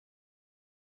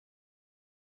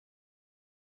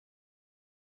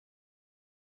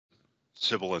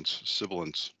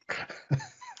Sibilance.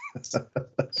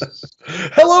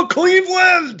 Hello,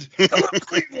 Cleveland. Hello,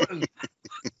 Cleveland.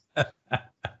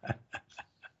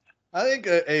 I think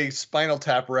a Spinal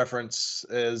Tap reference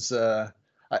is,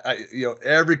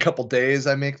 every couple days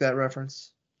I make that reference.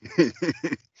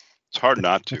 It's hard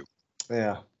not to.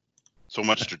 Yeah. So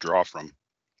much to draw from.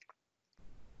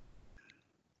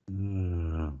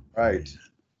 Right.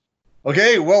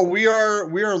 Okay, well, we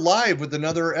are live with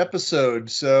another episode.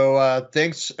 So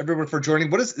thanks everyone for joining.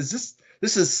 What is this?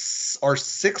 This is our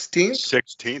 16th?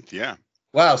 16th, yeah.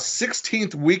 Wow,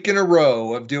 16th week in a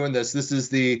row of doing this. This is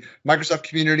the Microsoft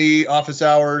Community Office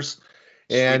Hours.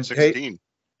 And Sweet 16. Hey,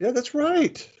 yeah, that's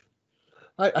right.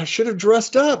 I should have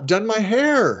dressed up, done my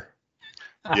hair.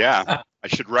 Yeah, I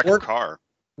should wreck a car.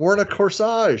 Worn a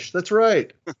corsage. That's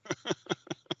right.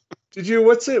 Did you?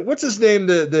 What's his name?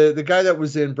 The guy that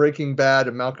was in Breaking Bad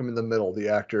and Malcolm in the Middle, the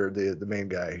actor, the main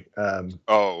guy.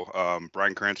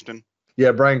 Bryan Cranston.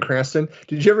 Yeah, Bryan Cranston.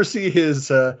 Did you ever see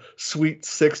his Sweet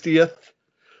 60th?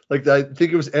 Like I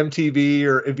think it was MTV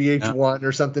or VH1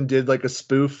 or something did like a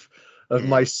spoof of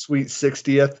My Sweet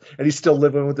 60th, and he's still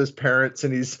living with his parents,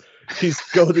 and he's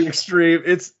go to the extreme.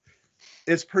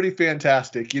 It's pretty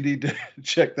fantastic. You need to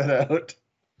check that out.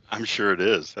 I'm sure it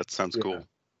is. That sounds cool.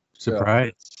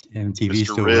 Surprise. MTV Mr.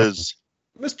 still Riz.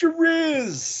 Mr.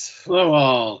 Riz. Hello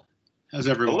all. How's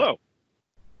everyone? Hello.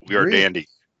 We are dandy.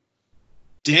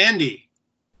 Dandy.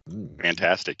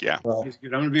 Fantastic, yeah. Well, He's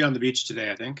good. I'm going to be on the beach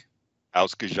today, I think.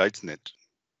 Ausgeschiednet.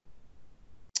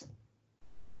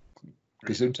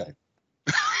 Gesundheit.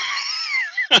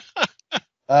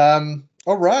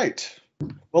 All right.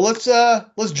 Well,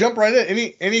 let's jump right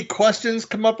in. Any questions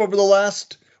come up over the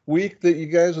last week that you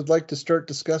guys would like to start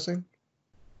discussing?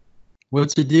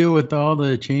 What's the deal with all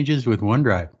the changes with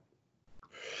OneDrive?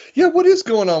 Yeah, what is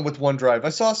going on with OneDrive? I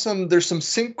saw there's some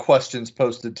sync questions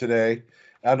posted today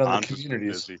out on the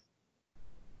communities.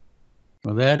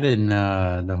 Well, that and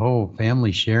the whole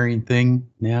family sharing thing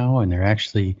now, and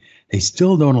they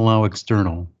still don't allow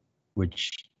external,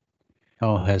 which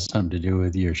all has something to do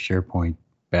with your SharePoint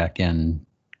backend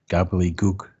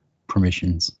gobbledygook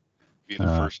permissions. Be the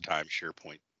first time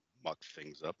SharePoint mucked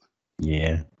things up.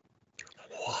 Yeah.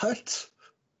 What?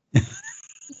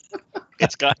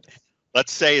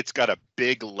 Let's say it's got a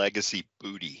big legacy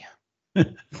booty.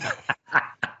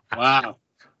 Wow.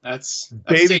 That's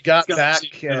baby got back.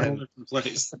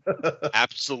 Place.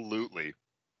 Absolutely.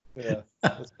 Yeah,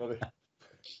 that's funny.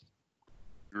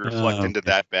 You reflect into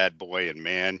that bad boy, and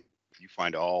man, you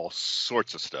find all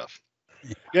sorts of stuff.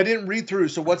 Yeah, I didn't read through.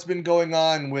 So what's been going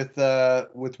on with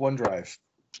OneDrive?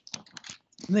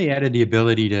 They added the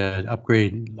ability to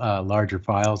upgrade larger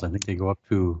files. I think they go up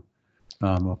to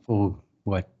a full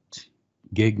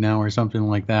gig now or something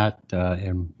like that,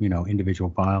 and individual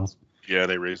files. Yeah,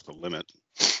 they raised the limit.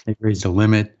 They raised the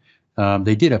limit.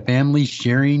 They did a family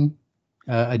sharing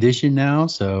edition now.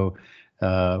 So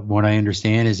what I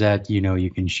understand is that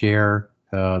you can share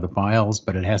the files,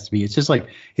 but it has to be. It's just like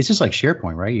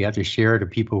SharePoint, right? You have to share to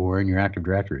people who are in your Active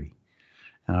Directory.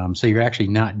 So you're actually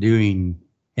not doing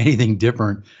anything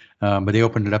different. But they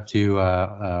opened it up to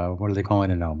what are they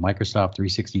calling it now? Microsoft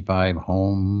 365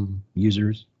 home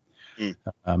users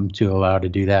to allow to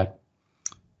do that.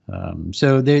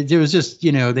 So there was just,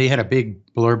 they had a big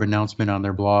blurb announcement on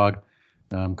their blog,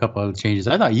 a couple other changes.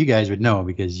 I thought you guys would know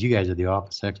because you guys are the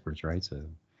Office experts, right? So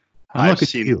I've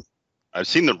seen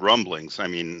the rumblings. I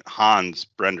mean, Hans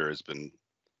Brender has been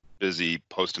busy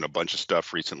posting a bunch of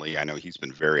stuff recently. I know he's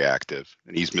been very active,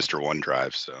 and he's Mr.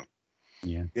 OneDrive. So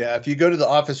yeah, if you go to the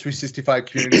Office 365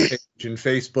 community page in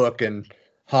Facebook, and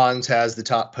Hans has the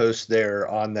top post there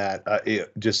on that,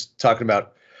 just talking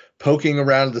about poking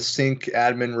around the sync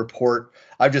admin report.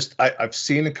 I've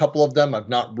seen a couple of them. I've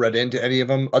not read into any of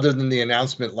them other than the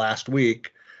announcement last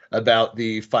week about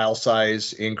the file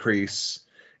size increase,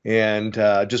 and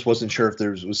just wasn't sure if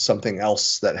there was something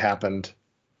else that happened.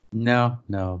 No.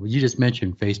 You just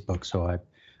mentioned Facebook, so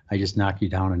I just knocked you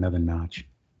down another notch.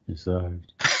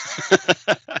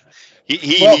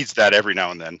 He needs that every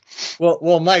now and then.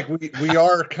 Well, Mike, we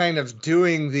are kind of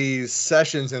doing these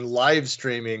sessions and live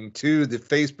streaming to the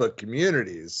Facebook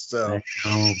communities. So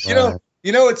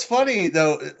it's funny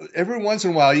though. Every once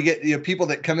in a while, you get people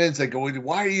that come in and say,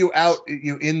 "Why are you out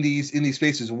in these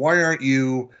spaces? Why aren't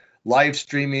you live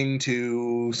streaming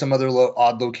to some other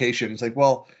odd location?" It's like,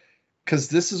 well, because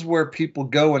this is where people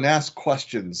go and ask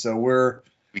questions. So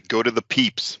we go to the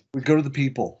peeps. We go to the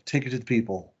people. Take it to the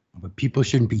people. But people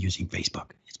shouldn't be using Facebook.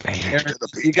 It's bad. Eric,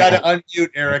 you got to unmute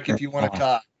Eric if you want to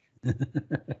talk.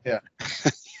 Yeah.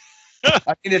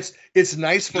 I mean, it's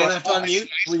nice for us,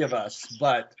 three of us,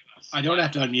 but I don't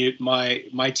have to unmute.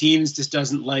 My Teams just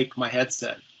doesn't like my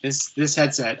headset. This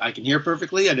headset, I can hear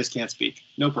perfectly. I just can't speak.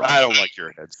 No problem. I don't like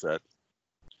your headset.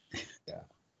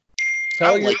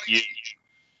 Tell you.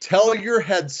 Tell your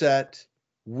headset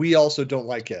we also don't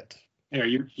like it. Here,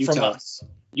 you From tell us. it.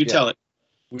 You tell it.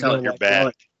 We Tell don't it. You're like bad.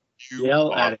 it. You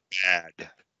Yell are at it. bad.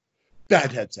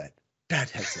 Bad headset. Bad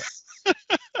headset.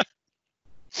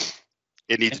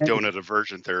 It needs donut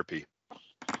aversion therapy.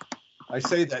 I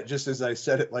say that just as I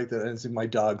said it like that, and it's in my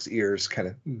dog's ears, kind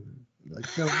of like,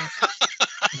 no,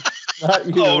 not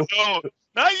you. Oh no,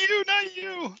 not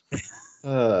you.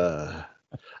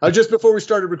 Just before we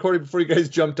started recording, before you guys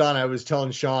jumped on, I was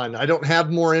telling Sean I don't have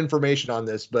more information on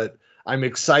this, but I'm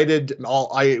excited.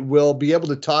 I will be able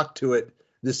to talk to it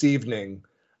this evening.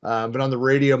 But on the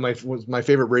radio, my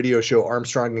favorite radio show,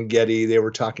 Armstrong and Getty, they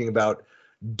were talking about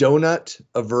donut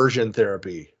aversion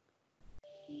therapy.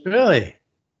 Really?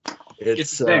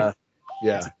 It's a thing.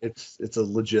 it's a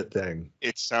legit thing.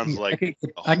 It sounds like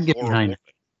I can get behind it.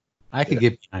 I could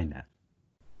get behind that.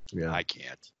 Yeah, I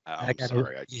can't. I'm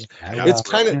sorry. It's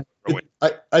kind of.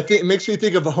 I think it makes me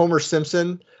think of Homer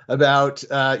Simpson about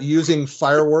using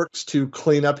fireworks to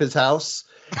clean up his house,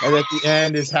 and at the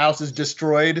end his house is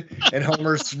destroyed, and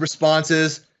Homer's response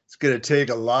is, "It's going to take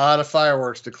a lot of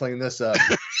fireworks to clean this up."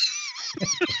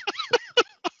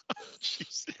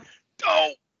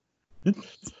 Oh.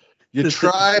 You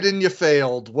tried and you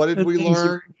failed. What did we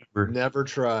learn? Remember. Never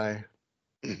try.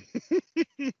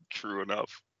 True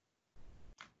enough.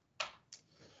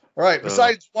 All right.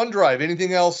 Besides OneDrive,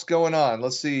 anything else going on?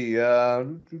 Let's see.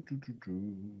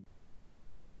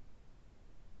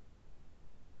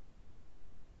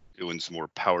 Doing some more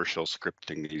PowerShell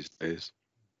scripting these days.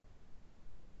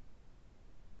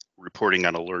 Reporting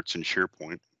on alerts in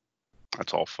SharePoint.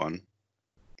 That's all fun.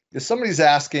 If somebody's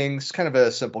asking, it's kind of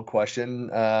a simple question.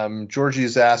 Georgie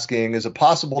is asking, is it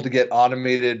possible to get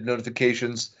automated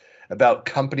notifications about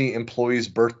company employees'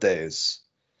 birthdays?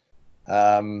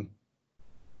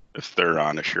 If they're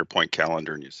on a SharePoint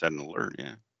calendar and you set an alert,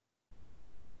 yeah.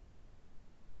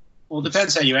 Well, it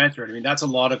depends how you answer it. I mean, that's a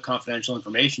lot of confidential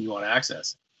information you want to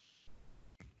access.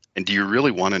 And do you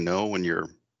really want to know when your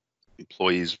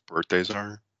employees' birthdays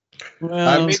are?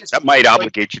 Well, That might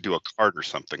obligate you to a card or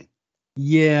something.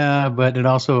 yeah, but it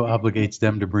also obligates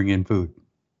them to bring in food.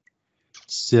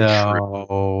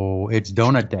 So it's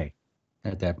donut day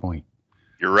at that point.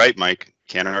 You're right, Mike.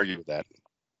 Can't argue with that.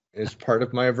 It's part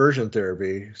of my aversion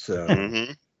therapy, so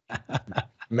Mhm.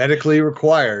 medically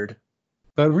required.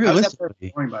 But How's that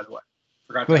realistically, going, by the way?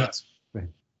 Forgot Go to ahead. ask.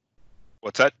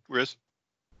 What's that, Riz?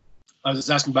 I was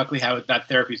just asking Buckley how that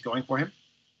therapy is going for him.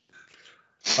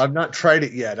 I've not tried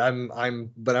it yet.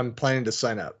 But I'm planning to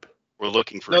sign up. We're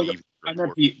looking for No, an evening I meant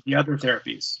report. the other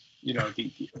therapies. You know,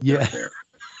 Yeah. therapy.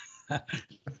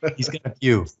 he's got a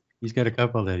few. He's got a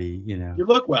couple that he. You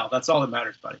look well. That's all that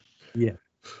matters, buddy. Yeah.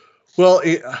 Well,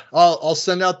 I'll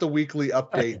send out the weekly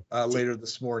update later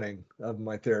this morning of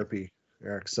my therapy,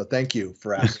 Eric. So thank you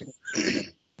for asking.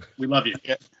 We love you.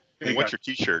 Yeah. And what's your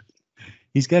T-shirt?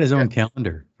 He's got his own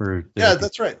calendar for. Yeah,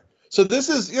 that's right. So this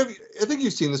is, I think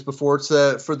you've seen this before. It's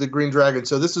for the Green Dragon.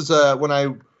 So this is when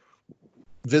I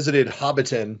visited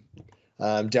Hobbiton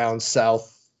down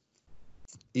south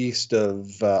east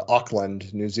of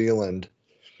Auckland, New Zealand.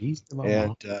 East of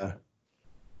And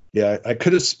yeah, I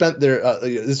could have spent there.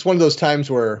 It's one of those times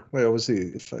where, let's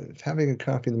see, if having a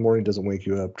coffee in the morning doesn't wake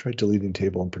you up, try deleting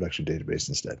table and production database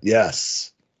instead.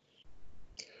 Yes.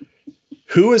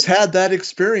 Who has had that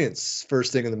experience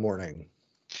first thing in the morning?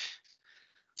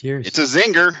 Cheers. It's a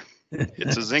zinger.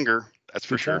 It's a zinger. That's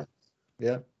for sure.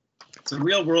 Yeah. It's a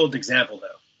real world example, though.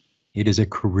 It is a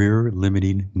career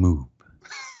limiting move.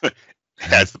 It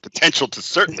has the potential to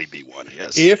certainly be one.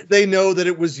 Yes. If they know that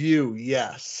it was you,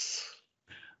 yes.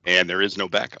 And there is no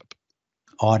backup.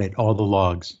 Audit all the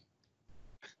logs.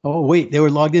 Oh wait, they were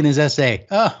logged in as SA.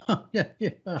 Oh yeah.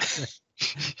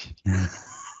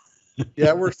 Yeah,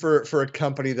 I worked for a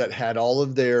company that had all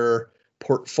of their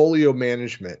portfolio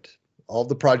management, all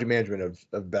the project management of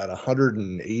about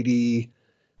 180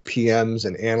 PMs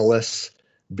and analysts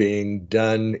being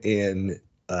done in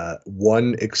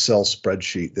one Excel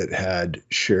spreadsheet that had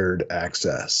shared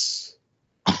access.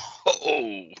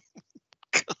 Oh,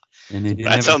 And they didn't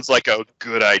that have sounds like a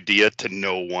good idea to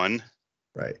no one.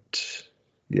 Right.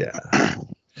 Yeah.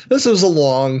 This was a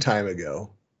long time ago.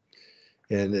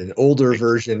 And an older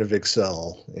version of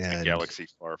Excel, A and galaxy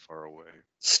far, far away.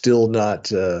 still not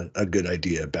a good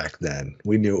idea back then.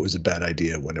 We knew it was a bad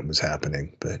idea when it was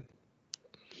happening, but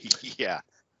Yeah.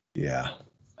 yeah.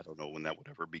 I don't know when that would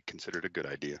ever be considered a good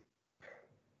idea.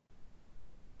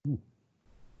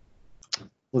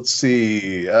 Let's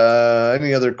see.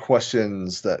 Any other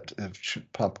questions that have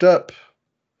popped up?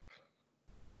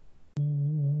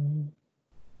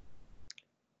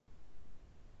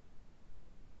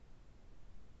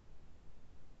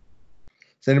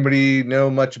 Does anybody know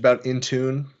much about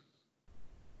Intune?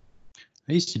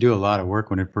 I used to do a lot of work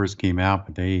when it first came out,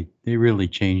 but they really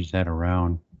changed that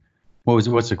around.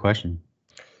 What's the question?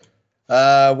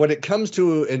 When it comes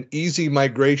to an easy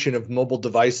migration of mobile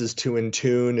devices to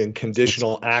Intune and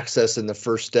conditional access in the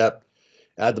first step,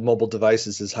 add the mobile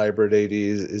devices as hybrid AD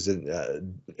is an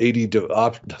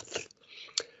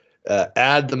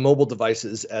add the mobile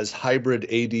devices as hybrid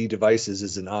AD devices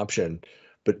is an option.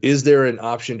 But is there an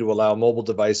option to allow mobile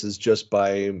devices just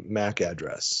by MAC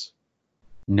address?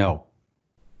 No,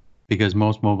 because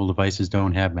most mobile devices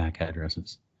don't have MAC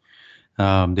addresses.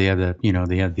 They have the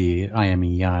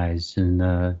IMEIs and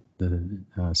the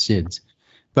SIDs.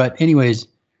 But anyways,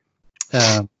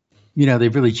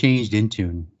 they've really changed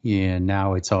Intune, and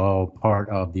now it's all part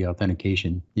of the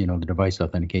authentication, the device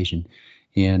authentication.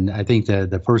 And I think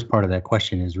the first part of that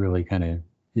question is really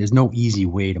there's no easy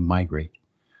way to migrate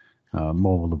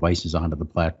mobile devices onto the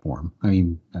platform. I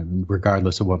mean,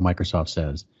 regardless of what Microsoft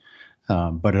says,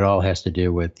 but it all has to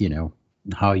do with,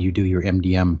 how you do your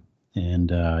MDM and,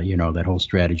 that whole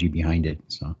strategy behind it.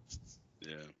 So,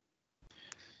 yeah.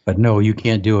 But no, you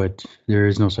can't do it. There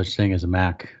is no such thing as a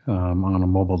Mac on a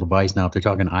mobile device. Now, if they're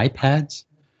talking iPads,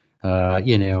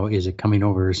 is it coming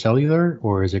over cellular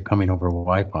or is it coming over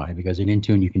Wi-Fi? Because in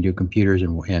Intune, you can do computers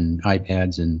and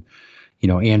iPads and,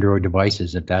 Android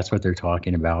devices, if that's what they're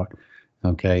talking about.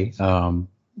 Okay.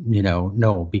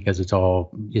 No, because it's all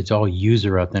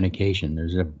user authentication.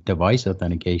 There's a device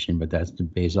authentication, but that's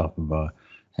based off of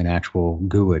an actual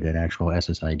GUID, an actual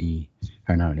SSID,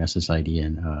 or not an SSID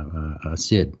and a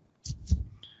SID.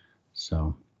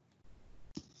 So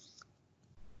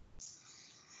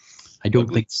I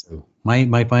don't think so.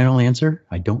 My final answer,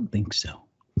 I don't think so.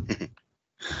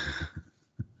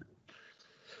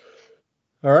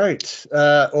 All right.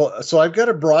 So I've got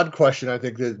a broad question. I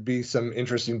think there'd be some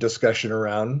interesting discussion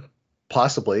around,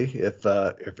 possibly, if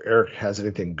Eric has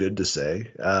anything good to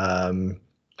say.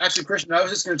 Actually, Christian, I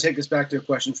was just going to take us back to a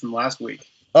question from last week.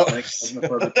 Oh,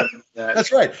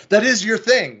 that's right. That is your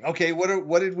thing. Okay,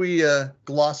 what did we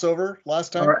gloss over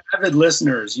last time? Our avid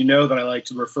listeners, you know that I like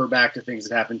to refer back to things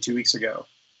that happened 2 weeks ago.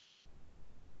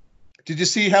 Did you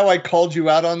see how I called you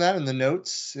out on that in the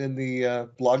notes in the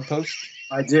blog post?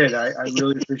 I did. I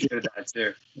really appreciated that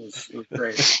too. It was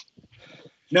great.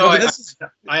 No,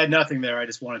 I had nothing there. I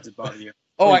just wanted to bother you.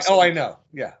 I know.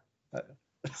 Yeah.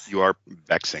 You are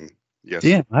vexing. Yes.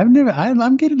 Yeah,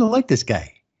 I'm getting to like this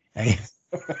guy.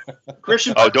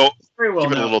 Christian. Don't very well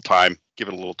give it a little time. Give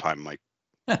it a little time, Mike.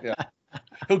 Yeah.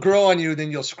 He'll grow on you,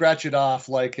 then you'll scratch it off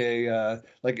like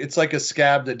it's like a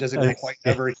scab that doesn't quite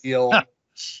ever heal.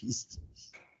 Jeez.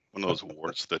 One of those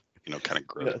warts that kind of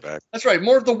grows back. That's right.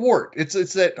 More of the wart. It's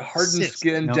that hardened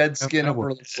skin, dead skin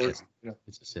over the wart.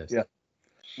 It's a cyst. Yeah.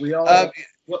 We all.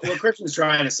 What Christian's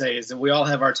trying to say is that we all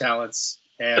have our talents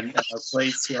and our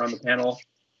plates here on the panel,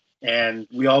 and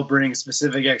we all bring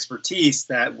specific expertise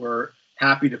that we're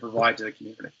happy to provide to the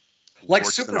community. Like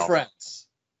Super Friends.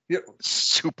 Yeah.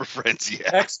 Super Friends, yeah.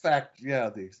 X Fact,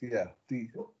 the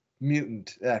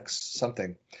Mutant X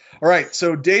something. All right,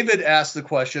 so David asked the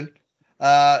question,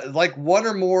 I would like one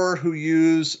or more who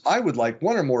use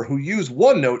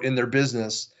OneNote in their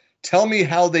business. Tell me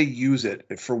how they use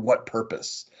it, for what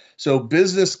purpose. So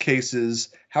business cases,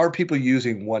 how are people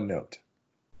using OneNote?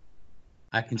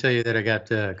 I can tell you that I got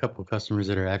a couple of customers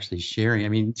that are actually sharing. I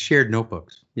mean, shared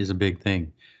notebooks is a big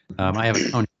thing. I have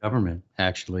a county government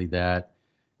actually that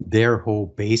their whole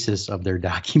basis of their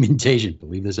documentation,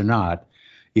 believe this or not,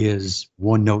 is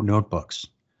OneNote notebooks.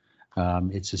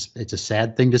 It's a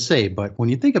sad thing to say, but when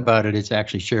you think about it, it's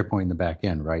actually SharePoint in the back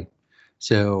end, right?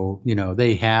 So,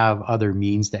 they have other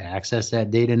means to access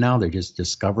that data now. They're just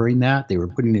discovering that. They were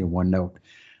putting it in OneNote.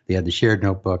 They had the shared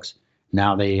notebooks.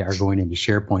 Now they are going into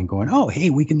SharePoint going, oh, hey,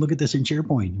 we can look at this in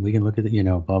SharePoint. We can look at it,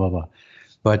 blah, blah, blah.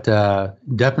 But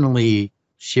definitely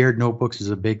shared notebooks is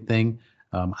a big thing.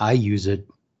 I use it.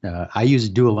 To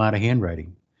do a lot of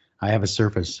handwriting. I have a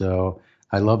Surface, so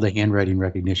I love the handwriting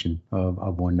recognition of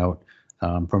OneNote.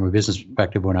 From a business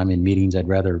perspective, when I'm in meetings, I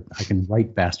can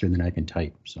write faster than I can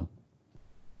type. So,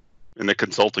 in the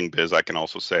consulting biz, I can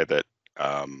also say that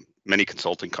many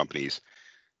consulting companies,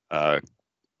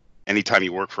 anytime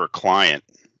you work for a client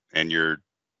and you're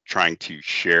trying to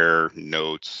share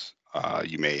notes,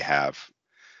 you may have,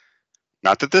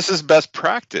 not that this is best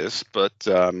practice, but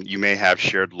you may have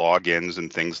shared logins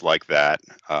and things like that.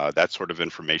 That sort of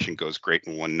information goes great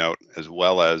in OneNote, as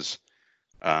well as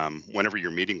whenever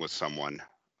you're meeting with someone,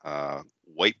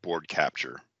 whiteboard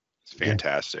capture is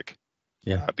fantastic.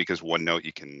 Yeah. Because OneNote,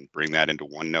 you can bring that into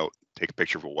OneNote, take a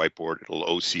picture of a whiteboard, it'll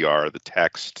OCR the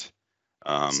text.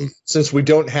 Since we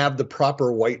don't have the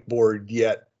proper whiteboard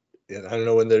yet, and I don't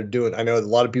know when they're doing, I know a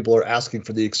lot of people are asking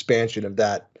for the expansion of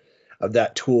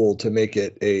that tool to make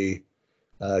it a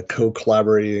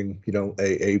co-collaborating,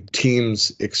 a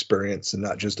Teams experience and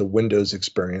not just a Windows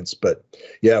experience. But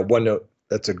yeah, OneNote,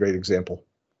 that's a great example.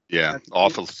 Yeah,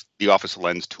 the Office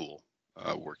Lens tool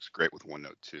works great with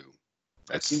OneNote too.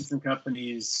 I've seen some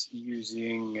companies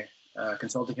using,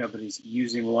 consulting companies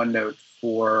using OneNote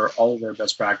for all of their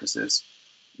best practices.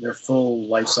 Their full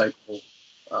lifecycle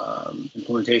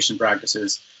implementation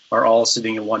practices are all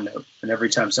sitting in OneNote. And every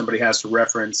time somebody has to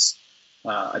reference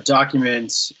a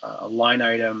document, a line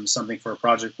item, something for a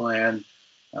project plan,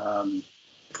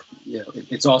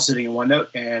 it's all sitting in OneNote,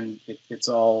 and it's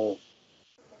all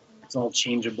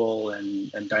changeable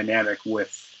and dynamic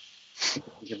with a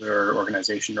particular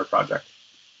organization or project.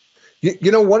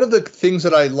 One of the things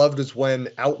that I loved is when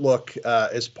Outlook,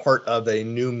 as part of a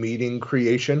new meeting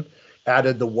creation,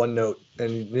 added the OneNote,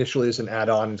 and initially as an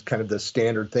add-on, it's kind of the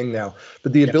standard thing now.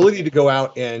 But the ability to go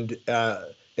out and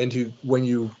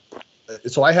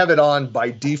so I have it on by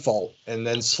default, and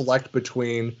then select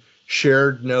between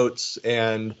shared notes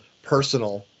and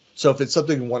personal. So if it's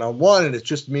something one-on-one and it's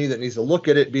just me that needs to look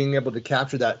at it, being able to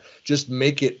capture that, just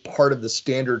make it part of the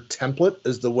standard template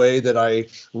is the way that I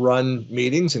run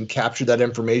meetings and capture that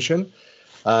information.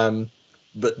 But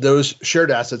those shared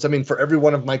assets, I mean, for every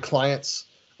one of my clients,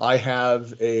 I have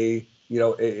set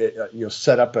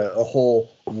up a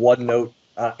whole OneNote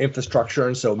infrastructure.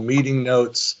 And so meeting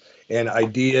notes and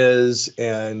ideas,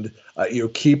 and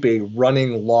keep a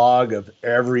running log of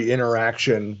every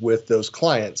interaction with those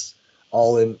clients,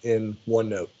 all in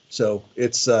OneNote. So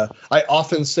it's I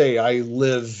often say I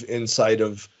live inside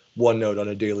of OneNote on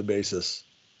a daily basis.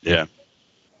 Yeah.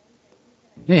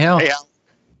 Hey, Hal. Hey, Hal.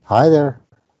 Hi there.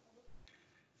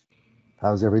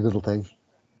 How's every little thing?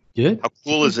 Good. How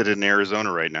cool is it in Arizona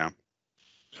right now?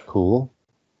 Cool.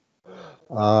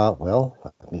 Well,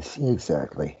 let me see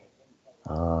exactly.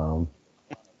 I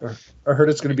heard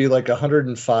it's going to be like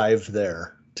 105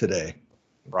 there today.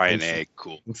 Bryan,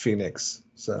 cool. In Phoenix.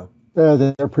 So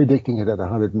They're predicting it at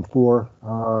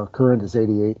 104. Current is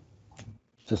 88.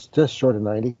 Just short of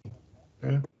 90.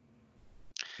 Yeah.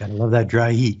 Gotta love that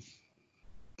dry heat.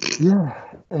 Yeah,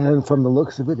 and from the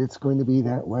looks of it, it's going to be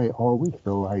that way all week,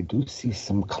 though I do see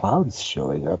some clouds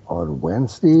showing up on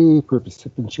Wednesday.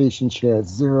 Precipitation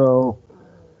chance 0.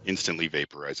 Instantly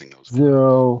vaporizing those.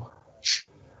 0.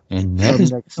 And that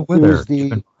is next the weather.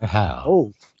 Thursday. How?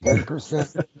 Oh,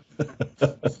 10%.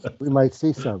 We might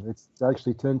see some. It's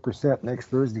actually 10% next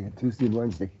Thursday and Tuesday and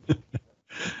Wednesday.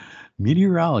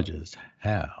 Meteorologist,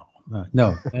 how?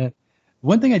 No.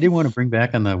 One thing I did want to bring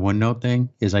back on the OneNote thing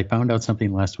is I found out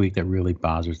something last week that really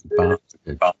bothers the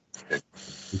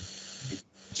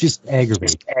just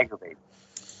aggravates.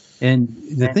 And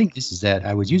the thing is that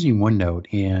I was using OneNote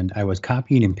and I was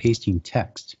copying and pasting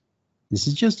text. This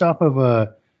is just off of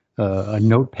a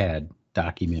notepad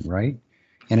document, right?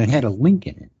 And it had a link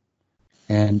in it.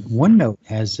 And OneNote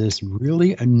has this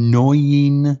really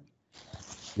annoying,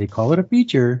 they call it a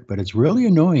feature, but it's really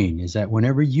annoying, is that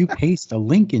whenever you paste a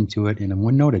link into it and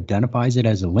OneNote identifies it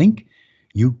as a link,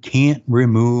 you can't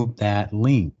remove that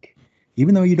link.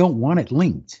 Even though you don't want it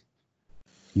linked,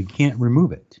 you can't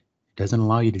remove it. It doesn't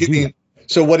allow you to do that.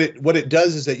 So what it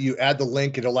does is that you add the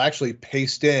link, it'll actually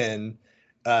paste in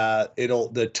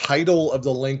the title of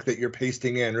the link that you're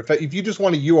pasting in. If you just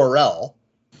want a URL,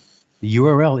 the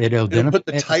URL, it'll put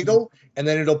the title, and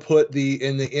then it'll put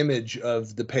in the image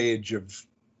of the page of.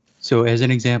 So as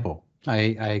an example,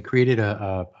 I created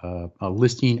a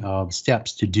listing of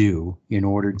steps to do in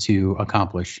order to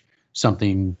accomplish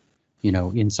something,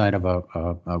 inside of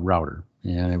a router,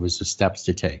 and it was the steps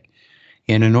to take.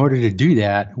 And in order to do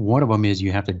that, one of them is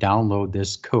you have to download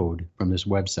this code from this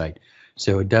website.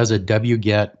 So it does a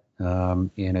wget, and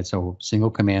it's a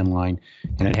single command line,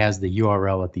 and it has the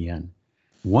URL at the end.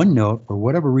 OneNote, for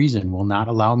whatever reason, will not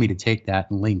allow me to take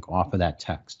that link off of that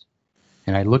text.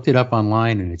 And I looked it up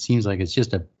online, and it seems like it's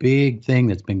just a big thing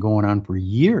that's been going on for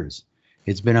years.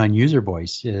 It's been on user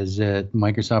voice, is that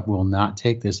Microsoft will not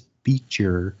take this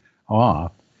feature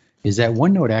off, is that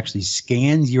OneNote actually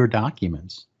scans your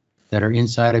documents that are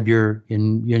inside of your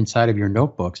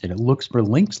notebooks, and it looks for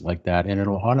links like that, and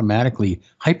it'll automatically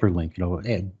hyperlink. It'll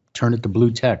turn it to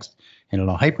blue text, and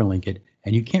it'll hyperlink it,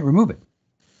 and you can't remove it.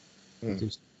 It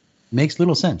just makes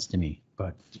little sense to me,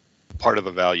 but part of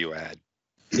the value add.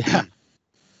 Yeah.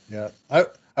 Yeah,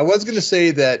 I was going to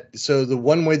say that, so the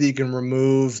one way that you can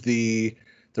remove the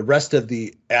rest of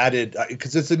the added,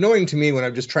 because it's annoying to me when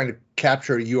I'm just trying to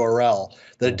capture a URL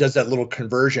that it does that little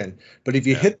conversion. But if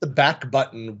you hit the back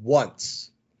button once,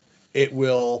 it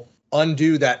will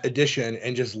undo that addition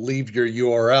and just leave your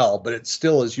URL. But it's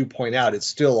still, as you point out, it's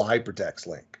still a hypertext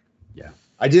link. Yeah.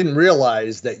 I didn't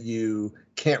realize that you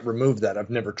can't remove that. I've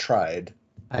never tried.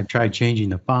 I've tried changing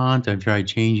the font. I've tried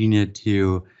changing it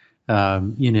to,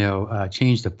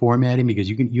 change the formatting, because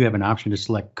you have an option to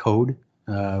select code.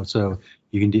 So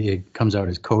you can do, it comes out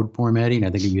as code formatting. I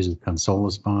think it uses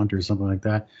Consolas font or something like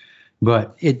that.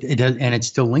 But it does, and it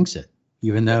still links it,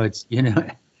 even though it's,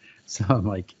 so I'm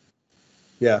like,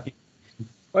 yeah.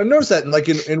 I've noticed that, like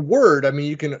in Word, I mean,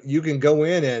 you can go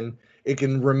in and it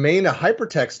can remain a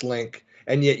hypertext link,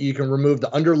 and yet you can remove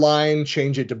the underline,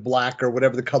 change it to black or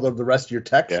whatever the color of the rest of your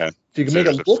text. Yeah. So you can make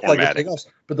it look like anything else,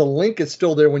 but the link is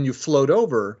still there when you float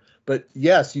over. But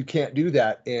yes, you can't do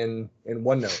that in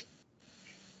OneNote.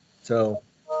 So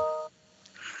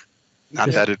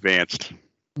not that advanced.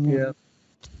 Yeah.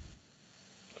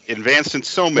 Advanced in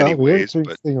so many ways. The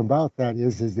interesting thing about that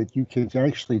is that you can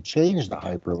actually change the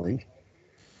hyperlink.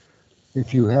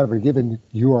 If you have a given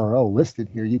URL listed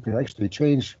here, you can actually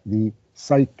change the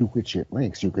site to which it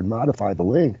links. You can modify the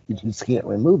link. You just can't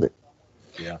remove it.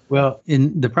 Yeah. Well,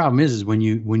 and the problem is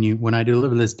when I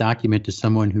deliver this document to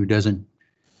someone who doesn't,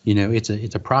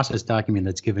 it's a process document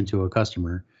that's given to a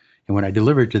customer, and when I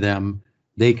deliver it to them,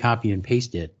 they copy and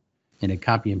paste it, and it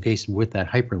copy and paste with that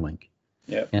hyperlink.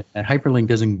 Yeah. And that hyperlink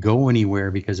doesn't go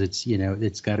anywhere because it's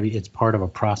it's part of a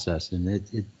process, and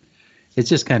it's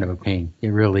just kind of a pain. It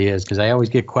really is, because I always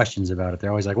get questions about it. They're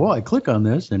always like, well, I click on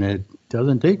this and it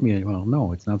doesn't take me. Well,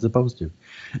 no, it's not supposed to.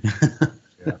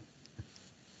 Yeah.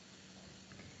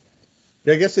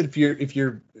 Yeah, I guess if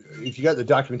you got the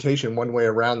documentation, one way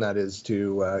around that is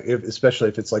to, especially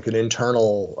if it's like an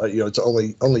internal, it's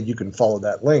only you can follow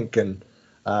that link, and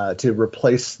to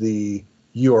replace the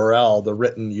URL, the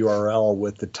written URL,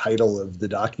 with the title of the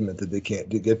document that they can't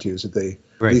get to, so that they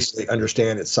at least they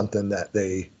understand it's something that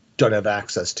they don't have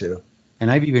access to. And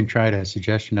I've even tried a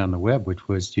suggestion on the web, which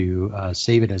was to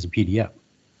save it as a PDF.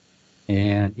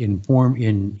 And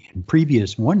in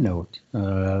previous OneNote,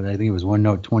 I think it was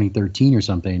OneNote 2013 or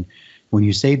something, when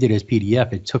you saved it as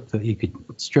PDF, you could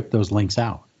strip those links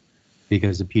out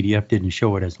because the PDF didn't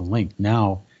show it as a link.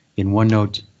 Now in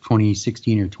OneNote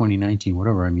 2016 or 2019,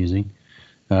 whatever I'm using,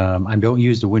 I don't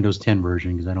use the Windows 10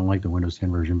 version because I don't like the Windows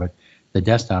 10 version, but the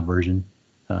desktop version,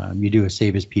 you do a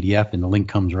save as PDF and the link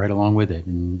comes right along with it,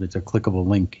 and it's a clickable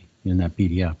link in that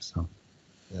PDF. So.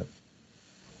 Yep.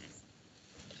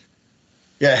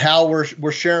 Yeah, Hal,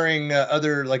 we're sharing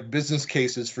other like business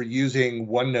cases for using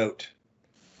OneNote.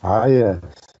 Ah, yes.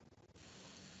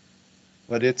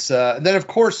 But it's then of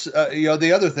course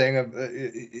the other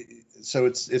thing so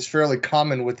it's fairly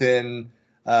common within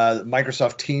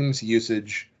Microsoft Teams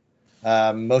usage.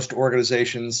 Most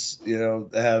organizations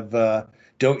have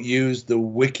don't use the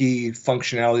wiki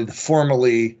functionality, the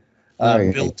formally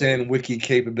built-in wiki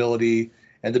capability,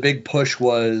 and the big push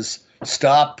was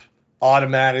stop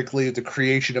automatically at the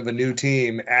creation of a new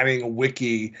team adding a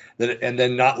wiki and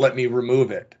then not let me remove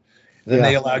it. And then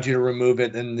they allowed you to remove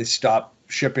it, and they stopped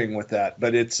shipping with that,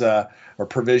 but it's or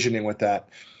provisioning with that.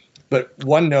 But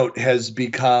OneNote has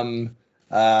become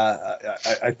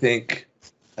I think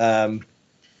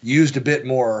used a bit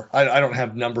more. I don't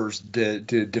have numbers to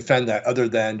defend that, other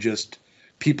than just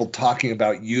people talking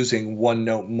about using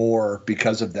OneNote more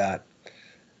because of that.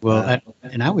 Well,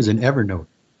 and I was an Evernote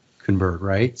convert,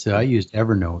 right? So I used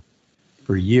Evernote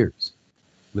for years,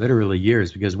 literally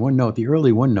years, because OneNote, the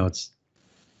early OneNotes,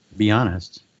 to be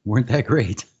honest, weren't that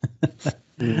great.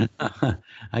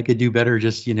 I could do better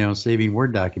just, saving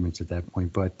Word documents at that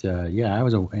point. But I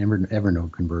was an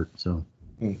Evernote convert. So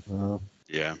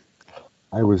yeah,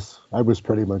 I was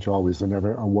pretty much always a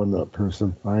OneNote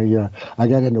person. I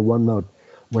got into OneNote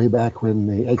way back when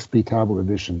the XP Tablet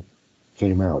Edition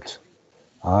came out.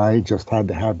 I just had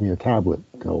to have me a tablet,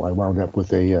 so I wound up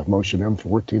with a Motion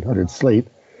M1400 Slate,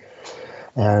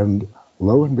 and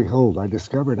lo and behold, I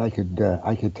discovered I could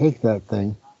take that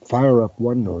thing, fire up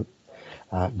OneNote,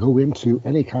 go into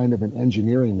any kind of an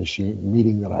engineering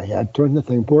meeting that I had, turn the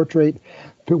thing portrait,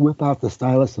 to whip out the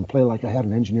stylus and play like I had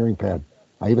an engineering pad.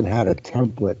 I even had a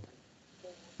template,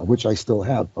 which I still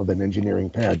have, of an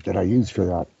engineering pad that I used for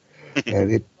that,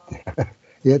 and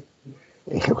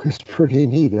it was pretty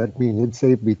neat. I mean, it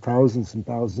saved me thousands and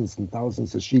thousands and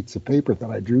thousands of sheets of paper that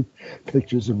I drew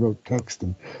pictures and wrote text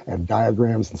and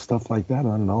diagrams and stuff like that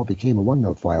on, and all became a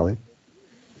OneNote file.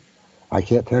 I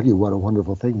can't tell you what a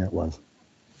wonderful thing that was.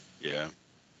 Yeah.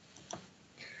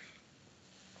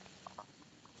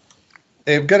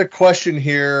 I've got a question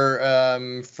here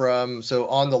so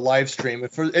on the live stream.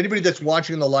 For anybody that's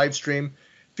watching the live stream,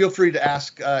 feel free to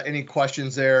ask any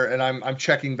questions there, and I'm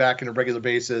checking back on a regular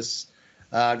basis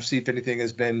to see if anything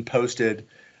has been posted.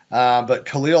 But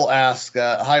Khalil asked,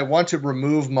 "Hi, I want to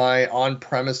remove my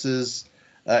on-premises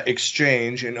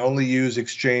Exchange and only use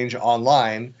Exchange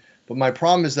online, but my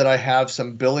problem is that I have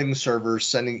some billing servers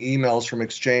sending emails from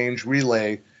Exchange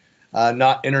Relay,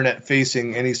 not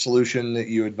internet-facing. Any solution that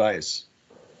you advise?"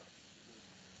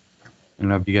 I don't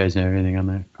know if you guys have anything on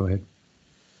that. Go ahead.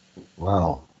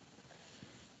 Wow.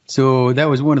 So that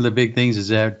was one of the big things, is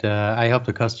that I helped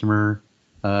a customer.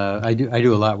 I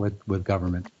do a lot with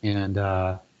government, and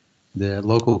the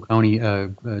local county,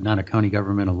 not a county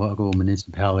government, a local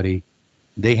municipality,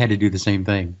 they had to do the same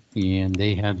thing, and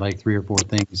they had like 3 or 4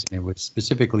 things, and it was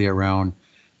specifically around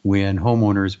when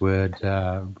homeowners would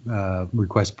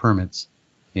request permits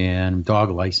and dog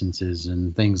licenses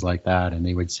and things like that, and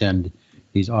they would send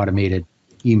these automated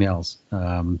emails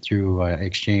through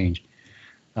Exchange.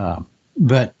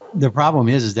 But the problem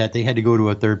is that they had to go to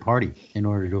a third party in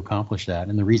order to accomplish that.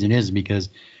 And the reason is because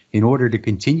in order to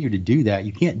continue to do that,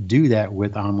 you can't do that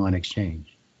with online Exchange.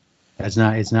 It's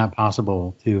not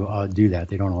possible to do that.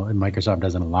 Microsoft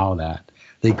doesn't allow that.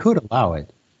 They could allow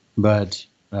it, but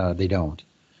they don't.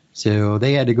 So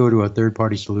they had to go to a third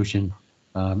party solution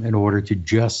in order to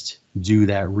just do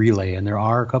that relay. And there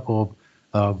are a couple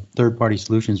of third party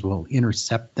solutions will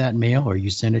intercept that mail, or you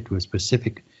send it to a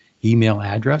specific email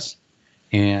address,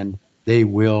 and they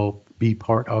will be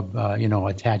part of,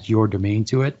 attach your domain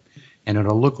to it, and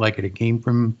it'll look like it came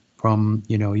from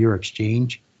your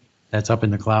Exchange that's up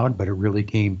in the cloud, but it really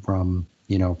came from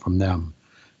them.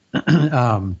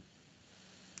 In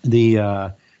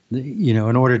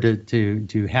order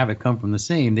to have it come from the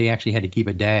same, they actually had to keep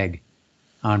a DAG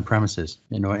on premises,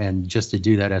 and just to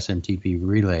do that SMTP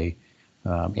relay,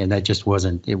 and that just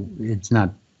wasn't. It's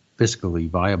not fiscally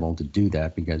viable to do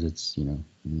that, because it's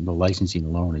the licensing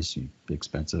alone is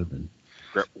expensive, and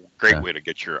great way to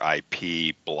get your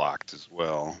IP blocked as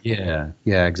well. Yeah,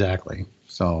 exactly.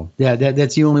 So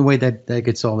that's the only way that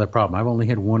could solve that problem. I've only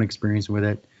had one experience with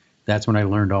it. That's when I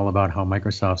learned all about how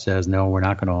Microsoft says, no, we're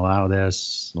not going to allow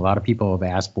this. A lot of people have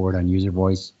asked for it on user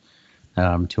voice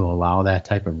to allow that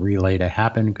type of relay to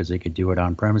happen, because they could do it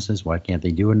on premises. Why can't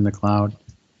they do it in the cloud?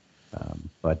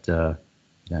 But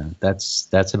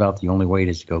that's about the only way,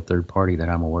 is to go third party that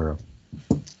I'm aware of.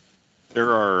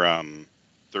 There are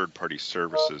third-party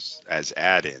services as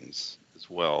add-ins as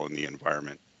well in the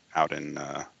environment out in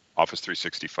Office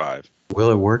 365.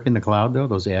 Will it work in the cloud, though?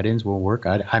 Those add-ins will work?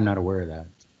 I'm not aware of that.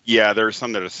 Yeah, there are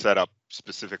some that are set up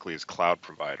specifically as cloud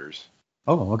providers.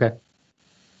 Oh, okay.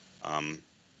 I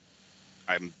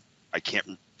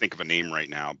can't think of a name right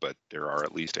now, but there are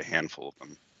at least a handful of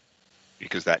them,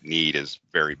 because that need is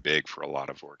very big for a lot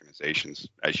of organizations,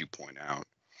 as you point out.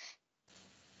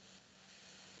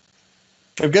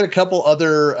 I've got a couple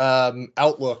other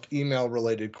Outlook email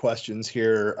related questions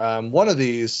here. One of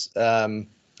these, I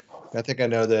think I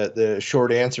know the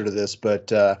short answer to this,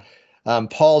 but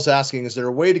Paul's asking, is there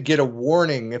a way to get a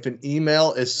warning if an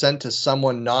email is sent to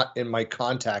someone not in my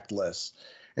contact list?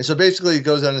 And so basically it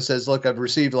goes on and says, look, I've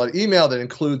received a lot of email that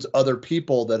includes other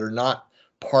people that are not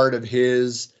part of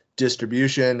his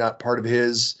distribution, not part of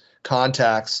his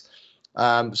contacts.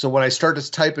 So when I start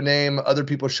to type a name, other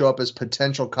people show up as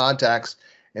potential contacts,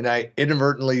 and I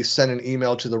inadvertently send an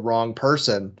email to the wrong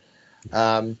person.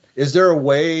 Is there a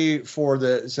way for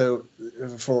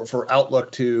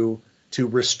Outlook to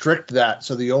restrict that,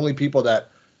 so the only people that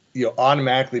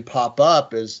automatically pop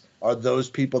up are those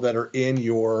people that are in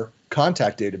your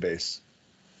contact database?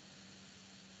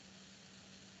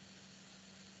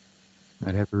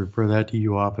 I'd have to refer that to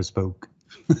you office folk.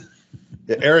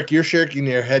 Yeah, Eric, you're shaking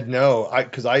your head no,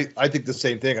 because I think the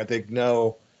same thing. I think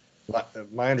no.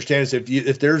 My understanding is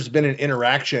if there's been an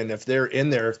interaction, if they're in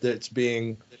there, if it's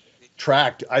being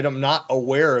tracked, I'm not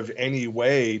aware of any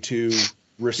way to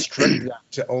restrict that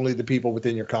to only the people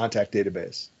within your contact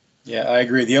database. Yeah, I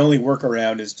agree. The only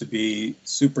workaround is to be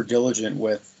super diligent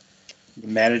with the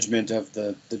management of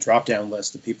the drop-down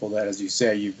list of people that, as you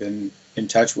say, you've been in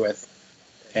touch with.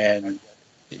 And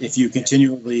if you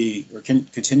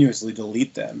continuously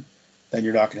delete them, then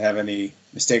you're not going to have any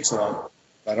mistakes along.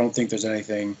 I don't think there's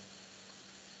anything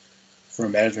from a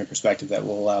management perspective that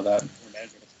will allow that.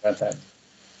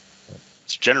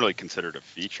 It's generally considered a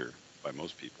feature by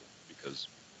most people, because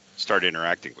you start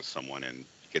interacting with someone and you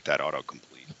get that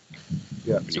autocomplete.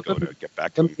 Yeah. When you go to get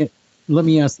back to them. Let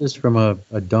me ask this from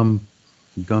a dumb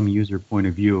user point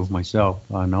of view myself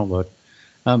on Outlook.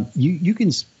 You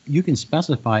can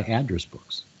specify address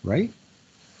books, right?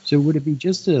 So would it be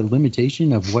just a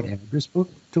limitation of what address book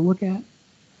to look at?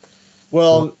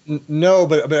 Well, no,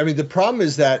 but I mean, the problem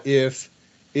is that if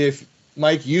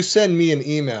Mike, you send me an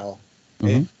email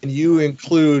and you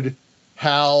include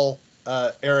Hal,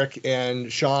 Eric, and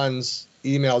Sean's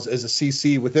emails as a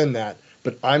CC within that,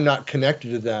 but I'm not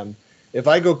connected to them. If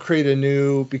I go create a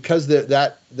new, because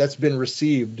that's been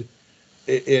received,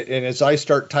 and as I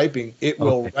start typing, it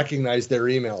will recognize their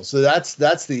email. So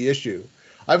that's the issue.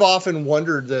 I've often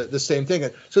wondered the same thing.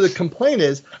 So the complaint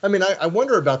is, I mean, I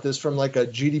wonder about this from like a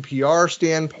GDPR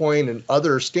standpoint and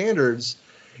other standards,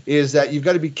 is that you've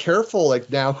got to be careful,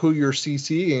 like now who you're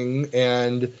CCing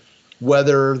and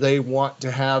whether they want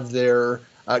to have their,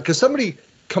 because somebody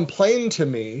complained to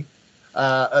me,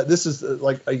 this is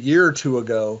like a year or two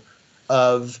ago,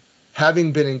 of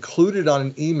having been included on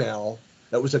an email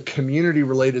that was a community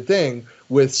related thing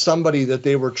with somebody that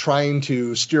they were trying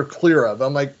to steer clear of.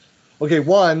 I'm like, okay,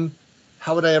 one,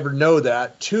 how would I ever know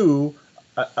that? Two,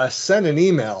 send an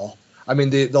email. I mean,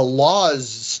 the laws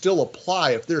still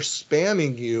apply. If they're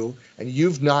spamming you and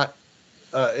you've not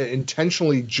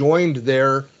intentionally joined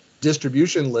their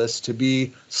distribution list to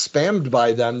be spammed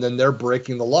by them, then they're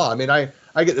breaking the law. I mean, I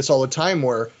get this all the time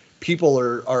where people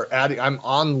are adding, I'm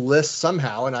on lists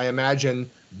somehow, and I imagine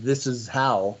this is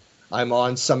how I'm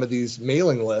on some of these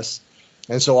mailing lists.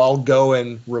 And so I'll go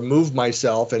and remove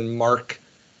myself and mark,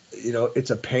 you know,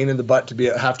 it's a pain in the butt to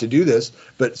have to do this,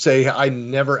 but say I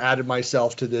never added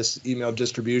myself to this email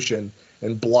distribution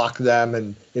and block them.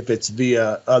 And if it's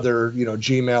via other, you know,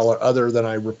 Gmail or other, then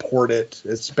I report it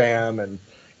as spam. And,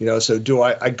 you know, so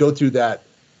I go through that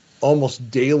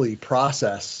almost daily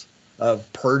process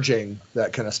of purging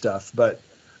that kind of stuff. But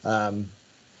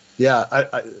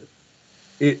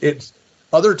it's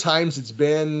other times it's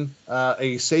been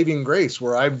a saving grace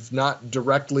where I've not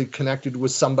directly connected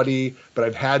with somebody, but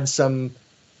I've had some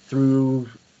through,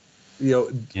 you know,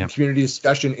 community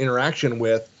discussion interaction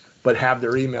with, but have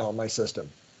their email in my system.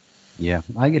 Yeah,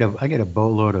 I get a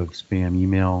boatload of spam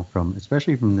email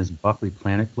especially from this Buckley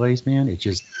Planet place, man. It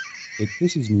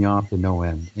pisses me off to no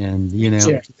end. And you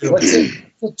know, what's a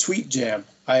tweet jam?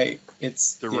 They're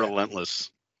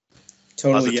relentless,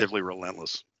 totally positively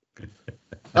relentless.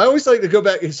 I always like to go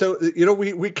back. So, you know,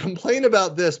 we complain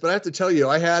about this, but I have to tell you,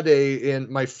 I had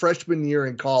in my freshman year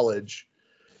in college,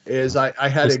 I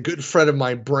had a good friend of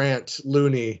mine, Brant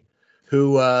Looney,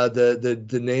 who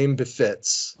the name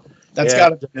befits. That's got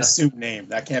to be an assumed name.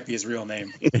 That can't be his real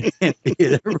name.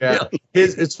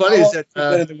 It's funny is that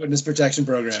the witness protection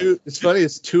program. It's funny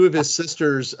is two of his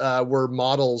sisters were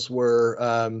models,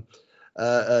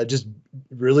 just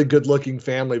really good looking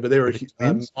family, but they were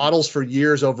models for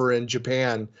years over in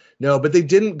Japan. No, but they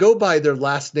didn't go by their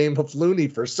last name of Looney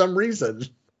for some reason.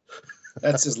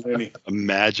 That's his Looney.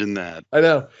 Imagine that. I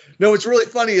know. No, what's really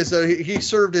funny is he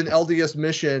served in LDS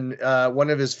mission. One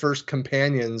of his first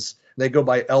companions, they go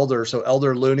by Elder. So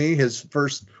Elder Looney,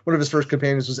 one of his first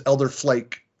companions was Elder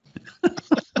Flake. Oh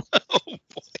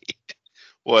boy,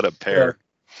 what a pair!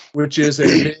 Which is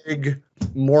a big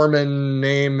Mormon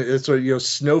name. It's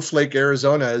Snowflake,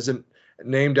 Arizona isn't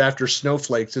named after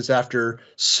snowflakes. It's after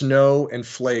Snow and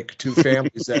Flake, two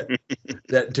families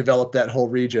that developed that whole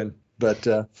region. But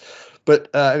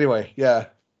anyway, yeah.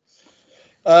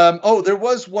 There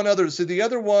was one other. So the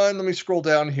other one, let me scroll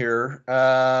down here.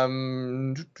 Now,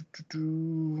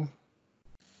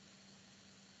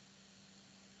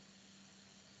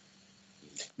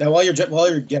 while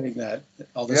you're getting that,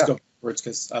 I'll just go forwards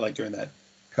because I like doing that.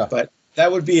 Huh. But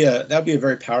that would be a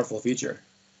very powerful feature.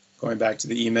 Going back to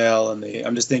the email and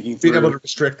I'm just thinking through being able to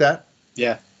restrict that.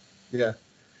 Yeah.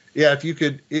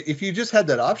 If you just had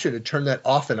that option to turn that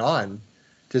off and on,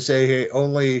 to say, hey,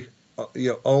 only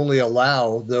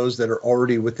allow those that are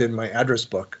already within my address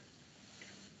book.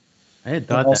 I had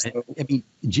thought that. I mean,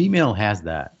 Gmail has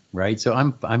that, right? So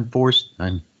I'm forced.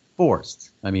 I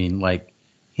mean, like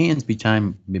hands be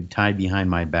tied behind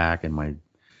my back and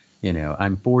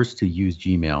I'm forced to use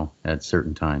Gmail at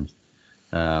certain times.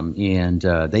 And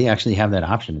they actually have that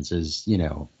option. It says,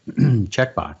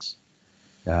 checkbox,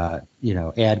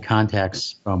 add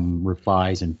contacts from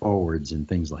replies and forwards and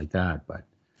things like that. But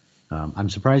I'm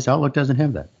surprised Outlook doesn't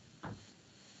have that.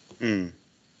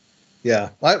 Yeah.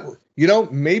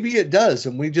 Maybe it does,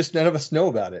 and none of us know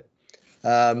about it.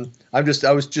 I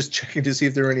was just checking to see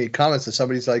if there were any comments that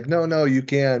somebody's like, no, you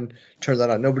can turn that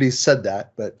on. Nobody said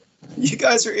that, but you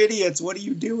guys are idiots. What are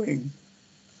you doing?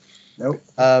 Nope.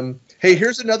 Hey,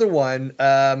 here's another one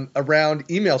around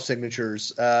email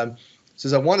signatures. It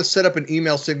says, I want to set up an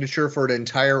email signature for an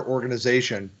entire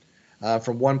organization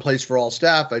from one place for all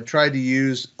staff. I tried to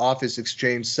use Office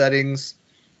Exchange settings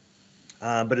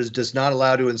but it does not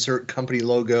allow to insert company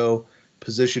logo,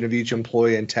 position of each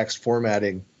employee, and text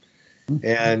formatting.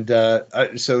 And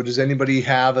so does anybody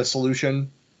have a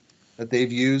solution that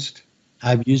they've used?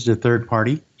 I've used a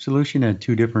third-party solution at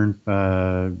two different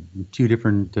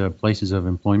places of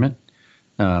employment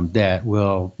that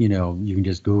will, you can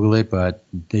just Google it, but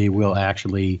they will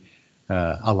actually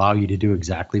allow you to do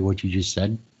exactly what you just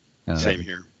said. Same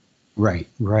here. Right.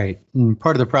 And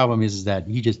part of the problem is that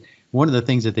one of the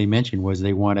things that they mentioned was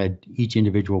they wanted each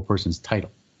individual person's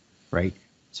title, right?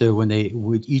 So when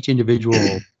each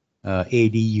individual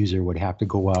AD user would have to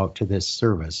go out to this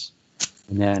service,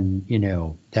 and then,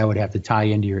 that would have to tie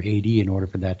into your AD in order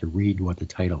for that to read what the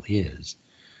title is.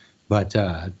 But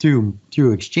through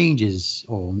Exchange's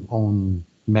own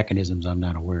mechanisms, I'm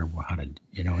not aware of how to,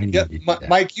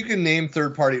 Mike, you can name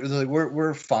third party.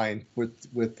 We're fine with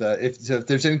if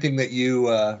there's anything that you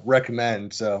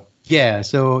recommend. So yeah,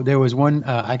 so there was one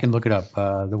I can look it up.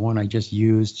 The one I just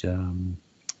used. Let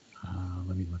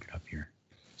me look it up here.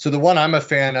 So the one I'm a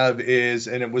fan of is,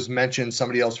 and it was mentioned,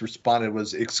 somebody else responded,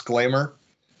 was Exclaimer.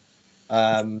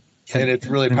 And it's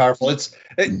really powerful.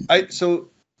 I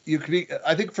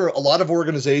think for a lot of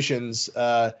organizations,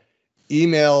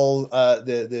 email,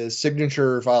 the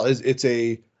signature file it's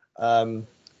a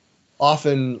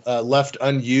often left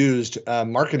unused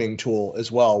marketing tool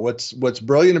as well. What's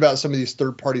brilliant about some of these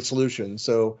third-party solutions.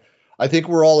 So I think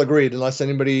we're all agreed, unless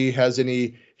anybody has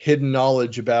any hidden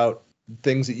knowledge about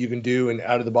things that you can do in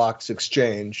out-of-the-box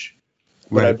Exchange.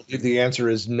 But I believe the answer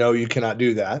is no, you cannot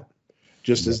do that,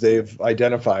 just as they've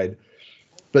identified.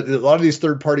 But a lot of these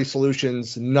third-party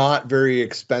solutions, not very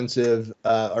expensive,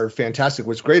 are fantastic.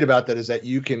 What's great about that is that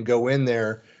you can go in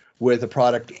there with a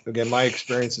product. Again, my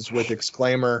experience is with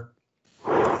Exclaimer,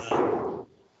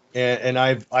 and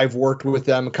I've worked with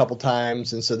them a couple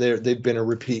times, and so they've been a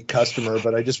repeat customer.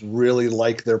 But I just really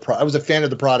like their product. I was a fan of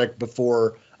the product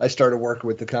before I started working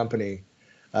with the company.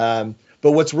 But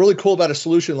what's really cool about a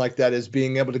solution like that is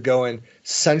being able to go and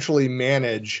centrally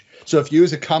manage. So if you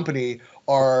as a company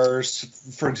are,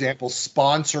 for example,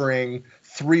 sponsoring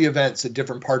 3 events at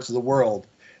different parts of the world,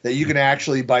 that you can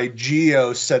actually by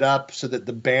geo set up so that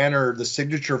the banner, the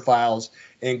signature files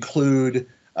include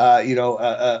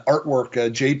artwork,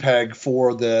 a JPEG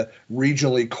for the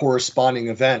regionally corresponding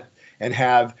event, and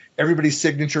have everybody's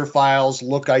signature files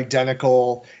look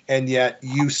identical, and yet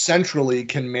you centrally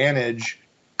can manage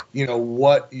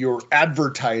what you're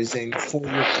advertising for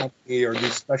your company or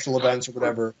these special events or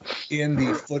whatever in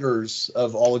the footers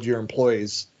of all of your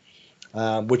employees,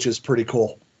 which is pretty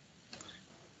cool.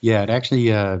 Yeah, it actually,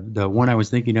 the one I was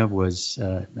thinking of was,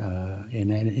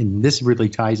 and this really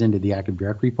ties into the Active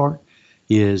Directory part,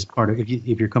 is part of,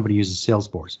 if your company uses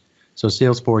Salesforce. So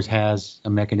Salesforce has a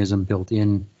mechanism built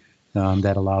in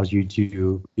that allows you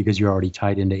to, because you're already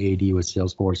tied into AD with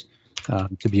Salesforce,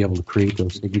 to be able to create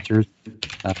those signatures.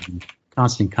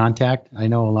 Constant Contact, I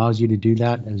know, allows you to do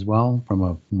that as well from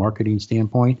a marketing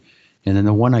standpoint. And then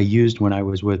the one I used when I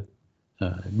was with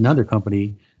another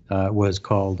company was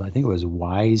called, I think it was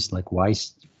Wise, like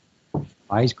Wise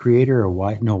Creator or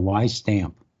Wise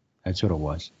Stamp. That's what it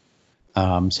was.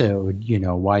 So,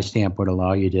 Wise Stamp would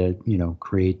allow you to,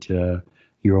 create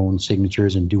your own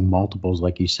signatures and do multiples,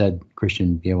 like you said,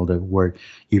 Christian, be able to, where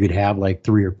you could have like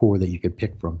 3 or 4 that you could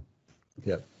pick from.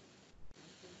 Yep.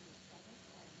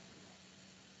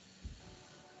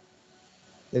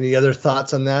 Any other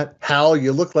thoughts on that? Hal,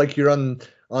 you look like you're on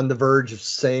the verge of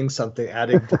saying something,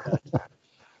 adding to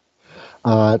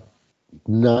that.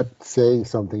 Not saying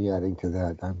something, adding to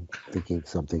that. I'm thinking of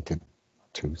something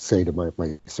to say to my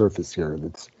Surface here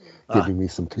that's giving me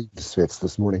some fits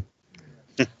this morning.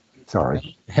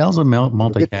 Sorry. Hal's a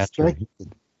multitasker.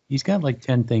 He's got like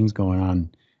 10 things going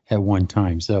on at one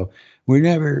time. So we're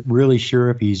never really sure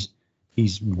if he's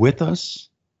with us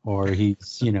or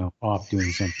he's, off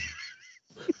doing something.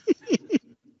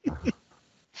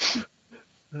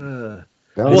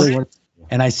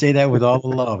 And I say that with all the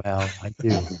love, Hal. I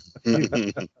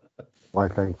do. Why,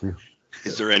 thank you.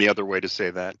 Is there any other way to say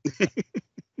that?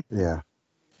 Yeah.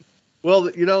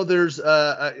 Well, there's.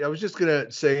 I was just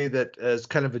gonna say that as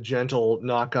kind of a gentle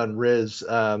knock on Riz,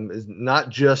 is not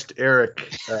just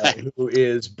Eric who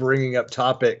is bringing up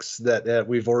topics that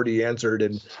we've already answered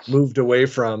and moved away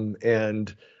from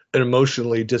and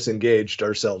emotionally disengaged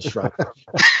ourselves from.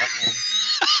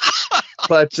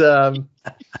 But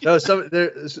no,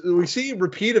 we see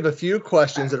repeat of a few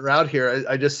questions that are out here.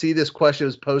 I just see this question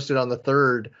was posted on the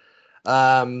 3rd.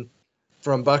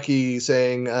 From Bucky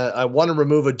saying, I want to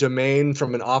remove a domain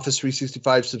from an Office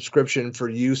 365 subscription for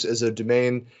use as a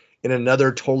domain in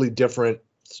another totally different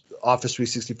Office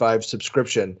 365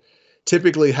 subscription.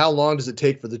 typically, how long does it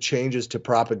take for the changes to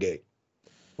propagate?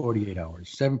 48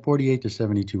 hours, 48 to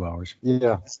 72 hours.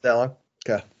 Yeah. Is that long?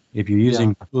 Okay. If you're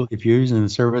using the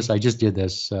service, I just did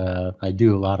this. I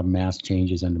do a lot of mass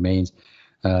changes in domains.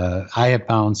 I have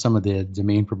found some of the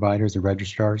domain providers, the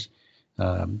registrars,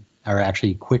 are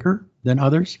actually quicker than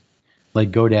others.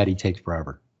 Like GoDaddy takes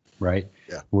forever, right?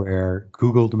 Yeah. Where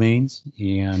Google domains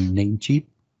and Namecheap,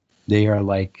 they are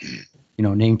like,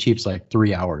 Namecheap's like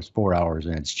 3 hours, 4 hours,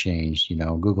 and it's changed.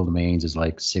 Google domains is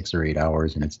like 6 or 8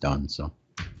 hours, and it's done. So.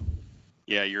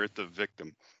 Yeah, you're at the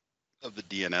victim of the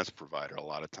DNS provider a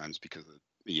lot of times because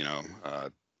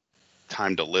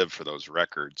time to live for those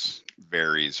records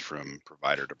varies from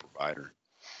provider to provider.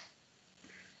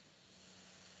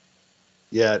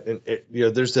 Yeah, and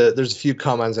there's a few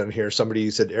comments on here. Somebody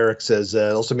said, Eric says,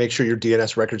 also make sure your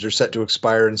DNS records are set to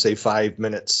expire in say 5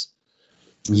 minutes.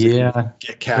 Yeah.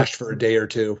 Get cached for a day or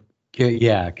two.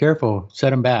 Yeah, careful. Set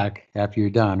them back after you're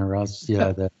done, or else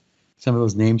some of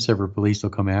those name server police will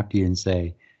come after you and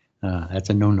say, that's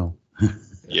a no-no.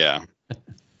 Yeah.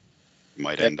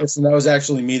 Might end up. Listen, that was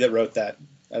actually me that wrote that.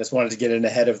 I just wanted to get in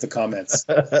ahead of the comments.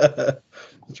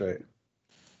 That's right.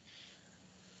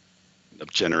 End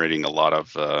up generating a lot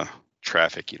of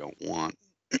traffic you don't want.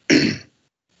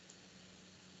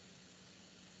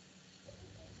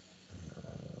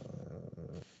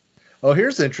 Oh,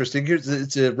 here's interesting.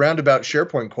 It's a roundabout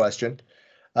SharePoint question.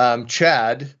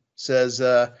 Chad says,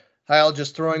 hi, I'll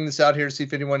just throwing this out here to see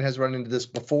if anyone has run into this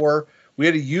before. We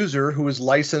had a user who was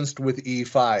licensed with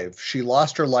E5. She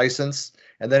lost her license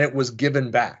and then it was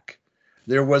given back.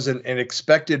 There was an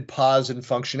expected pause in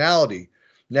functionality.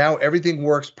 Now everything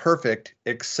works perfect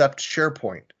except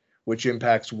SharePoint, which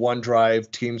impacts OneDrive,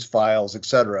 Teams files,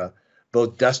 etc.,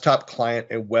 both desktop client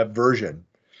and web version.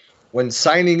 When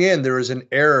signing in, there is an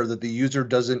error that the user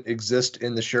doesn't exist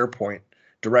in the SharePoint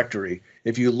directory.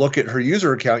 If you look at her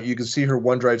user account, you can see her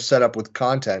OneDrive set up with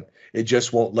content. It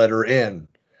just won't let her in.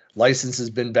 License has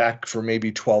been back for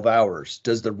maybe 12 hours.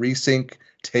 Does the resync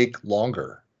take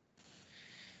longer?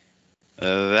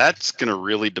 That's going to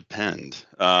really depend.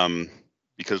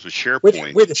 Because with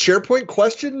SharePoint... Wait, the SharePoint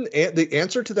question, the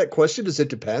answer to that question is it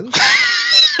depends?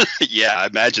 Yeah, I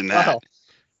imagine that. Wow.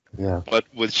 Yeah. But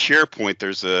with SharePoint,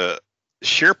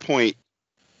 SharePoint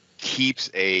keeps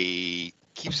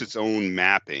its own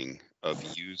mapping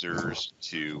of users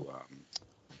to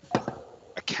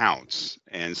accounts.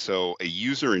 And so a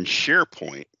user in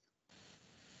SharePoint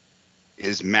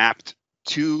is mapped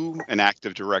to an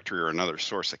Active Directory or another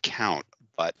source account,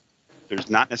 but there's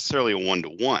not necessarily a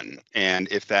one-to-one. And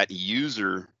if that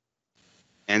user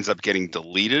ends up getting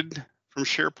deleted from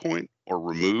SharePoint or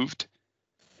removed,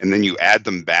 and then you add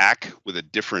them back with a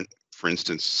different, for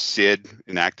instance, SID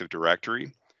in Active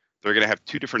Directory, they're going to have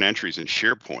two different entries in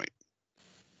SharePoint.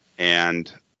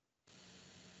 And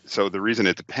so the reason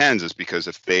it depends is because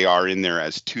if they are in there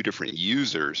as two different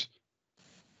users,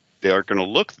 they are going to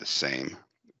look the same,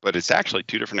 but it's actually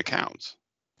two different accounts.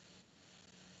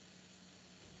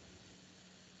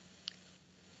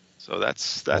 So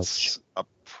that's a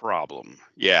problem.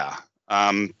 Yeah.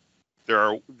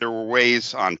 There were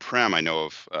ways on-prem, I know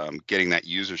of, getting that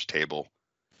users table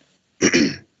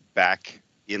back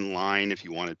in line if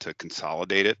you wanted to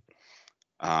consolidate it.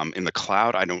 In the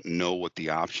cloud, I don't know what the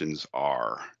options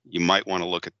are. You might want to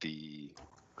look at the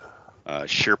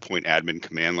SharePoint admin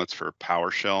commandlets for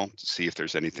PowerShell to see if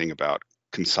there's anything about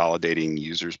consolidating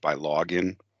users by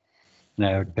login. And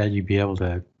I would bet you'd be able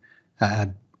to,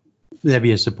 that'd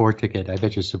be a support ticket. I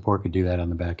bet your support could do that on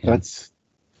the back end.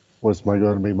 Was going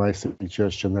to be my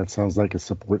suggestion. That sounds like a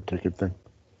support ticket thing.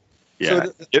 Yeah,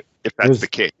 so if that's the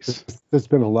case. There's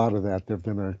been a lot of that. There have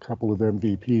been a couple of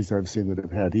MVPs I've seen that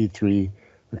have had E3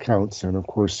 accounts, and of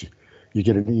course you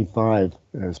get an E5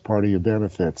 as part of your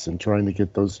benefits, and trying to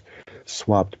get those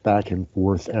swapped back and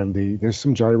forth, and there's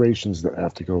some gyrations that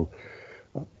have to go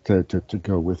to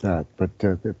go with that. But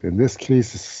in this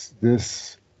case,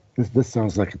 this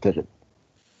sounds like a ticket.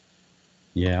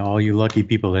 Yeah, all you lucky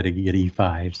people that get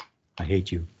E5s. I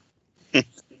hate you. Yeah,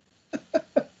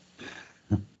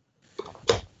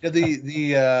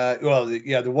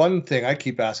 the one thing I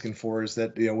keep asking for is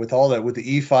that, with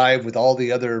the E5, with all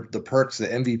the perks, the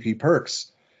MVP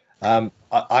perks,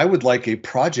 I would like a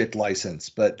project license,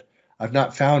 but I've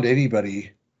not found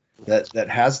anybody that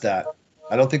has that.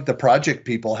 I don't think the project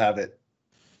people have it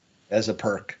as a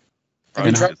perk.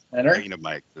 Thinking of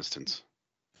my existence.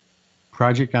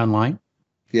 Project Online?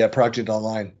 Yeah, Project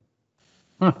Online.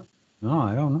 Huh. No,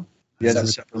 I don't know. Yeah, that's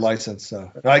a separate license.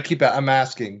 So I'm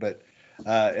asking, but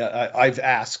I've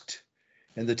asked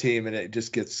in the team, and it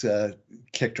just gets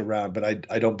kicked around. But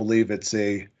I don't believe it's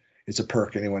a it's a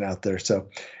perk. Anyone out there? So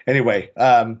anyway,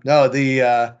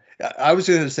 no, I was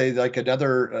going to say like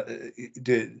another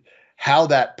how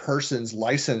that person's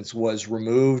license was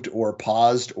removed or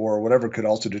paused or whatever could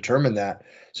also determine that.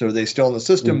 So are they still in the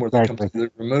system? Were they completely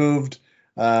removed?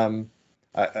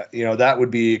 That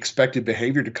would be expected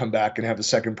behavior to come back and have a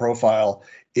second profile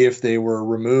if they were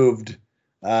removed,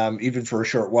 even for a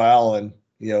short while. And,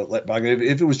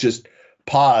 if it was just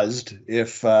paused,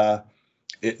 if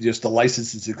just the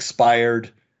license is expired,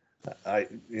 I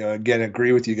again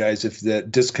agree with you guys. If the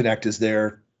disconnect is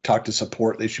there, talk to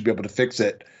support. They should be able to fix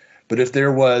it. But if they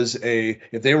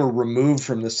were removed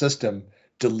from the system,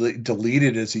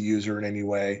 deleted as a user in any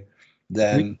way,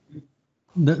 then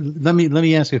let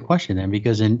me ask a question then,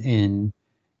 because in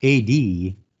AD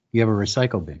you have a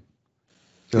recycle bin.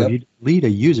 So if you delete a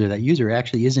user, that user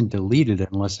actually isn't deleted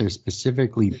unless they're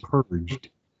specifically purged.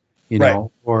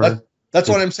 Or that's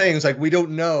what I'm saying. Is like we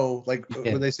don't know. Like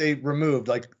when they say removed,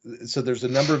 like so there's a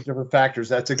number of different factors.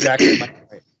 That's exactly my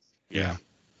point. Yeah.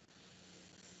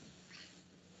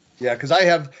 Yeah, because I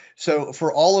have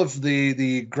for all of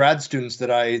the grad students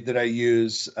that I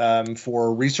use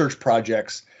for research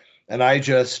projects, and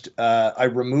I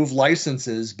remove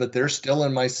licenses, but they're still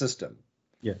in my system.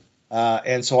 Yeah.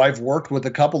 And so I've worked with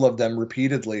a couple of them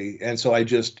repeatedly, and so I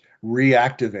just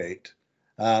reactivate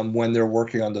when they're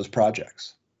working on those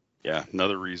projects. Yeah,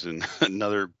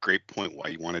 another great point why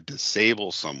you want to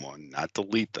disable someone, not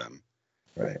delete them.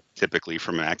 Right. Typically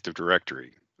from an Active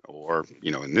Directory, or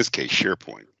in this case,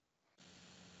 SharePoint.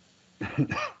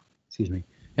 Excuse me.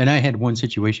 And I had one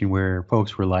situation where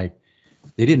folks were like,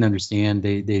 they didn't understand.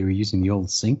 They were using the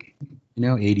old sync,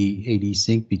 AD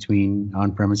sync between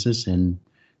on-premises and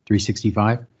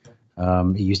 365.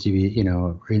 It used to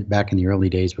be, back in the early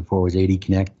days before it was AD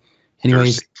Connect.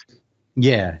 Anyways,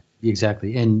 yeah,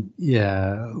 exactly. And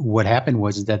what happened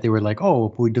was that they were like, oh,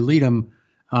 if we delete them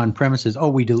on premises, oh,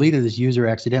 we deleted this user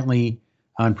accidentally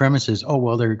on premises. Oh,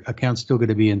 well, their account's still going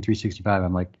to be in 365.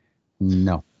 I'm like,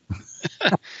 no.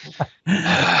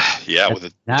 Yeah, with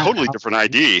a totally different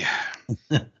ID.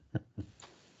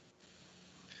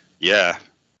 Yeah.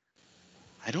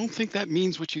 I don't think that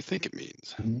means what you think it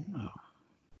means.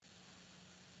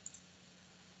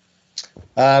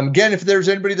 Again, if there's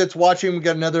anybody that's watching, we've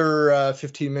got another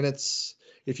 15 minutes.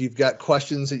 If you've got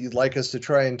questions that you'd like us to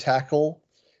try and tackle,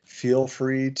 feel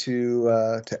free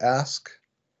to ask.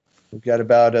 We've got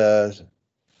about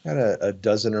a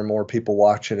dozen or more people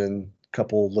watching in a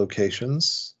couple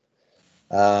locations.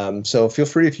 So feel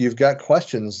free, if you've got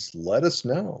questions, let us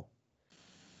know.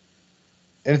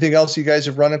 Anything else you guys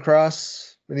have run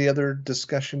across? Any other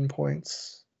discussion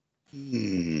points?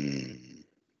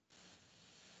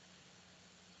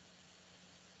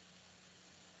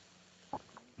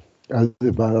 Other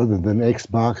than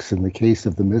Xbox in the case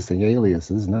of the missing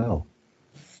aliases, no.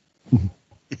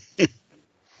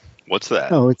 What's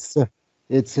that? No, it's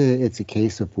a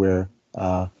case of where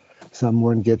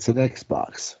someone gets an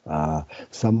Xbox.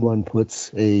 Someone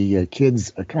puts a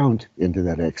kid's account into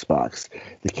that Xbox.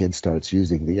 The kid starts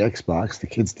using the Xbox. The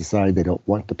kids decide they don't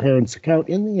want the parent's account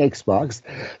in the Xbox,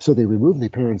 so they remove the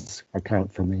parent's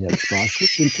account from the Xbox,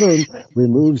 which in turn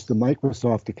removes the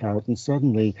Microsoft account, and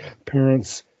suddenly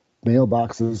parents'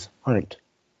 mailboxes aren't.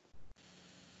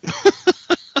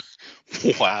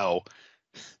 Wow.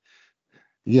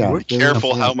 Yeah. Be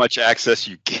careful how much access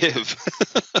you give.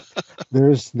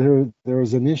 There's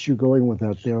an issue going with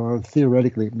that. There are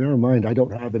theoretically, bear in mind, I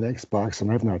don't have an Xbox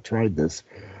and I've not tried this,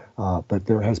 but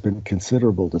there has been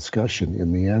considerable discussion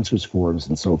in the answers forums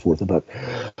and so forth about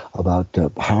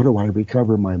how do I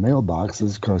recover my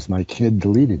mailboxes because my kid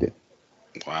deleted it.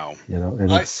 Wow. And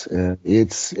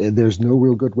it's there's no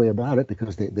real good way about it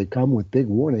because they come with big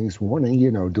warning,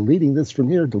 deleting this from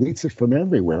here deletes it from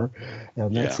everywhere,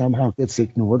 and that somehow gets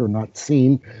ignored or not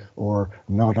seen or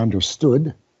not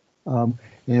understood, and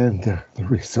the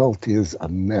result is a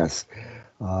mess.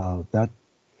 There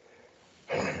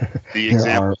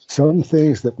are some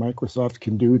things that Microsoft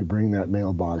can do to bring that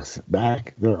mailbox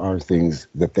back. There are things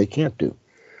that they can't do.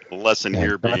 The lesson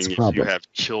here being, if you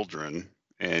have children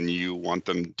and you want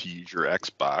them to use your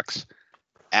Xbox,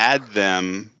 add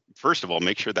them, first of all,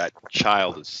 make sure that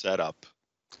child is set up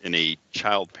in a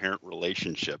child-parent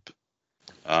relationship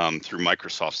through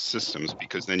Microsoft systems,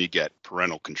 because then you get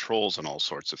parental controls and all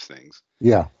sorts of things.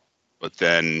 Yeah. But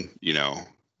then,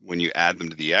 when you add them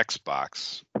to the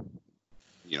Xbox,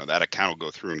 that account will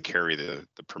go through and carry the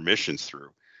permissions through.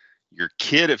 Your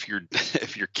kid, if your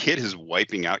kid is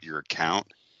wiping out your account,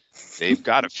 they've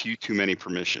got a few too many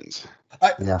permissions.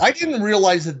 I didn't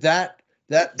realize that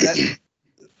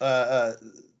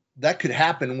could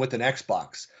happen with an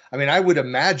Xbox. I mean, I would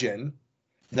imagine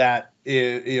that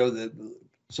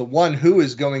so one, who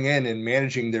is going in and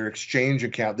managing their Exchange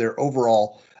account, their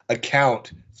overall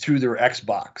account through their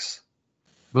Xbox?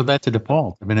 Well, that's a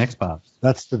default of an Xbox.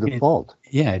 That's the default.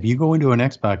 Yeah, if you go into an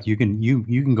Xbox, you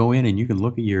can go in and you can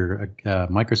look at your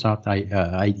Microsoft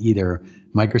either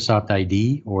Microsoft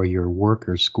ID or your work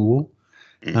or school,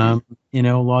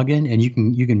 login, and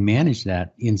you can manage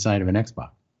that inside of an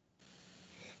Xbox.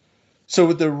 So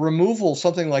with the removal,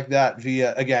 something like that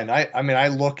via, again,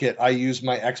 I use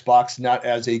my Xbox not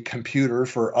as a computer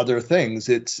for other things.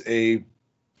 It's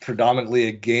predominantly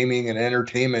a gaming and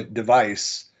entertainment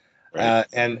device. Right.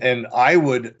 And I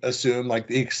would assume like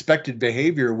the expected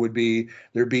behavior would be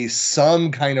there'd be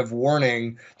some kind of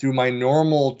warning through my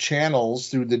normal channels,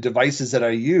 through the devices that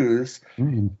I use.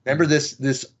 Mm-hmm. Remember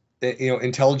this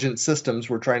intelligent systems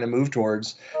we're trying to move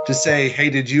towards, to say, hey,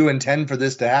 did you intend for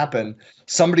this to happen?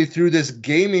 Somebody through this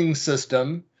gaming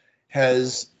system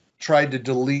has tried to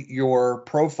delete your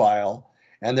profile,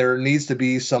 and there needs to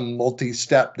be some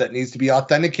multi-step that needs to be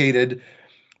authenticated.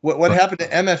 What happened to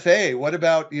MFA? What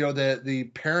about the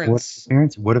parents?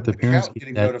 What if the parents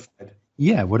getting notified?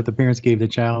 Yeah, what if the parents gave the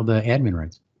child admin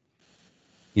rights?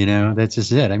 That's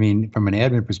just it. I mean, from an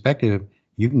admin perspective,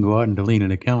 you can go out and delete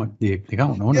an account. The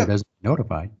account owner doesn't get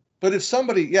notified. But if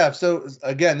somebody, so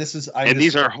again, this is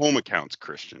these are home accounts,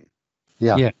 Christian.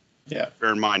 Yeah.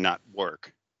 Bear in mind, not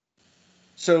work.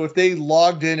 So if they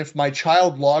logged in, if my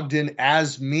child logged in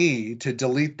as me to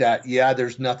delete that,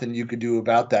 there's nothing you could do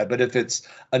about that. But if it's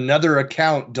another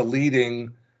account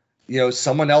deleting,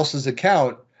 someone else's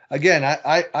account, again,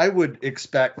 I would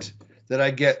expect that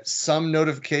I get some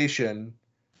notification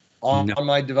on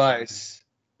my device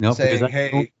saying,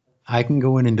 hey. I can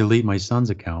go in and delete my son's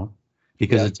account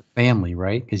because it's a family,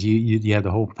 right? Because you have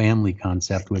the whole family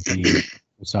concept with the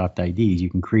Microsoft IDs. You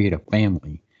can create a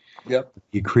family. Yep.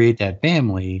 You create that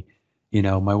family,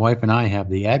 my wife and I have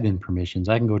the admin permissions.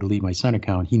 I can go delete my son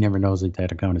account. He never knows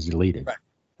that account is deleted. Right.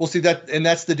 Well, see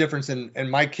that's the difference.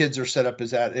 And my kids are set up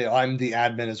as that. I'm the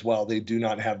admin as well. They do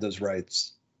not have those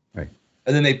rights. Right.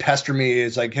 And then they pester me.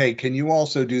 It's like, hey, can you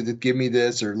also do that? Give me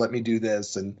this or let me do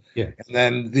this. And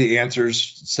then the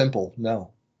answer's simple.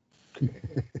 No.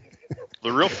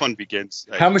 The real fun begins.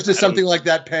 How much does something like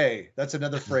that pay? That's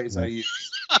another phrase I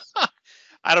use.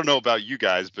 I don't know about you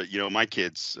guys, but my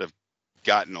kids have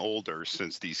gotten older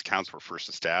since these accounts were first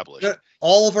established.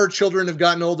 All of our children have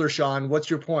gotten older, Sean. What's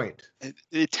your point?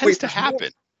 It tends to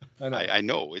happen. I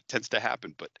know it tends to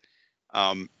happen, but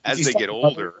as they get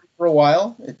older, for a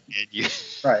while,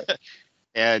 right,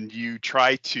 and you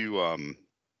try to,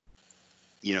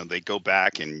 they go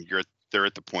back, and they're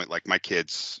at the point like my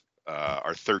kids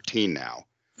are 13 now,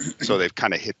 so they've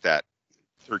kind of hit that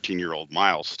 13-year-old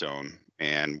milestone,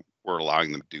 and we're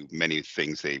allowing them to do many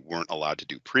things they weren't allowed to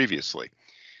do previously.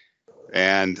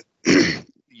 And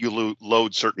you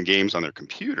load certain games on their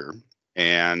computer,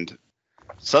 and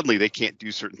suddenly they can't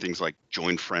do certain things like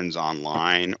join friends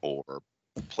online or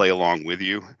play along with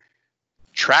you.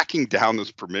 Tracking down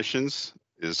those permissions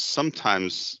is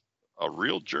sometimes a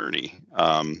real journey,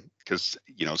 because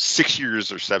 6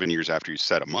 years or 7 years after you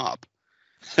set them up,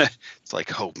 it's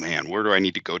like, oh man, where do I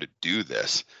need to go to do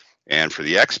this? And for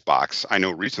the Xbox, I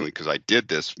know recently, because I did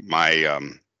this, I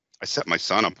set my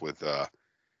son up with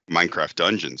Minecraft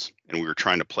Dungeons, and we were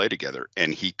trying to play together,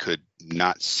 and he could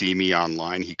not see me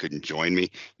online. He couldn't join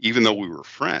me, even though we were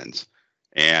friends.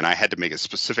 And I had to make a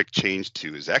specific change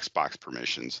to his Xbox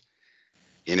permissions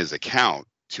in his account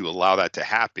to allow that to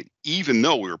happen, even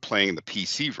though we were playing the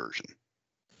PC version.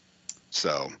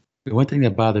 So the one thing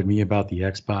that bothered me about the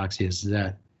Xbox is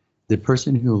that the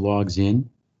person who logs in,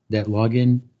 that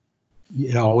login,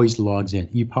 it always logs in.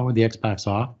 You power the Xbox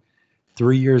off.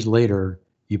 3 years later,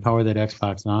 you power that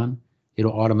Xbox on,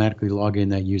 it'll automatically log in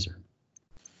that user.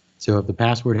 So if the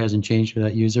password hasn't changed for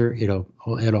that user, it'll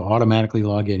automatically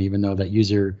log in, even though that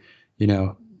user,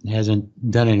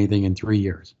 hasn't done anything in 3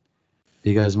 years.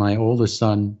 Because my oldest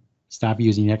son stopped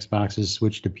using Xboxes,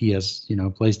 switched to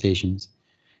PlayStations.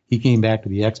 He came back to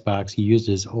the Xbox. He used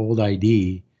his old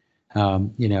ID,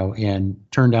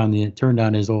 and turned on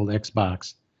his old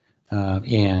Xbox.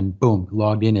 And boom,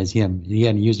 logged in as him. He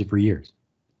hadn't used it for years.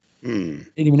 He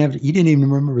didn't even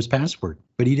remember his password,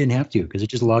 but he didn't have to because it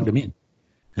just logged him in.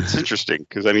 It's interesting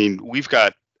because we've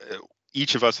got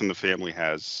each of us in the family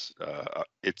has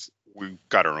we've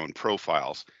got our own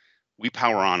profiles. We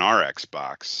power on our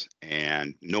Xbox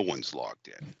and no one's logged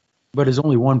in. But there's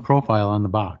only one profile on the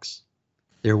box.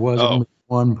 There was only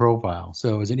one profile,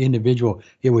 so as an individual,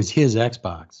 it was his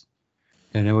Xbox.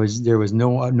 And there was no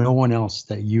one else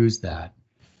that used that.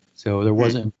 So there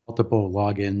wasn't multiple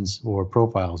logins or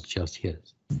profiles, just his.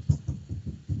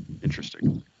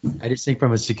 Interesting. I just think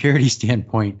from a security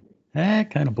standpoint, it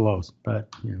kind of blows.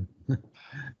 But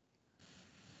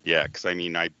Yeah, because I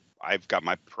mean, I've got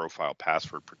my profile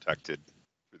password protected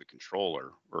through the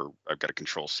controller, or I've got a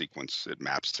control sequence. It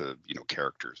maps to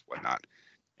characters, whatnot.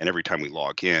 And every time we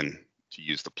log in to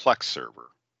use the Plex server,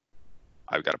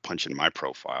 I've got to punch in my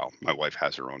profile. My wife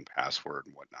has her own password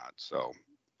and whatnot, so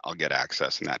I'll get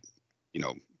access, and that,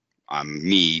 I'm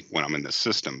me when I'm in the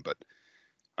system. But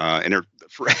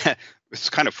it's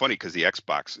kind of funny because the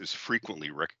Xbox is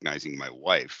frequently recognizing my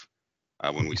wife.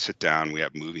 When we sit down, we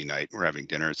have movie night, we're having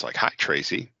dinner. It's like, "Hi,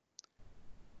 Tracy."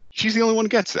 She's the only one who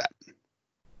gets that.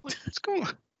 What's going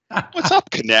on? What's up,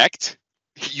 Connect?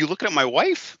 You looking at my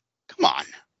wife? Come on.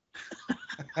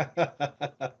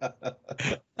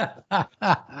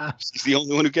 She's the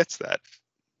only one who gets that.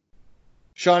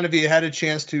 Sean, have you had a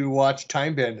chance to watch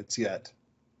Time Bandits yet?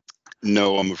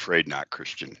 No, I'm afraid not,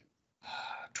 Christian.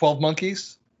 12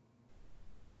 Monkeys?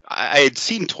 I had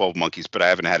seen 12 Monkeys, but I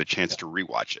haven't had a chance to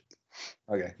rewatch it.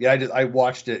 Okay. Yeah, I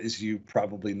watched it, as you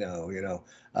probably know,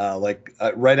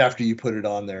 right after you put it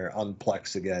on there on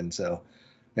Plex again. So,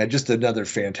 yeah, just another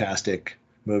fantastic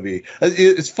movie.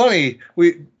 It's funny,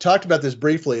 we talked about this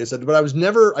briefly, but I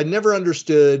never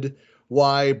understood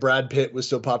why Brad Pitt was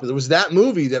so popular. It was that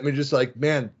movie that made just like,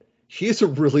 man, he's a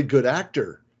really good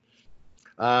actor.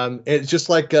 It's just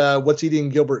like What's Eating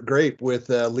Gilbert Grape with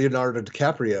Leonardo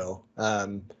DiCaprio.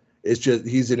 It's just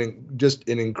he's an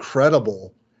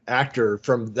incredible actor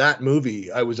from that movie.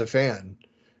 I was a fan.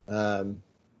 Anyway,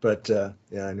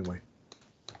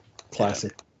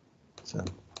 classic. Yeah. So.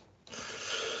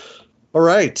 All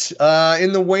right.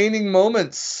 In the waning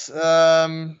moments,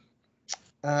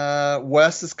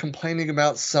 Wes is complaining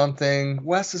about something.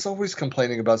 Wes is always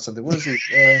complaining about something. What is he?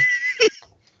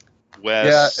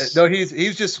 Wes. Yeah, no,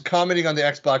 he's just commenting on the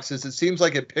Xboxes. It seems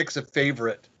like it picks a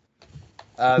favorite.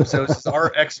 So it's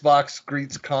our Xbox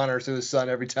greets Connor to his son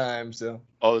every time. So.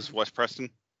 Oh, this is Wes Preston?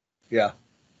 Yeah.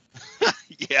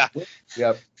 Yeah.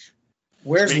 Yep.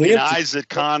 Where's Making Liam? eyes at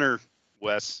Connor,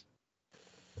 Wes.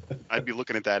 I'd be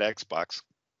looking at that Xbox.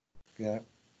 Yeah.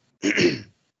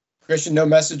 Christian, no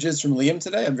messages from Liam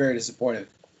today? I'm very disappointed.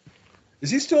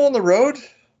 Is he still on the road?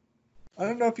 I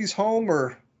don't know if he's home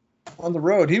or on the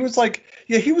road. He was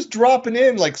he was dropping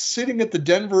in, sitting at the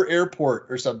Denver airport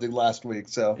or something last week.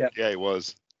 So Yeah, he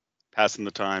was passing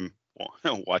the time,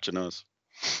 watching us.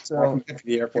 So to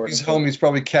the airport. If he's home, he's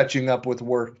probably catching up with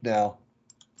work now.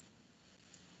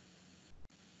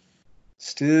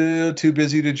 Still too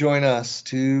busy to join us.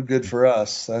 Too good for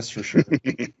us, that's for sure.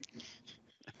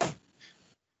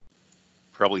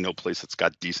 Probably no place that's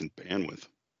got decent bandwidth.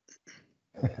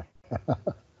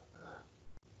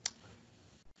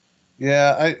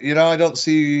 Yeah, I don't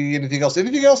see anything else.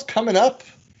 Anything else coming up?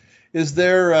 Is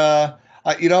there?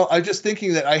 I'm just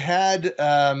thinking that I had.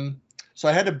 So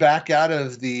I had to back out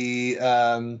of the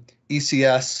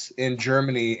ECS in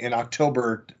Germany in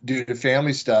October due to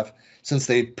family stuff, since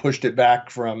they pushed it back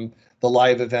from the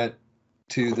live event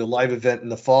to the live event in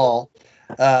the fall.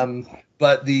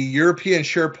 But the European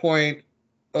SharePoint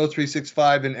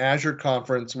 0365 and Azure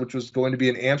conference, which was going to be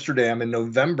in Amsterdam in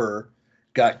November,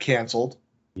 got canceled.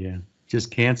 Yeah,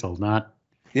 just canceled, not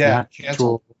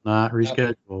canceled. Not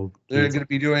rescheduled. They're going to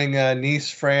be doing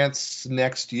Nice, France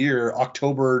next year,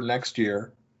 October next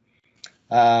year.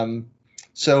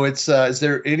 So it's is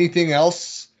there anything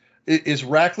else? Is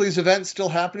Rackley's event still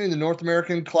happening, the North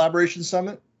American Collaboration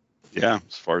Summit? Yeah,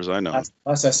 as far as I know.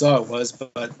 Last I saw it was,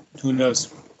 but who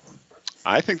knows?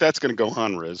 I think that's going to go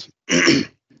on, Riz.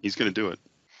 He's going to do it.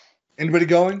 Anybody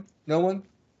going? No one?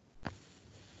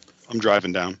 I'm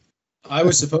driving down. I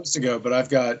was supposed to go, but I've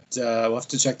got we'll have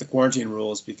to check the quarantine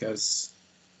rules because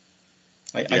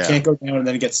I can't go down and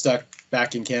then get stuck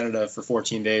back in Canada for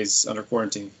 14 days under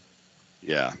quarantine.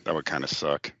 Yeah, that would kind of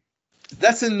suck.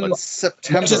 That's in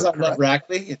September. Much as I love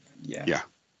Rackley, yeah.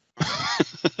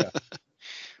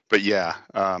 But yeah,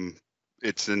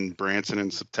 it's in Branson in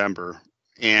September.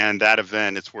 And that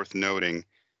event, it's worth noting,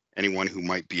 anyone who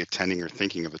might be attending or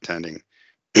thinking of attending,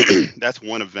 that's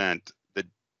one event. The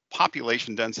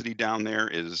population density down there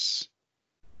is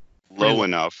low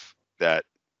enough that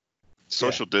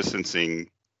social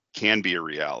distancing can be a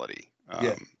reality.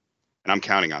 And I'm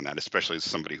counting on that, especially as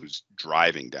somebody who's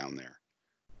driving down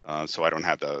there. So I don't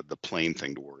have the plane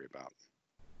thing to worry about.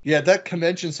 Yeah, that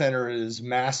convention center is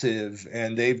massive,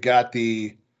 and they've got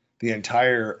the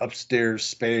entire upstairs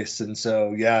space, and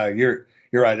so yeah, you're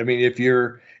right. I mean, if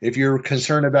you're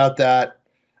concerned about that,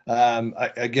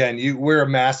 again, you wear a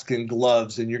mask and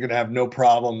gloves, and you're going to have no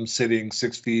problem sitting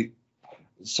 6 feet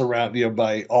surrounded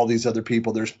by all these other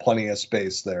people. There's plenty of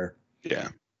space there. Yeah.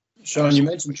 Sean, you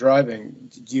mentioned driving.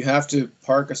 Do you have to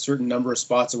park a certain number of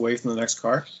spots away from the next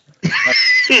car?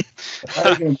 How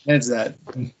are you going to manage that?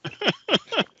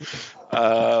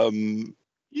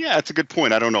 Yeah, it's a good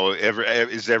point. I don't know.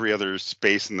 Is every other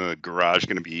space in the garage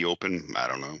going to be open? I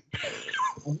don't know.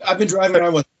 I've been driving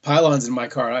around with pylons in my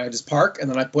car. I just park, and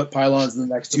then I put pylons in the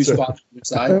next two spots on each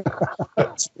side.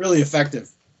 It's really effective.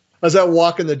 I was out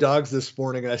walking the dogs this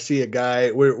morning, and I see a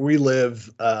guy where we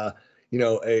live, a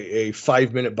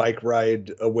 5-minute bike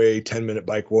ride away, 10-minute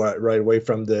bike ride away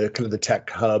from the kind of the tech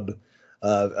hub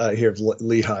here of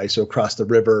Lehigh, so across the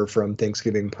river from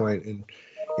Thanksgiving Point,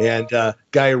 and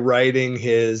guy riding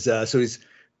his, so he's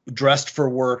dressed for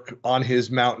work on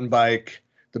his mountain bike,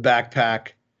 the backpack,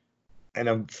 and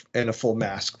a full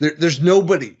mask. There's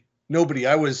nobody.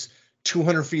 I was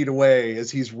 200 feet away as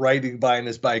he's riding by on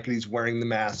his bike, and he's wearing the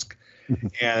mask.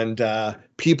 And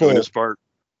people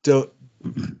don't.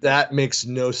 That makes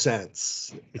no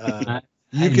sense.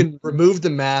 You can remove the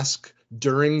mask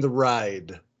during the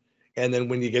ride, and then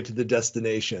when you get to the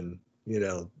destination,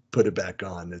 put it back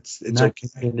on. It's not okay.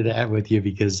 Into that with you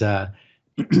because I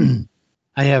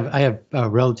have a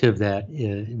relative that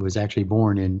was actually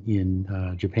born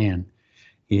in Japan,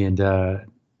 and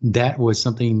that was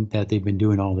something that they've been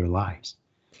doing all their lives.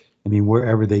 I mean,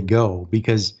 wherever they go,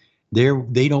 because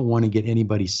they don't want to get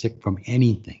anybody sick from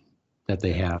anything that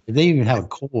they have. If they even have a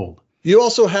cold. You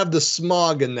also have the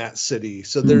smog in that city,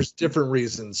 so there's different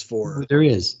reasons for. There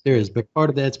is, but part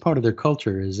of that's part of their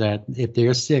culture is that if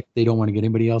they're sick, they don't want to get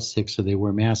anybody else sick, so they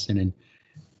wear masks. And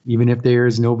even if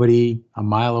there's nobody a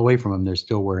mile away from them, they're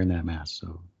still wearing that mask.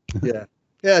 So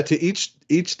yeah, to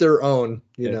each their own,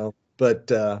 you know.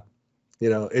 But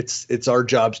it's our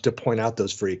jobs to point out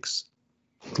those freaks.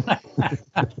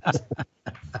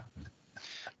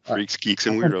 Freaks, geeks,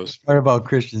 and weirdos. What about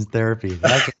Christian's therapy?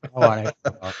 That's what I want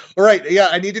to All right. Yeah,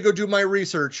 I need to go do my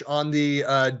research on the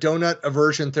donut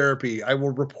aversion therapy. I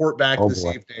will report back this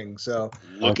evening. So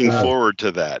looking forward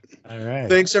to that. All right.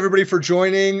 Thanks everybody for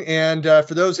joining. And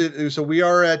for those, so we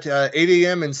are at 8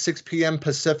 a.m. and 6 p.m.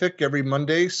 Pacific every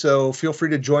Monday. So feel free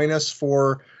to join us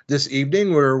for this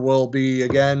evening, where we'll be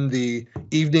again the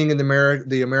evening in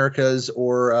the Americas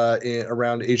or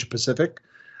around Asia Pacific.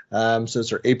 So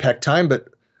it's our APAC time, but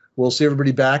we'll see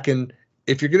everybody back. And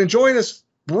if you're going to join us,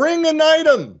 bring an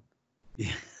item.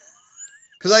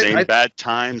 Same bad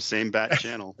time, same bad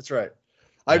channel. That's right.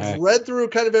 I've read through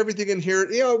kind of everything in here.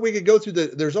 We could go through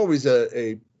there's always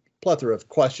a plethora of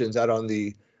questions out on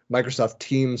the Microsoft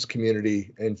Teams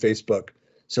community and Facebook.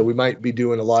 So we might be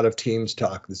doing a lot of Teams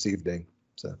talk this evening.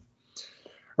 So, all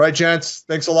right, gents,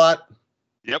 thanks a lot.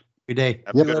 Yep. Good day.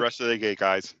 Have a good rest of the day,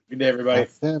 guys. Good day, everybody.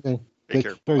 Take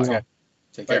care. Bye.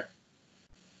 Take care.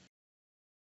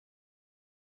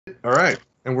 All right,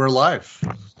 and we're live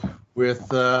with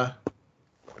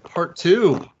part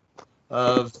 2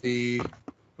 of the,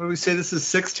 what do we say, this is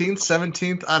 16th,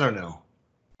 17th? I don't know.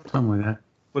 Something like that.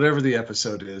 Whatever the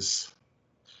episode is.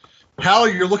 Hal,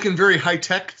 you're looking very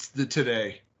high-tech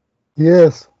today.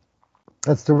 Yes,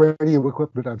 that's the radio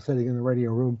equipment I'm setting in the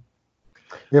radio room.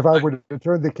 If I were to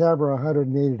turn the camera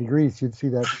 180 degrees, you'd see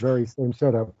that very same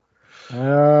setup.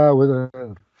 With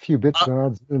a few bits and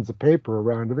odds and ends of paper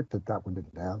around it that one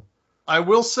didn't have. I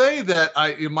will say that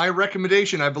my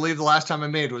recommendation, I believe the last time I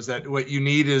made, was that what you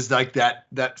need is like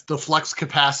the flux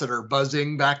capacitor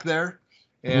buzzing back there,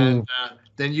 and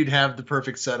then you'd have the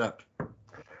perfect setup.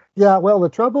 Yeah, well, the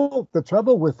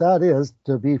trouble with that is,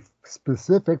 to be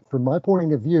specific from my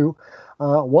point of view,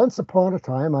 once upon a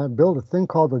time I built a thing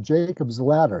called the Jacob's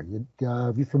Ladder.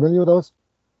 Are you familiar with those?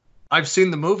 I've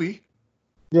seen the movie.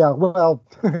 Yeah, well,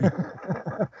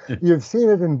 you've seen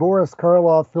it in Boris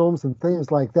Karloff films and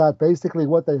things like that. Basically,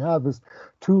 what they have is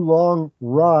 2 long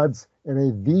rods in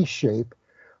a V shape.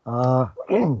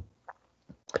 And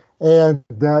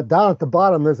down at the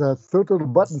bottom, there's a third little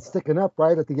button sticking up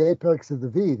right at the apex of the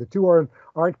V. The 2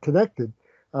 aren't connected.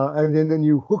 And then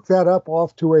you hook that up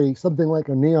off to something like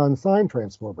a neon sign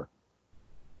transformer.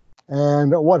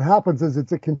 And what happens is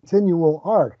it's a continual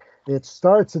arc. It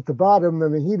starts at the bottom,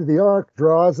 and the heat of the arc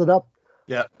draws it up.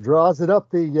 Yeah. Draws it up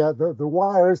the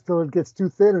wires till it gets too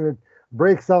thin, and it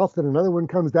breaks off. Then another one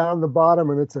comes down the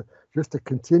bottom, and it's just a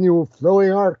continual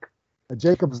flowing arc, a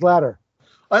Jacob's Ladder.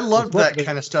 I loved that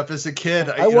kind of stuff as a kid.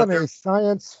 I won a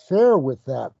science fair with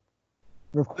that.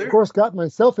 And of course, got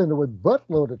myself into a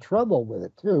buttload of trouble with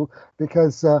it too,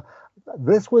 because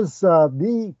this was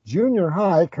me junior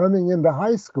high coming into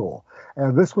high school.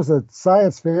 And this was a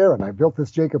science fair, and I built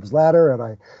this Jacob's Ladder,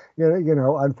 and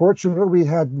unfortunately we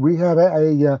had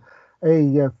a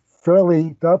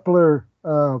fairly Doppler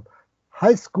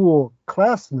high school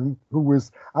classman who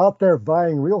was out there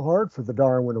vying real hard for the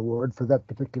Darwin Award for that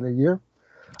particular year,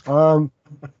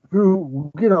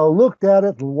 who looked at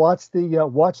it and watched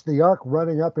the arc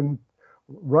running up in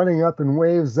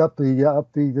waves up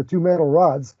the two metal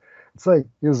rods. It's like,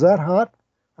 is that hot?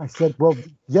 I said, well,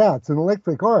 yeah, it's an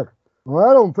electric arc. Well,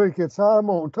 I don't think it's hot. I'm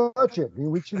gonna touch it.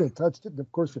 We should have touched it, and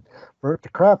of course it burnt the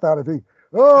crap out of me.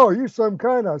 Oh, you're some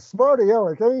kind of smarty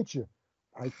aleck, ain't you?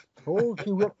 I told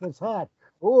you it was hot.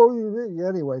 Oh,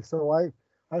 anyway, so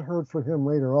I heard from him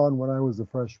later on when I was a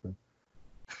freshman.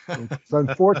 It's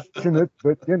unfortunate,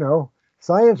 but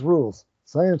science rules.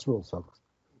 Science rules, folks.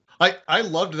 I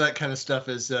loved that kind of stuff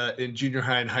as in junior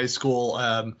high and high school.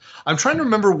 I'm trying to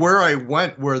remember where I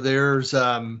went, where there's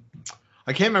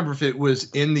I can't remember if it was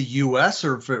in the U.S.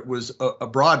 or if it was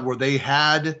abroad, where they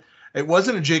had, it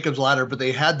wasn't a Jacob's ladder, but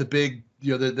they had the big,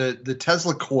 the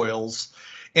Tesla coils,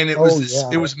 and it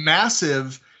was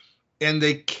massive, and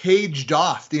they caged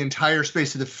off the entire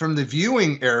space from the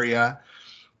viewing area,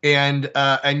 and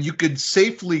you could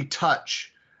safely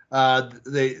touch.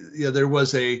 There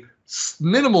was a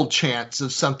minimal chance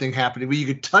of something happening, but you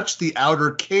could touch the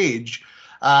outer cage.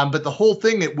 But the whole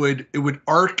thing, it would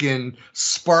arc and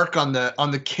spark on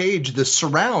the cage, the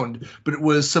surround, but it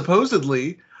was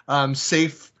supposedly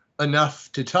safe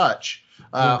enough to touch.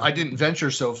 I didn't venture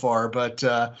so far, but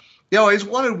I always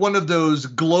wanted one of those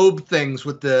globe things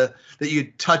with that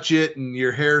you touch it and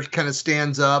your hair kind of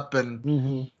stands up,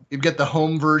 and you get the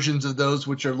home versions of those,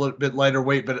 which are a little bit lighter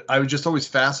weight. But I was just always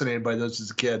fascinated by those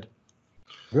as a kid.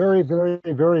 Very, very,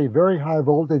 very, very high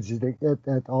voltage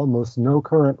at almost no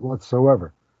current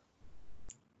whatsoever.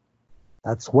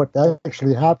 That's what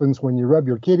actually happens when you rub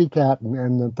your kitty cat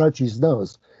and touch his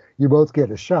nose. You both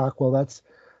get a shock. Well, that's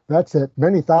at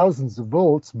many thousands of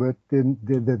volts, but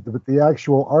the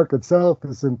actual arc itself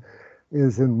is in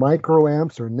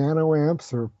microamps or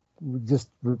nanoamps or just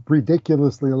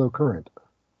ridiculously low current.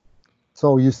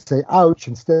 So you say ouch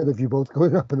instead of you both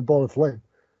going up in a ball of flame.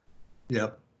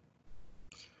 Yep.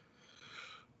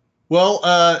 Well,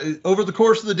 over the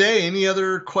course of the day, any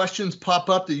other questions pop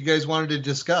up that you guys wanted to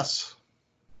discuss?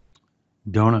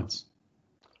 Donuts.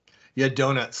 Yeah,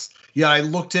 donuts. Yeah,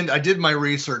 I did my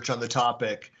research on the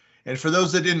topic. And for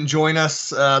those that didn't join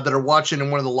us, that are watching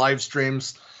in one of the live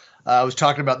streams, I was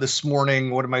talking about this morning,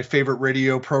 one of my favorite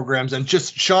radio programs. And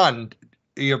just Sean,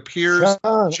 he appears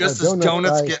just as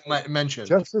donuts get mentioned.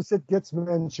 Just as it gets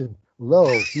mentioned,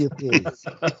 lo, he appears.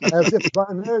 As if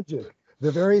by magic.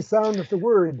 The very sound of the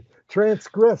word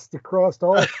transgressed across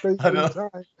all space and time.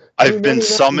 I've been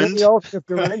summoned.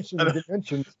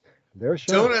 Dimensions. They're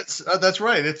showing. Donuts. That's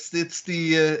right. It's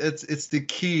the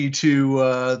key to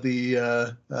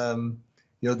the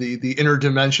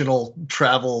interdimensional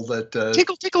travel that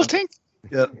tinkle tink.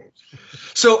 Yeah.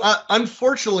 So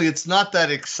unfortunately, it's not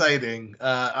that exciting.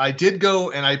 I did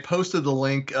go and I posted the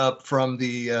link up from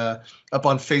up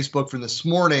on Facebook from this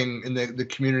morning in the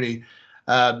community.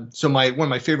 So one of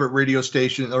my favorite radio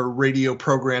stations or radio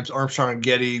programs, Armstrong and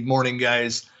Getty, morning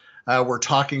guys, were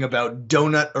talking about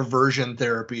donut aversion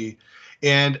therapy,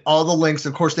 and all the links.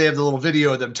 Of course, they have the little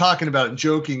video of them talking about it and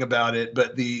joking about it.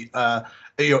 But the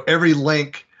every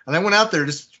link, and I went out there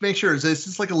just to make sure is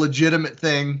this like a legitimate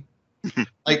thing,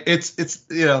 like it's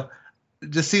to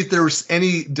see if there was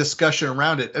any discussion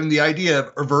around it. And the idea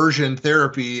of aversion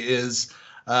therapy is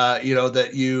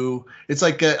it's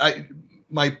like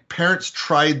my parents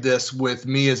tried this with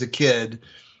me as a kid.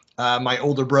 My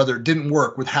older brother didn't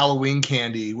work with Halloween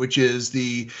candy, which is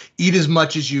the eat as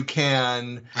much as you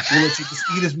can. We'll let you just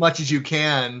eat as much as you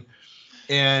can.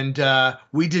 And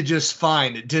we did just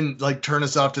fine. It didn't turn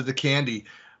us off to the candy.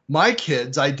 My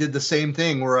kids, I did the same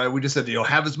thing where we just said,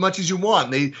 have as much as you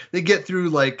want. They get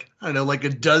through a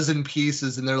dozen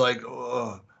pieces and they're like,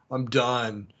 oh, I'm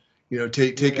done.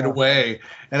 Take it away.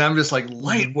 And I'm just like,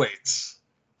 lightweights.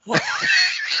 What?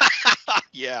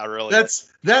 Yeah, really.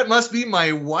 That must be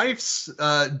my wife's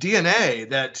DNA.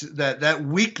 That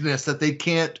weakness that they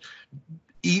can't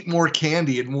eat more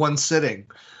candy in one sitting.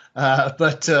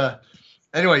 But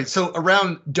anyway, so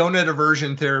around donut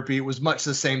aversion therapy, it was much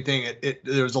the same thing.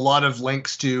 There was a lot of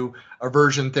links to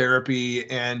aversion therapy,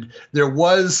 and there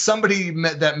was somebody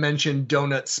that mentioned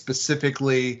donuts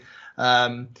specifically,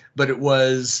 but it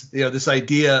was this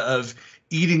idea of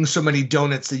eating so many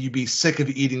donuts that you'd be sick of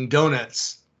eating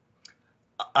donuts.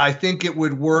 I think it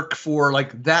would work for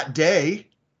that day,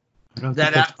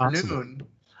 that afternoon.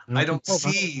 I don't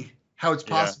see how it's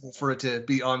possible for it to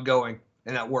be ongoing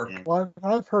and at work. Well,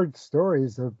 I've heard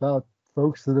stories about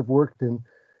folks that have worked in,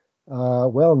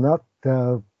 not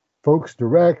folks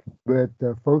direct, but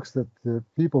folks that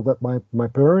people that my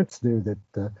parents knew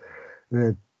that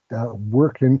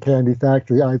worked in candy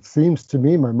factory. It seems to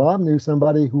me my mom knew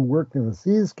somebody who worked in a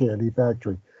See's candy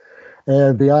factory.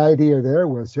 And the idea there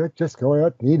was just go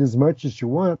out and eat as much as you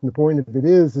want. And the point of it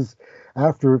is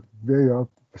after a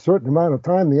certain amount of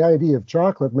time, the idea of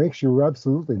chocolate makes you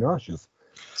absolutely nauseous.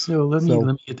 So let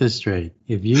me get this straight.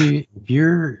 If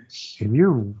you're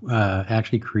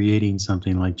actually creating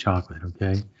something like chocolate,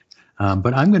 okay,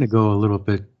 but I'm going to go a little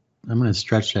bit. I'm going to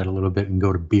stretch that a little bit and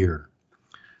go to beer.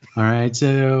 All right.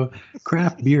 So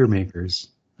craft beer makers,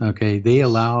 okay, they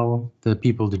allow the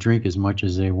people to drink as much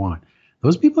as they want.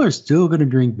 Those people are still going to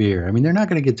drink beer. I mean, they're not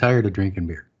going to get tired of drinking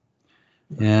beer.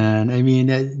 And I mean,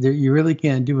 you really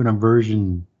can't do an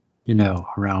aversion,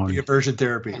 around The aversion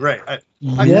therapy, right?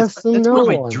 Yes and that's no.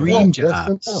 one of my dream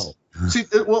jobs. Yes and no. See,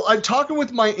 well, I was talking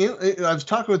with my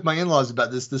in-laws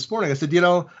about this morning. I said,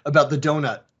 about the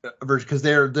donut aversion, because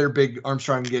they're big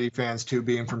Armstrong and Getty fans too,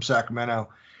 being from Sacramento,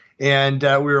 and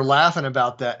we were laughing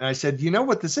about that. And I said, you know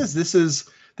what this is?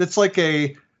 That's like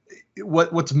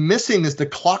what's missing is the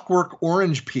Clockwork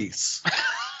Orange piece.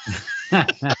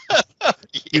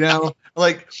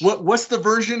 Like what's the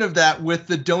version of that with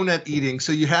the donut eating?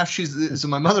 So so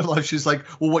my mother-in-law, she's like,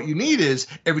 well, what you need is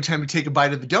every time you take a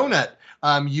bite of the donut,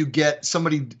 you get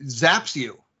somebody zaps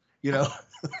you,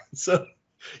 so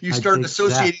you start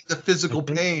associating the physical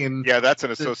pain. Yeah, that's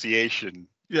an association.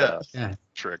 Yeah.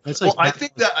 Trick. That's Well, like I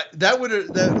think that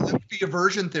would be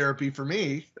aversion therapy for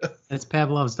me. That's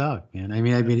Pavlov's dog, man. I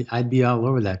mean, I'd be all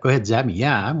over that. Go ahead, zap me.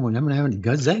 Yeah, I'm gonna have a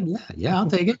gut zap. Yeah, I'll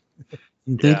take it.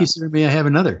 Thank you, sir. May I have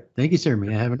another? Thank you, sir.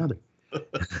 May I have another?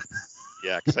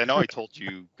 Yeah, because I know I told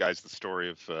you guys the story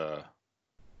of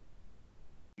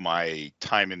my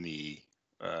time in the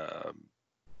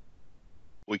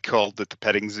we called it the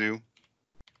petting zoo.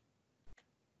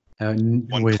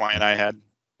 One client I had.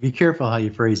 Be careful how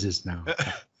you phrase this now.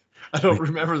 I don't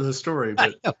remember the story,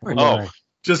 but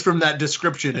just from that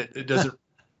description, it doesn't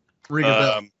ring a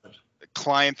bell. A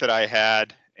client that I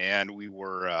had, and we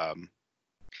were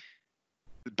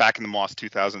back in the Moss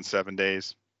 2007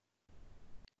 days,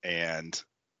 and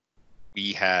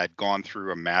we had gone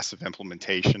through a massive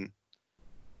implementation,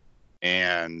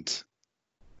 and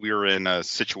we were in a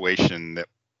situation that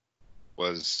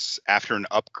was after an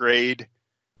upgrade.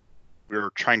 We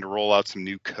were trying to roll out some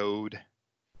new code,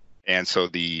 and so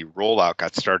the rollout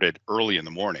got started early in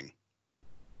the morning.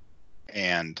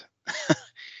 And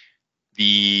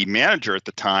the manager at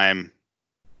the time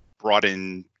brought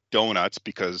in donuts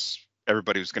because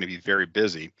everybody was going to be very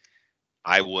busy.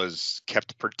 I was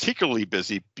kept particularly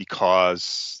busy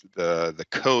because the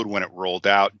code, when it rolled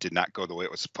out, did not go the way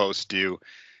it was supposed to.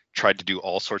 Tried to do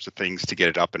all sorts of things to get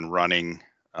it up and running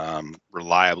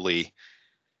reliably.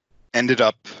 Ended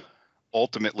up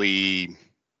ultimately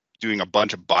doing a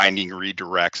bunch of binding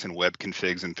redirects and web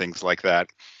configs and things like that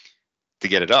to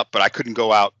get it up, but I couldn't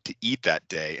go out to eat that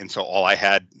day, and so all I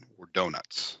had were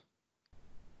donuts.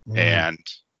 And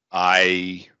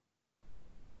I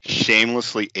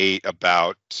shamelessly ate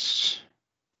about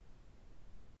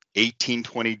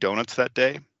 18-20 donuts that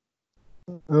day.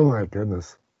 Oh my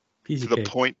goodness. Piece To of the cake.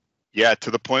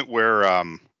 point where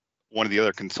one of the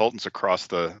other consultants across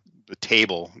the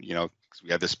table, we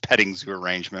had this petting zoo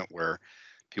arrangement where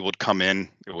people would come in.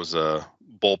 It was a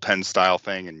bullpen style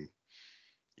thing, and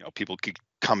people could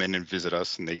come in and visit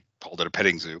us, and they called it a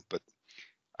petting zoo. But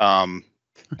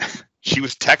she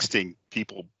was texting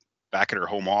people back at her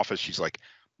home office. She's like,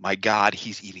 "My God,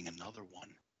 he's eating another one."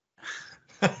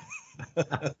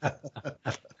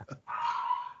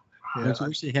 Don't you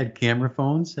wish they had camera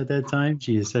phones at that time?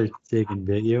 She just started taking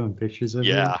video and pictures of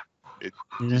Yeah,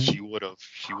 you. she would have.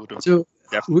 So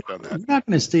definitely done that. we're not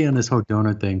going to stay on this whole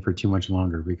donut thing for too much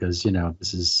longer because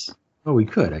this is. Oh, we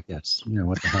could, I guess.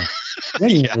 What the hell?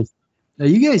 Anyways, now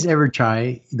you guys ever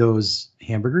try those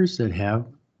hamburgers that have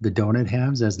the donut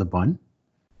halves as the bun?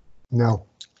 No.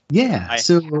 Yeah. I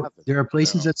So haven't, there are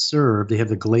places no. that serve. They have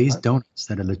the glazed donuts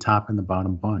that are the top and the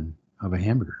bottom bun of a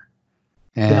hamburger.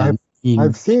 Yeah, And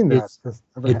I've seen that. it's- Just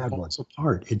it never had one. falls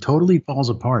apart. It totally falls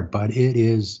apart, but it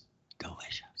is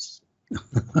delicious.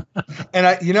 And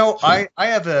I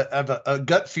have a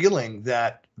gut feeling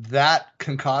that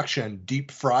concoction,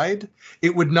 deep fried,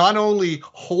 it would not only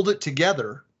hold it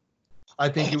together, I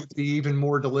think it would be even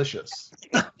more delicious.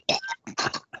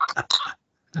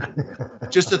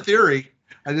 Just a theory.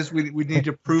 We need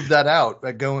to prove that out.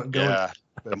 Yeah,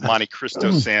 the Monte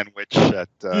Cristo sandwich at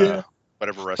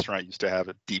whatever restaurant used to have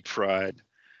it, deep fried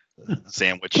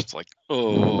sandwich. It's like,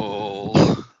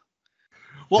 oh.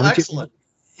 Well, Haven't you- excellent.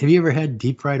 Have you ever had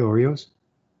deep fried Oreos?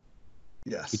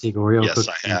 You Yes. take Oreo Yes, cookies.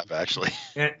 I have actually.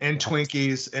 And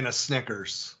Twinkies and a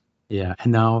Snickers. Yeah,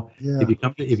 and now Yeah. if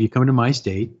you come to my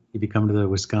state, if you come to the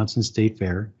Wisconsin State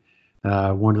Fair,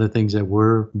 one of the things that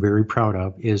we're very proud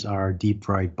of is our deep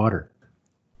fried butter.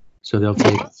 So they'll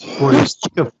take a quarter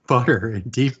stick of butter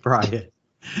and deep fry it,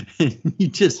 and you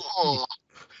just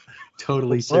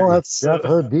totally serious. I've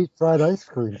heard deep fried ice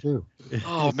cream too.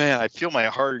 Oh man, I feel my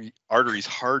arteries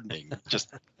hardening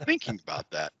just thinking about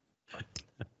that.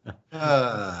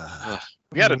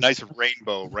 We had a nice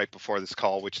rainbow right before this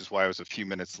call, which is why I was a few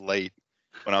minutes late.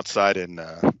 Went outside and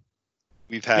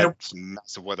we've had some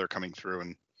massive weather coming through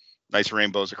and nice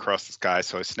rainbows across the sky.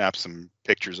 So I snapped some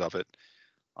pictures of it.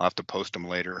 I'll have to post them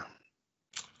later.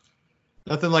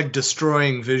 Nothing like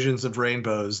destroying visions of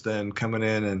rainbows than coming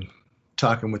in and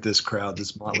talking with this crowd,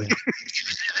 this motley.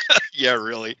 Yeah,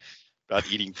 really. About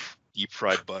eating deep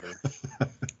fried butter.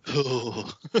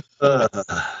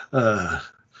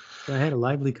 So I had a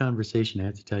lively conversation I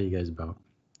have to tell you guys about.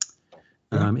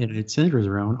 And it centers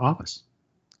around Office.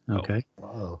 Okay.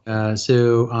 Wow.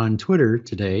 So on Twitter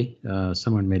today,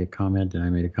 someone made a comment and I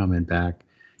made a comment back,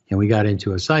 and we got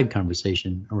into a side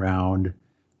conversation around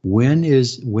when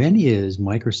is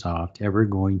Microsoft ever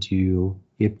going to,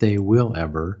 if they will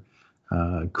ever,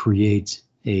 create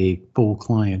a full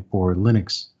client for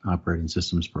Linux operating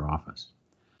systems for Office.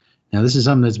 Now, this is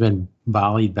something that's been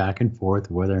volleyed back and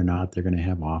forth, whether or not they're going to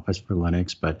have Office for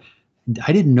Linux, but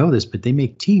I didn't know this, but they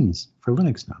make Teams for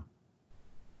Linux now.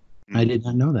 I did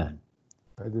not know that.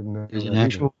 I didn't know. There's an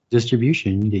actual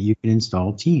distribution that you can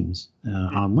install Teams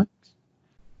on Linux.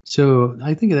 So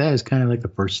I think of that as kind of like the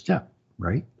first step,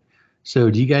 right? So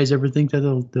do you guys ever think that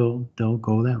they'll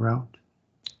go that route?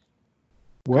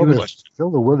 Well, there's still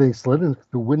the Windows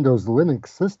Linux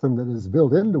system that is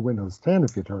built into Windows 10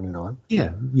 if you turn it on.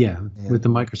 Yeah, with the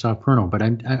Microsoft kernel. But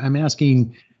I'm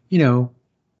asking, do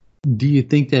you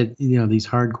think that these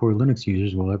hardcore Linux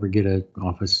users will ever get an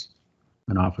Office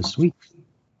suite?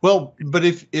 Well, but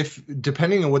if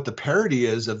depending on what the parity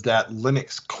is of that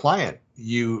Linux client,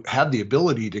 you have the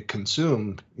ability to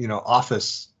consume,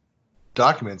 Office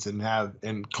documents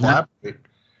and collaborate.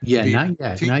 Not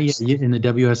yet. Not yet. In the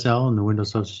WSL and the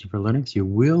Windows Substitute for Linux, you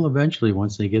will eventually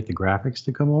once they get the graphics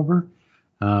to come over.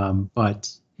 But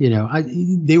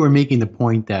they were making the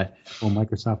point that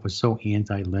Microsoft was so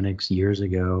anti-Linux years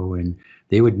ago, and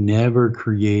they would never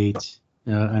create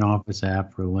an Office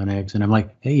app for Linux. And I'm like,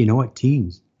 hey, you know what?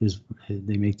 Teams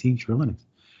they make Teams for Linux,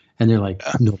 and they're like,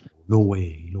 no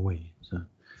way. So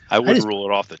I wouldn't rule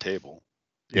it off the table.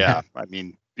 Yeah, I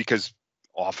mean, because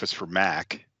Office for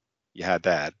Mac, you had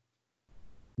that.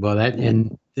 Well,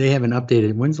 and they haven't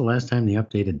updated. When's the last time they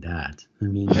updated that? I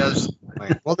mean,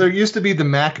 well, there used to be the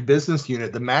Mac business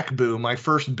unit, the MacBoo. My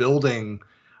first building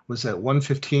was at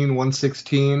 115,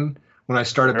 116 when I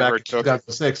started back in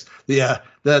 2006. The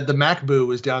MacBoo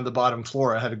was down the bottom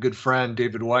floor. I had a good friend,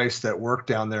 David Weiss, that worked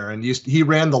down there, and he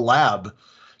ran the lab.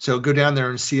 So go down there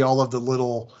and see all of the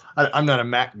little. I'm not a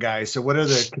Mac guy, so what are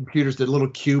the computers, the little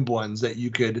cube ones that you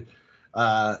could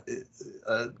kind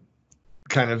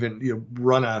of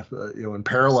run in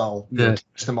parallel,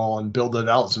 test them all and build it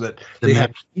out. So that the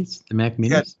Mac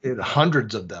Minis, they had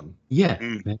hundreds of them. Yeah,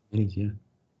 Mac Minis,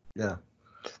 yeah,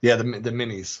 the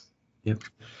Minis. Yep,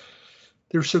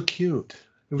 they're so cute.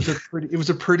 It was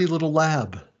a pretty little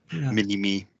lab. Yeah. Mini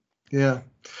me. Yeah.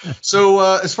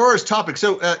 So as far as topics,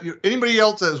 anybody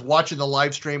else that is watching the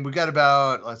live stream, we got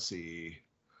about, let's see,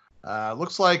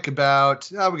 looks like about,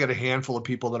 we got a handful of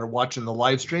people that are watching the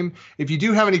live stream. If you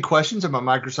do have any questions about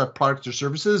Microsoft products or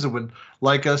services and would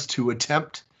like us to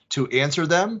attempt to answer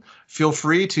them, feel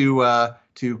free to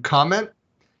comment.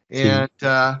 And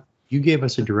you gave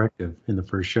us a directive in the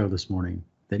first show this morning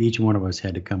that each one of us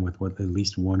had to come with at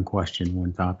least one question,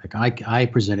 one topic. I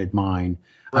presented mine.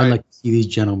 Right. I'd like to see these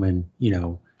gentlemen,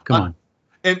 come on.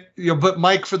 And but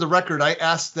Mike, for the record, I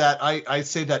asked that. I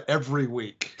say that every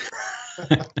week.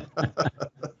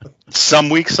 Some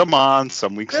weeks I'm on,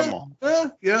 some weeks I'm on.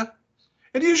 Yeah.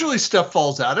 And usually stuff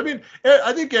falls out. I mean,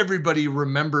 I think everybody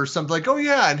remembers something like, oh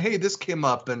yeah, and hey, this came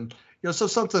up, and so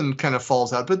something kind of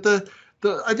falls out. But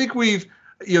I think we've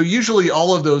usually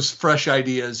all of those fresh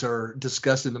ideas are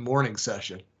discussed in the morning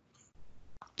session.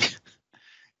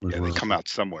 Yeah, they come out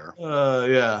somewhere.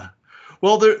 Yeah.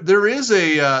 Well, there is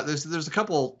there's a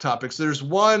couple topics. There's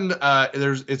one.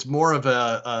 It's more of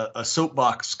a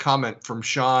soapbox comment from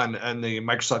Sean and the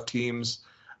Microsoft Teams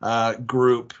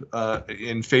group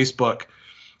in Facebook.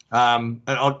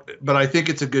 But I think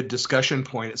it's a good discussion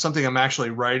point. It's something I'm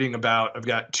actually writing about. I've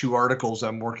got 2 articles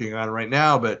I'm working on right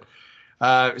now. But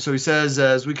so he says,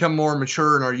 as we become more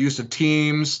mature in our use of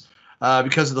Teams,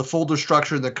 because of the folder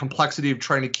structure and the complexity of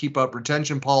trying to keep up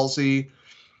retention policy,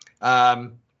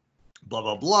 blah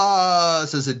blah blah. It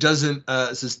says it doesn't.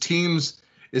 It says Teams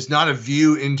is not a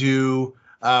view into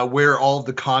where all of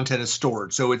the content is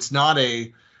stored. So it's not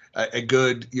a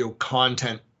good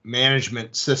content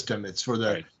management system. It's for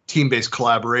the team-based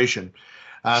collaboration.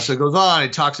 So it goes on.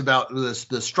 It talks about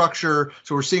the structure.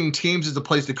 So we're seeing Teams as a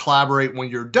place to collaborate. When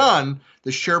you're done,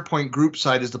 the SharePoint group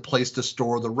site is the place to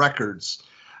store the records.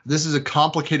 This is a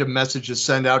complicated message to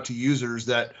send out to users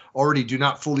that already do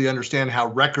not fully understand how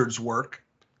records work.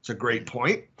 It's a great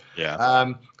point.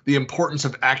 Yeah. The importance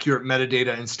of accurate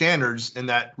metadata and standards, and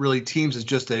that really Teams is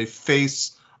just a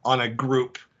face on a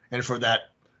group, and for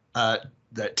that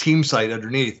team site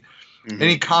underneath. Mm-hmm.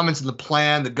 Any comments on the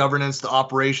plan, the governance, the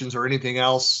operations, or anything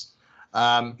else?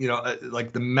 Like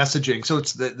the messaging. So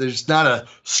there's not a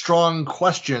strong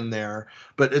question there,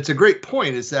 but it's a great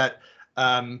point. Is that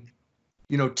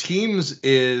Teams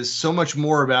is so much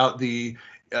more about the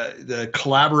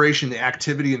collaboration, the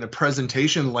activity, and the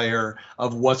presentation layer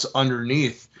of what's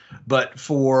underneath. But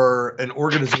for an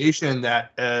organization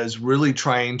that is really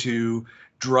trying to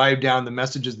drive down the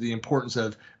messages, the importance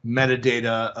of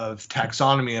metadata, of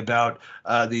taxonomy, about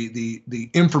the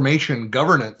information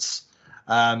governance,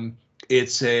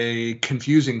 it's a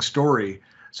confusing story.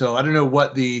 So I don't know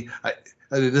what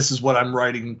this is what I'm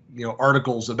writing,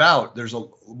 articles about. There's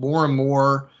more and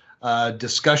more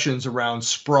discussions around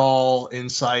sprawl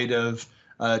inside of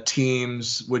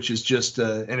Teams, which is just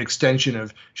an extension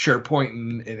of SharePoint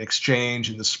and Exchange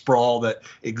and the sprawl that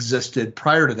existed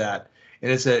prior to that.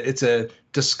 And it's a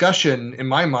discussion in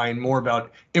my mind more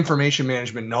about information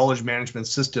management, knowledge management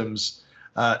systems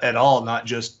at all, not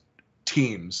just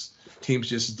Teams. Teams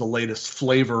just is the latest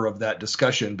flavor of that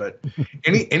discussion. But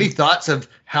any thoughts of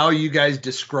how you guys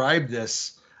describe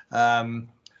this, of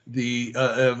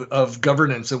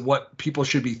governance and what people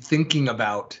should be thinking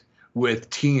about with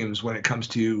Teams when it comes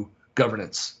to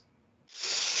governance?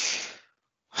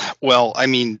 Well, I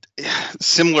mean,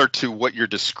 similar to what you're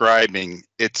describing,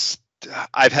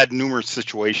 I've had numerous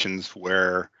situations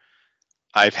where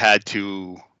I've had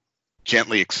to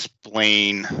gently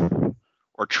explain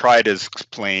or try to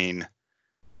explain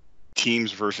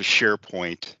Teams versus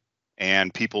SharePoint,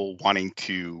 and people wanting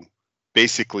to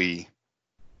basically,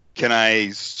 can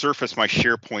I surface my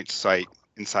SharePoint site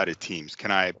inside of Teams?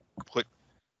 Can I put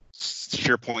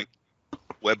SharePoint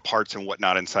web parts and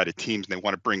whatnot inside of Teams? And they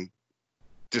want to bring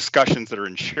discussions that are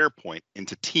in SharePoint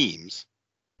into Teams.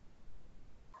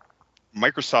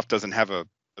 Microsoft doesn't have a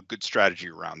good strategy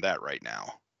around that right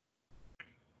now.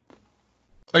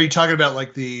 Are you talking about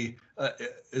like the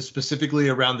specifically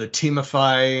around the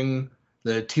teamification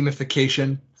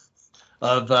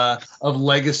of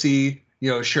legacy,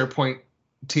 SharePoint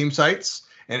team sites,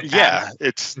 and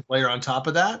it's layer on top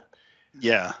of that?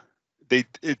 Yeah,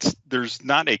 there's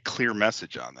not a clear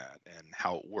message on that and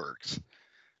how it works,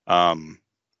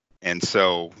 and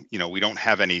so we don't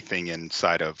have anything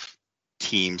inside of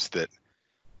Teams that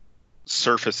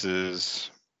surfaces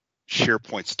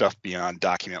SharePoint stuff beyond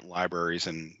document libraries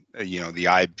and the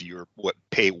iViewer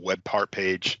web part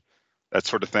page, that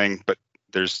sort of thing. But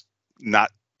there's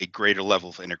not a greater level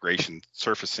of integration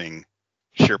surfacing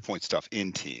SharePoint stuff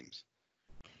in Teams.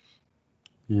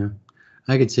 Yeah,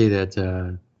 I could say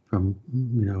that from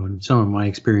some of my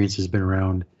experience has been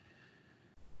around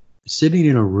sitting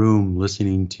in a room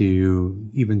listening to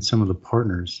even some of the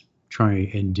partners try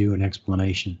and do an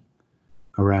explanation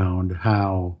around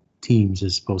how Teams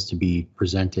is supposed to be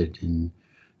presented and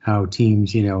how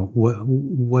Teams,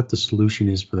 what the solution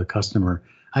is for the customer.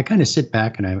 I kind of sit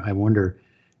back and I wonder,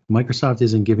 Microsoft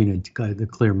isn't giving the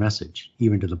clear message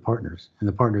even to the partners, and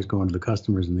the partners go into the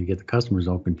customers and they get the customers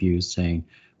all confused saying,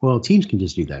 well, Teams can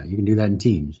just do that. You can do that in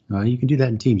Teams. You can do that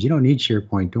in Teams. You don't need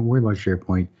SharePoint. Don't worry about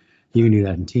SharePoint. You can do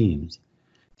that in Teams.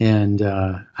 And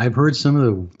I've heard some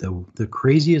of the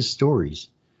craziest stories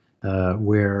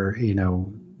where,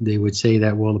 they would say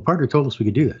that, well, the partner told us we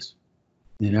could do this,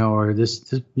 or this,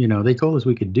 they told us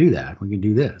we could do that. We can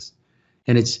do this.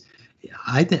 And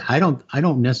I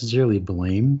don't necessarily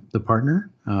blame the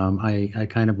partner. I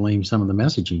kind of blame some of the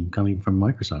messaging coming from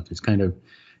Microsoft. It's kind of,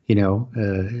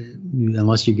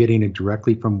 unless you're getting it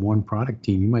directly from one product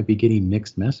team, you might be getting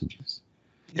mixed messages.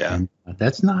 Yeah. And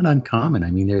that's not uncommon.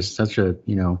 I mean, there's such a,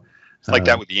 it's like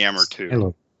that with Yammer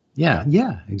too.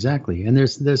 Yeah, exactly. And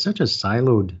there's such a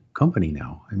siloed company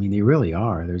now. I mean, they really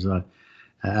are.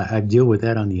 I deal with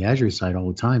that on the Azure side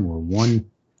all the time, where one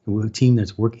team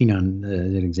that's working on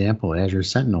an example, Azure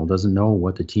Sentinel, doesn't know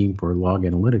what the team for log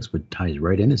analytics would ties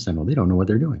right into Sentinel. They don't know what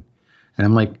they're doing. And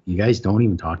I'm like, you guys don't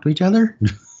even talk to each other?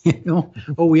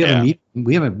 Oh, we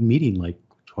have a meeting like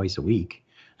twice a week.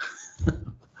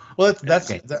 Well,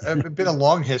 that's been a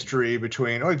long history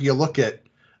between, if you look at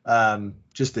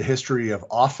just the history of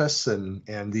Office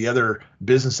and the other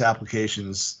business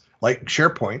applications like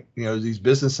SharePoint, these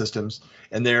business systems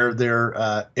and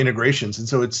their integrations. And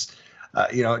so it's,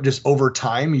 just over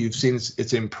time, you've seen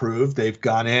it's improved. They've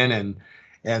gone in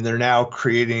and they're now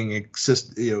creating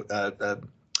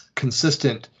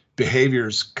consistent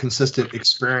behaviors, consistent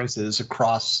experiences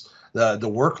across the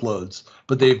workloads,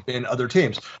 but they've been other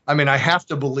teams. I mean, I have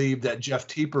to believe that Jeff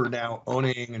Teeper now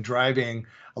owning and driving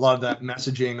a lot of that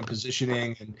messaging and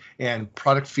positioning and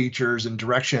product features and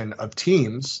direction of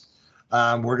teams.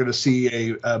 We're going to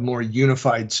see a more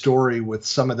unified story with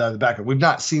some of that in the background. We've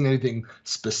not seen anything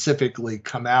specifically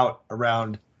come out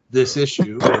around this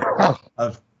issue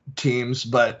of teams,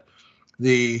 but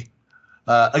again,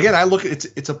 I look at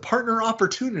it's a partner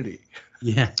opportunity.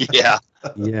 Yeah. Yeah.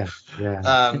 Yeah.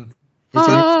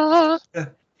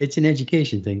 It's an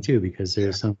education thing too, because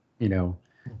there's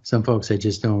some folks that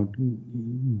just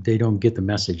don't get the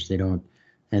message.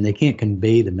 And they can't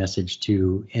convey the message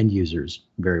to end users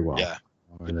very well. Yeah.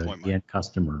 Or the end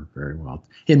customer very well,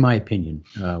 in my opinion.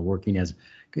 Working as,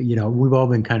 we've all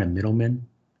been kind of middlemen,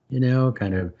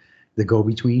 kind of the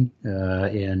go-between,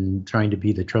 and trying to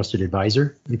be the trusted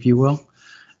advisor, if you will.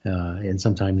 And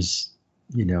sometimes,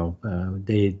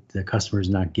 the customer's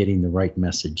not getting the right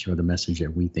message or the message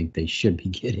that we think they should be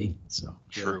getting. So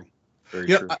true. Very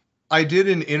yeah, true. I did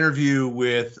an interview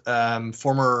with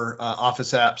former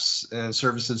Office Apps and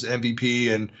Services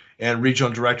MVP and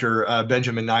Regional Director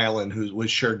Benjamin Nyland, who was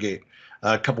ShareGate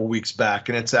a couple weeks back,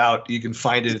 and it's out. You can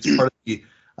find it. It's part of the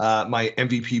my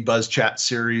MVP Buzz Chat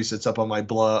series. It's up on my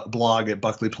blog at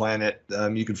Buckley Planet.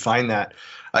 You can find that.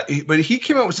 But he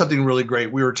came up with something really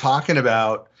great. We were talking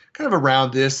about kind of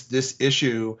around this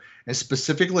issue, and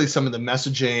specifically some of the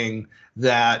messaging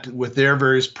that with their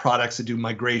various products that do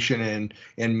migration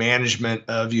and management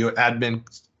of admin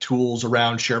tools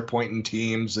around SharePoint and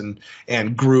Teams and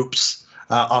groups,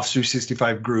 Office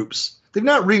 365 groups. They've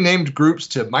not renamed groups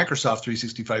to Microsoft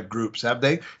 365 groups, have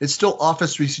they? It's still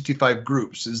Office 365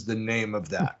 groups is the name of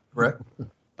that, correct?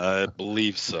 I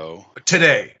believe so.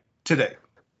 Today.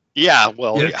 Yeah,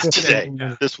 well, today,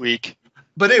 Yeah. this week.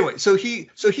 But anyway, so he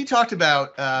talked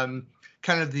about kind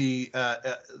of the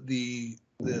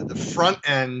front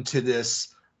end to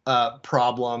this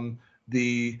problem,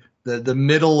 the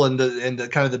middle and the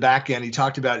kind of the back end. He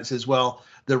talked about it. Says, well,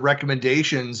 the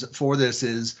recommendations for this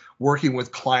is working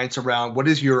with clients around what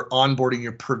is your onboarding,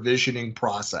 your provisioning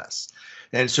process,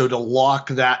 and so to lock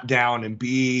that down and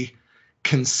be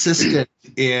consistent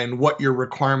in what your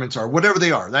requirements are, whatever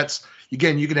they are. That's,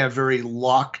 again, you can have very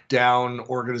locked down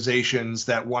organizations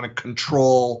that want to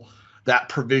control that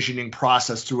provisioning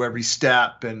process through every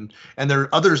step, and there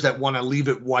are others that want to leave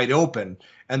it wide open,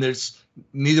 and there's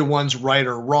neither one's right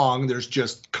or wrong. There's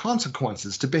just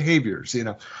consequences to behaviors,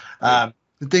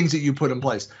 the things that you put in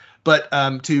place. But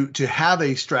to have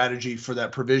a strategy for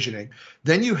that provisioning,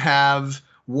 then you have,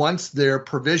 once they're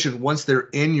provisioned, once they're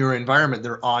in your environment,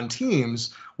 they're on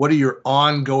Teams, what are your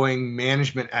ongoing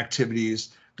management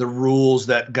activities, the rules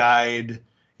that guide,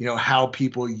 how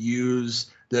people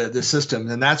use the system.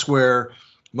 And that's where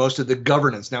most of the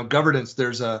governance. Now, governance,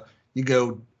 you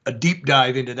go a deep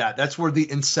dive into that. That's where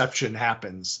the inception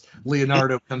happens.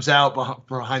 Leonardo comes out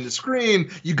behind the screen.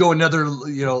 You go another,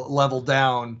 level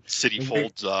down. City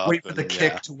folds up. Wait for the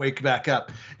kick to wake back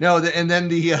up. No, and then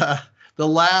the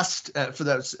last, for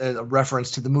that a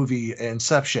reference to the movie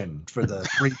Inception for the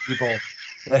three people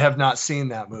that have not seen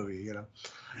that movie,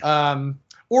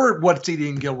 or What's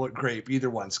Eating Gilbert Grape.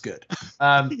 Either one's good.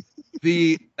 And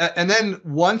then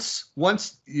once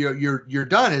you're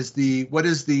done what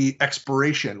is the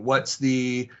expiration? What's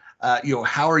the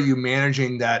how are you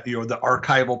managing that, the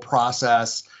archival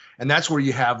process? And that's where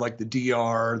you have like the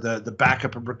DR, the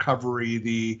backup and recovery,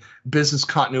 the business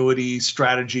continuity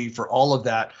strategy for all of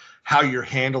that, how you're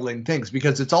handling things,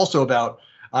 because it's also about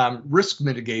risk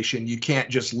mitigation. You can't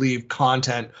just leave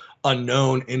content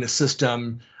unknown in a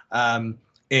system.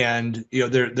 And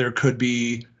there could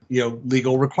be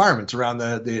legal requirements around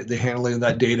the handling of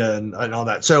that data and all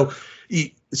that. So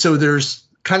there's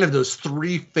kind of those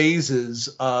three phases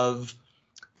of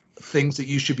things that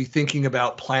you should be thinking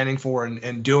about planning for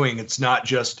and doing. It's not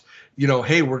just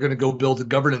hey, we're going to go build a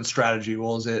governance strategy.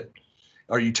 Well,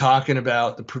 are you talking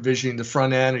about the provisioning the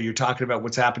front end? Are you talking about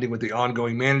what's happening with the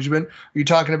ongoing management? Are you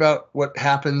talking about what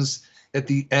happens at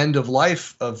the end of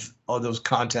life of all those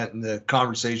content and the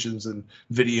conversations and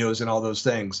videos and all those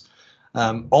things?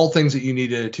 All things that you need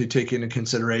to take into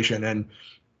consideration.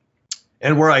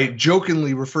 And where I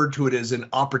jokingly referred to it as an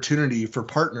opportunity for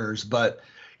partners, but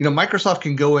Microsoft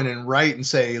can go in and write and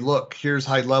say, look, here's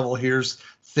high level, here's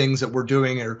things that we're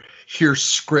doing, or here's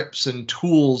scripts and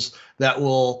tools that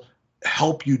will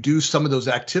help you do some of those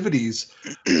activities.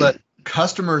 But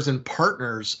customers and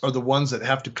partners are the ones that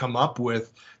have to come up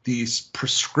with these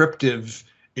prescriptive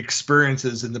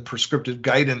experiences and the prescriptive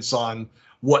guidance on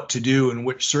what to do in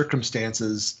which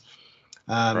circumstances.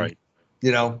 Right.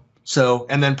 So,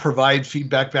 and then provide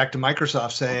feedback back to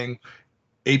Microsoft saying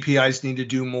APIs need to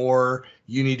do more,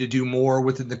 you need to do more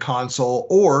within the console,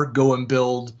 or go and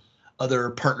build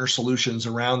other partner solutions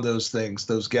around those things,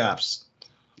 those gaps.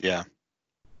 Yeah,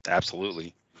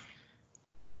 absolutely.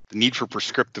 The need for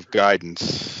prescriptive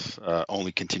guidance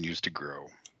only continues to grow.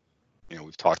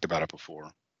 We've talked about it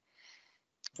before.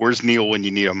 Where's Neil when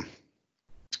you need him?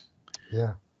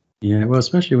 Yeah. Yeah, well,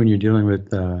 especially when you're dealing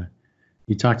with,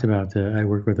 you talked about, I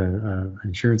work with an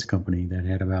insurance company that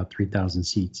had about 3,000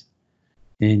 seats.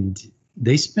 And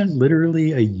they spent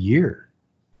literally a year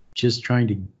just trying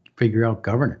to figure out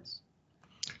governance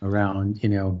around,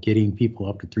 getting people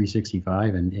up to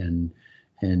 365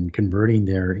 and converting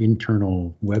their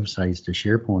internal websites to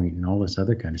SharePoint and all this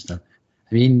other kind of stuff.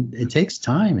 I mean, it takes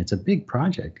time. It's a big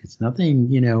project. It's nothing,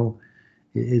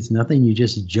 it's nothing you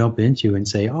just jump into and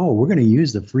say, oh, we're going to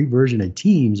use the free version of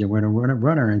Teams and we're going to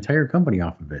run our entire company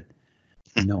off of it.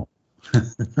 No.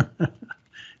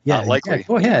 Yeah, likely.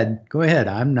 Yeah, go ahead.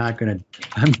 I'm not gonna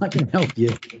help you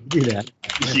do that.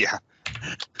 Yeah.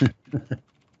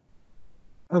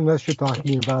 Unless you're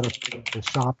talking about a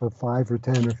shop of 5 or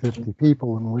 10 or 50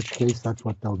 people, in which case that's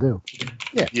what they'll do.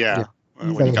 Yeah.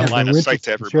 When They you got have line no of interest sight to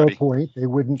in everybody. SharePoint, they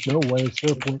wouldn't know what a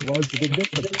SharePoint was to begin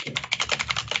with.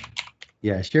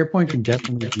 Yeah, SharePoint can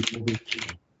definitely be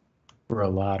for a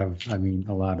lot of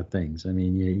things. I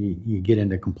mean, you get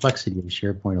into complexity, and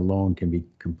SharePoint alone can be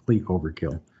complete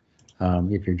overkill.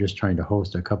 If you're just trying to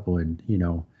host a couple of,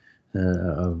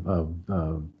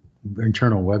 of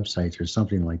internal websites or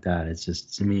something like that, it's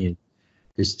just, to me,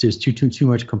 it's just too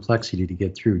much complexity to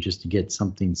get through just to get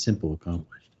something simple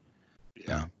accomplished.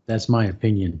 Yeah, that's my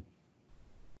opinion.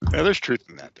 Yeah, there's truth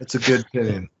in that. That's a good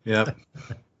opinion. Yeah.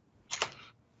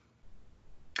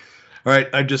 All right,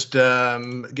 I just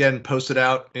again posted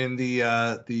out in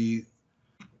the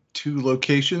 2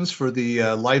 locations for the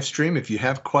live stream. If you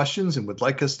have questions and would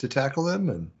like us to tackle them,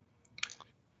 and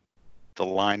the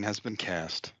line has been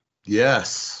cast.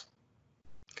 Yes.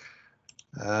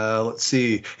 Let's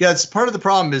see. Yeah, it's part of the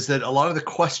problem is that a lot of the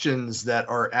questions that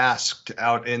are asked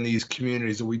out in these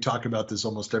communities, and we talk about this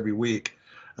almost every week,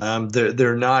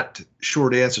 they're not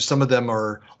short answers. Some of them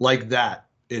are like that.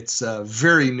 It's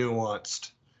very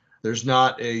nuanced. There's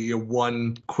not a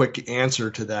one quick answer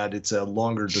to that. It's a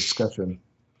longer discussion.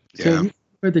 Yeah. So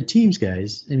for the Teams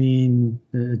guys, I mean,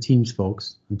 Teams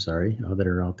folks, I'm sorry, that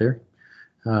are out there.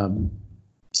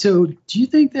 So do you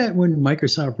think that when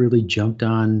Microsoft really jumped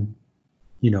on,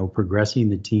 progressing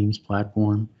the Teams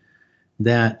platform,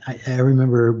 that I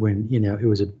remember when, it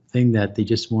was a thing that they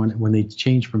just wanted, when they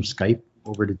changed from Skype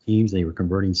over to Teams, they were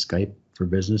converting Skype for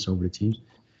Business over to Teams,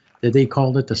 that they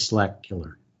called it the Slack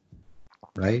killer,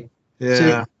 right? Yeah.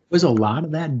 So was a lot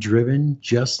of that driven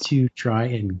just to try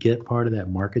and get part of that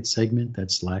market segment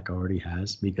that Slack already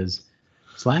has? Because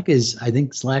I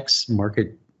think Slack's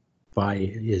market buy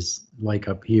is like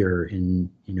up here, and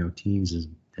Teams is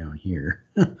down here.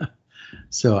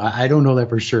 So I don't know that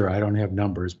for sure. I don't have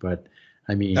numbers, but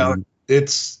I mean, no,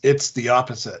 it's the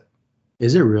opposite.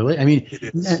 Is it really? I mean,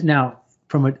 It is. now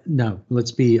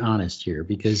let's be honest here,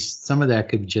 because some of that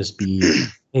could just be,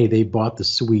 hey, they bought the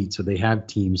suite, so they have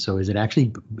Teams. So is it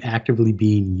actually actively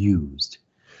being used?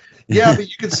 Yeah, but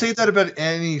you could say that about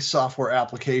any software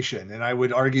application, and I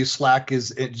would argue Slack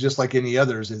is just like any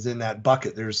others is in that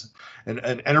bucket. There's an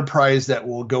enterprise that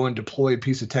will go and deploy a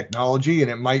piece of technology,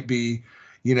 and it might be,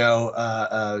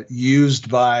 used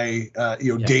by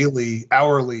daily,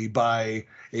 hourly by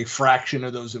a fraction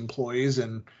of those employees,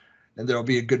 and there'll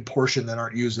be a good portion that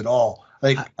aren't used at all.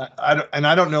 Like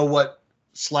I don't know what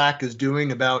Slack is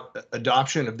doing about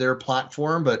adoption of their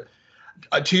platform, but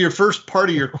to your first part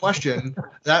of your question,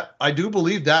 that I do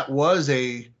believe that was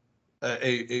a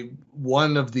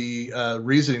one of the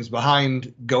reasonings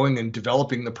behind going and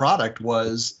developing the product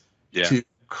was to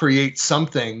create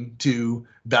something to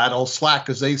battle Slack,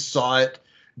 because they saw it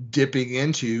dipping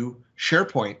into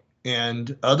SharePoint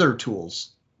and other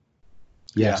tools.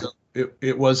 Yeah. So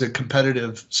it was a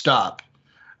competitive stop.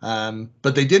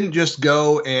 But they didn't just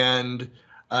go and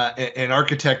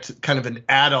architect kind of an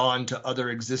add-on to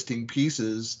other existing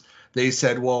pieces. They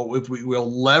said, well, if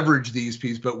we'll leverage these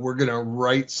pieces, but we're going to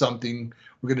write something,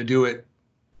 we're going to do it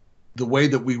the way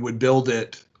that we would build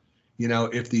it,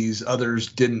 if these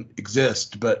others didn't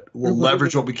exist. But we'll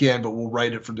leverage what we can, but we'll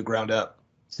write it from the ground up.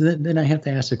 So then I have to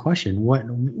ask the question: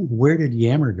 where did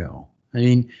Yammer go? I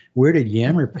mean, where did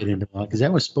Yammer fit into that? Because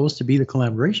that was supposed to be the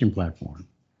collaboration platform.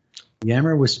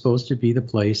 Yammer was supposed to be the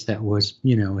place that was,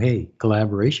 hey,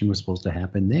 collaboration was supposed to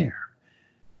happen there.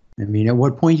 I mean, at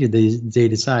what point did they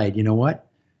decide, you know what,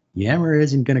 Yammer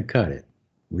isn't going to cut it?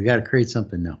 We got to create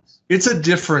something else. It's a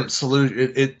different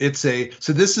solution.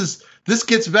 So this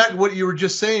gets back to what you were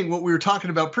just saying, what we were talking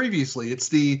about previously. It's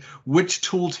the which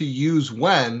tool to use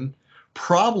when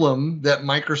problem that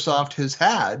Microsoft has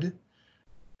had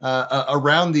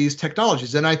around these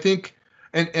technologies. And I think,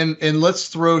 and let's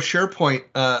throw SharePoint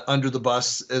under the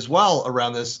bus as well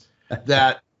around this,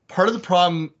 that part of the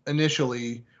problem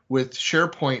initially with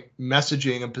SharePoint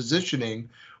messaging and positioning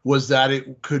was that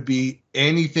it could be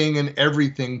anything and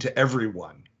everything to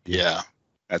everyone. Yeah,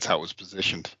 that's how it was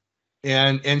positioned.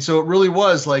 And so it really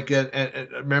was like, I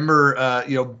remember,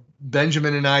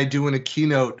 Benjamin and I doing a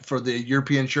keynote for the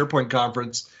European SharePoint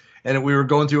conference, and we were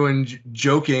going through and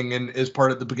joking, and as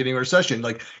part of the beginning of our session,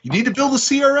 like, you need to build a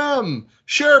CRM,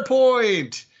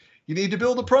 SharePoint. You need to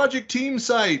build a project team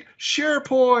site,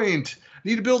 SharePoint. I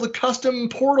need to build a custom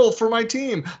portal for my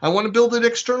team. I want to build an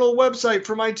external website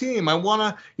for my team. I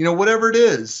want to, whatever it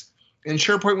is. And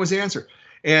SharePoint was the answer.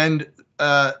 And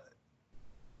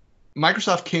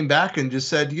Microsoft came back and just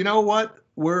said, you know what,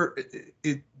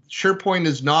 SharePoint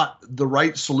is not the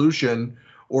right solution,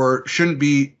 or shouldn't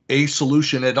be a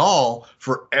solution at all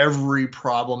for every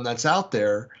problem that's out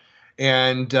there.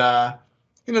 And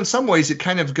in some ways it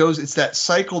kind of goes, it's that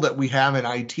cycle that we have in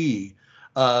IT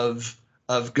of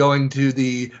going to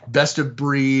the best of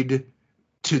breed,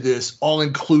 to this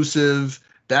all-inclusive,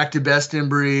 back to best in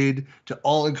breed, to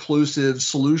all-inclusive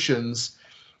solutions.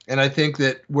 And I think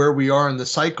that where we are in the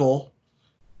cycle,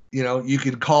 you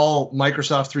could call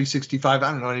Microsoft 365,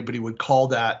 I don't know anybody would call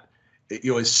that,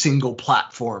 a single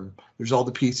platform. There's all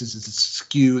the pieces. It's a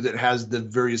SKU that has the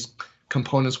various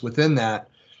components within that.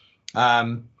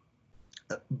 And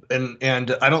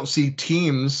I don't see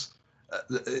Teams,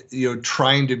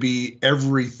 trying to be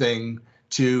everything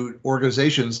to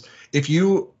organizations. If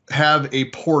you have a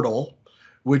portal,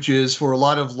 which is for a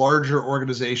lot of larger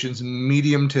organizations,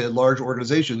 medium to large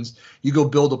organizations, you go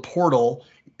build a portal.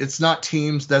 It's not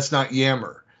Teams. That's not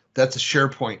Yammer. That's a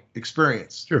SharePoint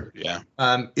experience. Sure. Yeah.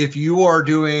 If you are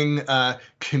doing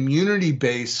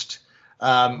community-based,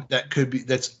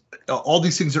 that's all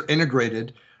these things are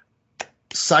integrated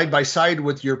side by side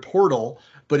with your portal,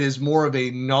 but is more of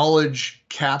a knowledge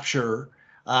capture,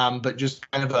 but just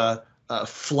kind of a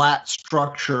flat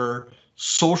structure,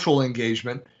 social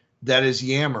engagement. That is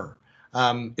Yammer.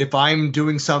 If I'm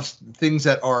doing some things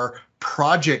that are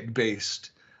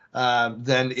project-based,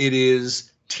 then it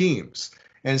is Teams.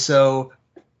 And so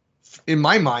in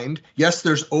my mind, yes,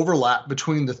 there's overlap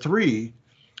between the three,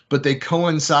 but they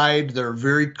coincide. There are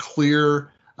very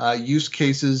clear use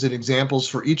cases and examples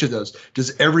for each of those.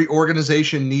 Does every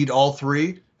organization need all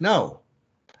three? No.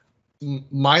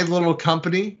 My little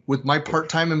company with my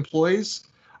part-time employees,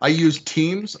 I use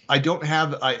Teams. I've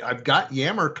got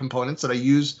Yammer components that I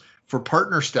use for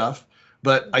partner stuff,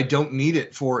 but I don't need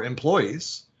it for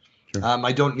employees. Sure.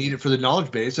 I don't need it for the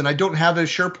knowledge base, and I don't have a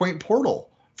SharePoint portal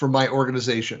for my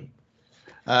organization.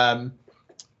 So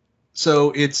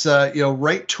it's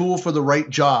right tool for the right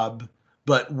job,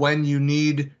 but when you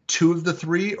need two of the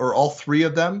three or all three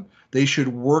of them, they should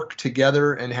work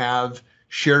together and have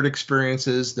shared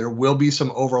experiences. There will be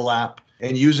some overlap,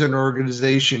 and you as an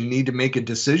organization need to make a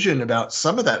decision about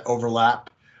some of that overlap,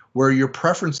 where your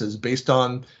preferences based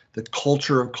on the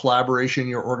culture of collaboration in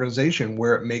your organization,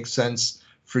 where it makes sense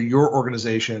for your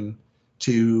organization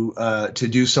to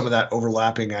do some of that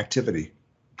overlapping activity.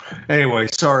 Anyway,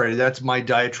 sorry, that's my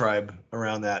diatribe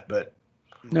around that, but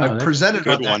no, I've presented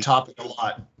on that topic a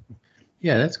lot.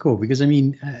 Yeah, that's cool, because I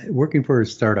mean, working for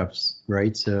startups,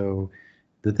 right? So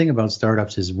the thing about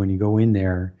startups is when you go in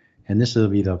there, and this will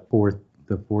be the fourth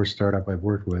startup I've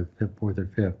worked with, the fourth or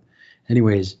fifth.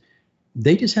 Anyways,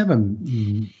 they just have a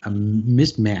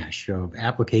mismatch of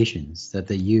applications that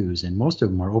they use, and most of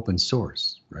them are open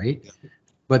source, right?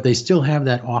 But they still have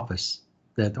that Office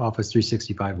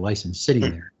 365 license sitting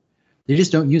there. They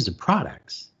just don't use the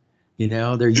products.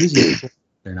 They're using,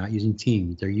 they're not using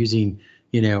Teams. They're using,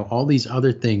 all these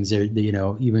other things. They're,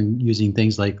 even using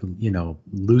things like,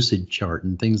 Lucid Chart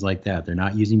and things like that. They're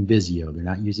not using Visio. They're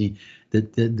not using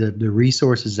the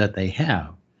resources that they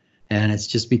have. And it's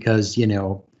just because,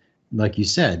 like you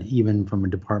said, even from a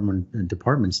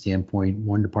department standpoint,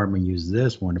 one department uses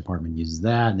this, one department uses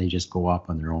that, and they just go off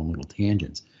on their own little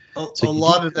tangents. A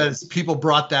lot of that is people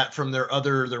brought that from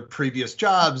their previous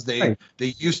jobs. They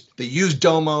used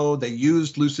Domo, they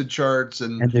used Lucid Charts,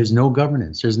 and there's no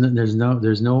governance. There's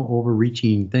no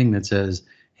overreaching thing that says,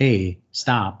 hey,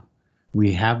 stop.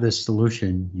 We have this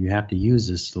solution. You have to use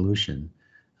this solution.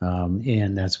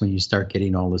 And that's when you start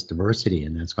getting all this diversity.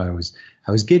 And that's why I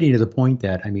was getting to the point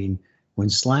that, I mean, when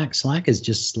Slack is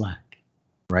just Slack,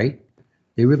 right?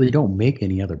 They really don't make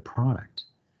any other product.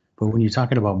 But when you're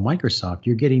talking about Microsoft,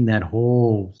 you're getting that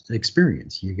whole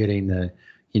experience. You're getting the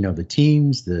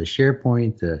Teams, the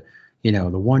SharePoint, the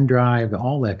OneDrive,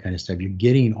 all that kind of stuff. You're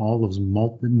getting all those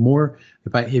more.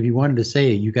 If you wanted to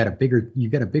say you got a bigger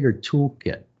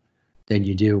toolkit than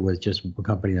you do with just a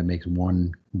company that makes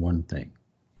one thing.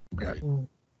 Right.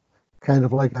 Kind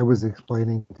of like I was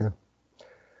explaining to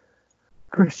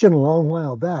Christian a long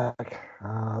while back.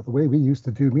 The way we used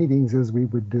to do meetings is we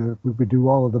would do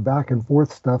all of the back and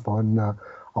forth stuff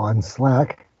on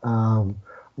Slack.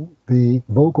 The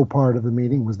vocal part of the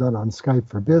meeting was done on Skype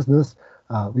for Business.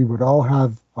 We would all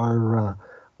have our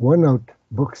OneNote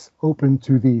books open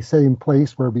to the same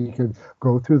place where we could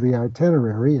go through the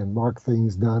itinerary and mark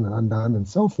things done and undone and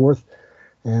so forth.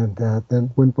 And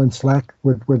then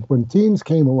when Teams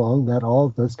came along, that all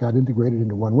of this got integrated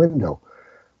into one window,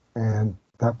 and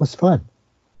that was fun.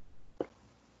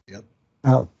 Yep.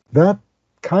 Now that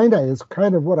kind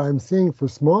of what I'm seeing for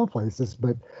small places,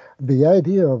 but the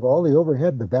idea of all the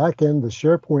overhead, the back end, the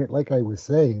SharePoint, like I was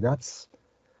saying, that's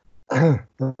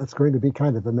going to be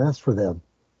kind of a mess for them.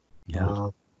 Yeah.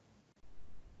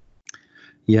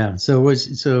 Yeah. So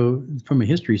from a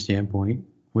history standpoint,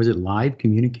 was it Live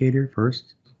Communicator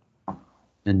first,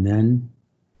 and then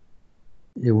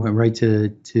it went right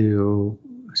to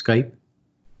Skype?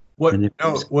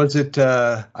 Was it?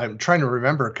 I'm trying to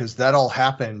remember because that all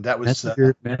happened. That was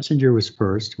Messenger was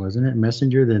first, wasn't it?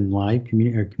 Messenger, then Live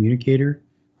Communicator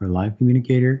or Live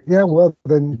Communicator. Yeah, well,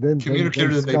 then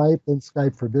Communicator, then Skype, then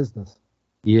Skype for Business.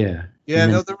 Yeah. Yeah,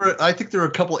 no, I think there were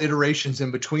a couple iterations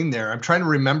in between there. I'm trying to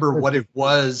remember what it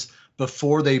was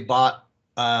before they bought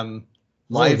Live.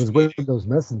 It was Windows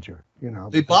Messenger.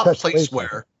 They bought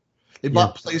Placeware. They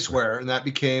bought Placeware, and that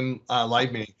became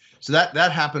Live Meeting. So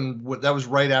that happened. That was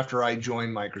right after I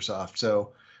joined Microsoft.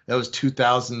 So that was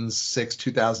 2006,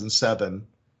 2007.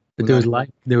 But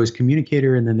there was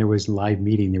Communicator, and then there was Live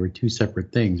Meeting. They were two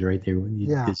separate things, right? They were.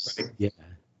 Yeah.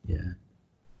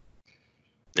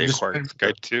 They acquired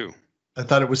Skype too. I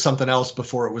thought it was something else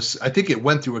before it was. I think it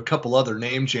went through a couple other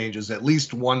name changes, at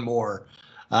least one more,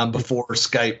 before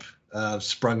Skype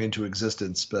sprung into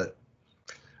existence. But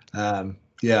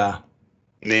yeah,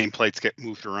 nameplates get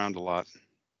moved around a lot.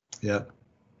 Yeah.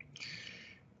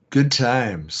 Good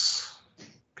times.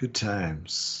 Good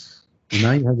times. And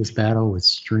now you have this battle with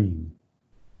Stream.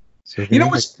 So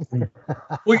what's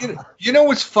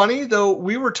what's funny though?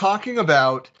 We were talking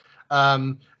about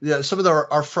some of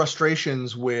our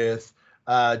frustrations with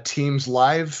Teams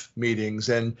live meetings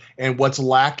and what's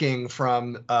lacking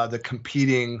from the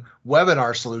competing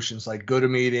webinar solutions like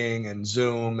GoToMeeting and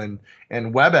Zoom and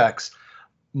WebEx.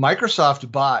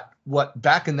 Microsoft bought what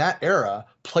back in that era,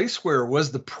 Placeware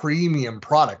was the premium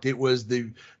product. It was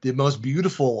the most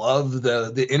beautiful of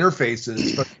the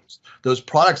interfaces for those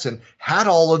products and had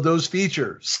all of those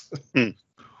features.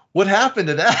 What happened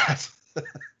to that?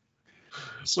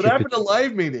 What happened to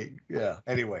Live Meeting? Yeah.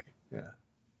 Anyway. Yeah.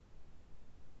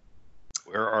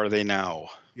 Where are they now?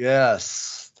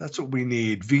 Yes, that's what we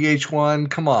need. VH1,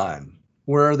 come on.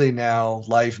 Where are they now?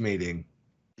 Live Meeting.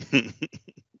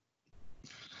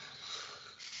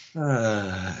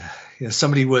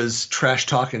 Somebody was trash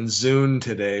talking Zune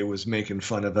today, was making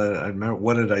fun of it. I remember,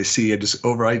 what did I see? I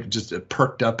just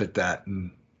perked up at that.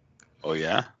 And oh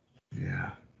yeah,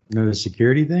 yeah. The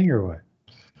security thing or what?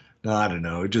 No, I don't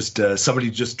know. Just somebody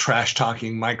just trash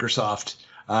talking Microsoft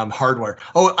hardware.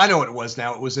 Oh, I know what it was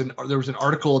now. There was an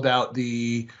article about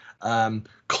the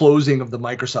closing of the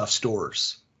Microsoft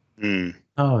stores.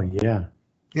 Oh yeah.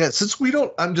 Yeah, since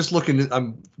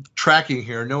I'm tracking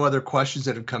here. No other questions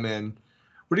that have come in.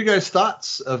 What are you guys'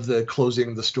 thoughts of the closing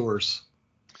of the stores?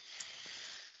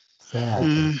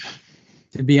 Sad.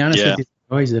 To be honest with you,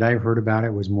 the noise that I've heard about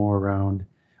it was more around,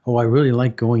 I really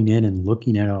like going in and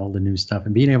looking at all the new stuff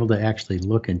and being able to actually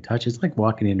look and touch. It's like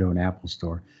walking into an Apple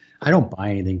store. I don't buy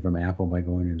anything from Apple by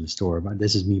going into the store, but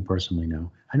this is me personally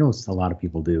now. I know a lot of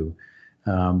people do.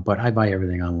 But I buy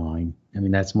everything online. I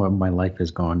mean, that's what my life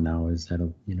has gone now, is that,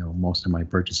 most of my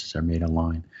purchases are made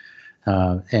online.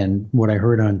 And what I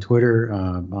heard on Twitter,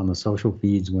 on the social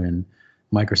feeds when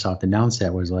Microsoft announced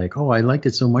that was like, I liked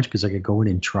it so much because I could go in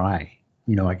and try.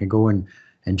 I could go and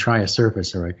and try a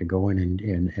Surface, or I could go in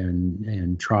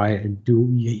and try and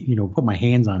do, put my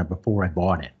hands on it before I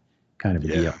bought it, kind of a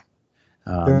deal.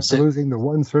 They're losing the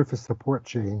one Surface support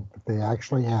chain that they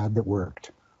actually had that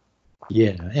worked.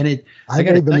 Yeah, and I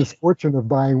made the misfortune of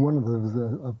buying one of those,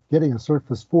 of getting a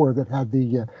Surface 4 that had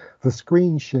the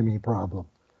screen shimmy problem,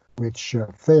 which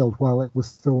failed while it was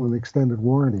still in extended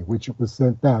warranty, which it was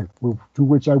sent back, to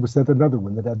which I was sent another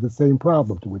one that had the same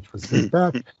problem, to which was sent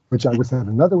back, which I was sent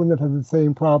another one that had the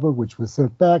same problem, which was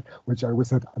sent back, which I was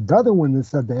sent another one that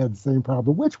said they had the same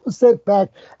problem, which was sent back,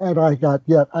 and I got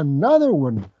yet another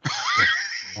one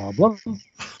problem.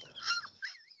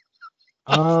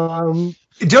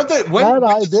 Don't they? Had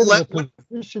I been in a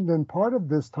position in part of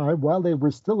this time while they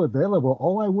were still available,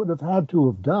 all I would have had to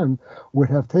have done would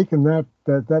have taken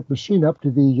that machine up to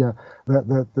the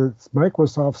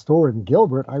Microsoft store in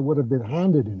Gilbert. I would have been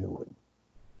handed a new one,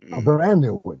 a brand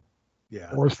new one,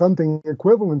 or something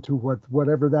equivalent to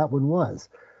whatever that one was.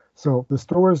 So the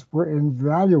stores were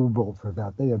invaluable for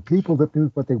that. They had people that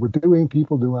knew what they were doing,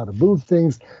 people knew how to move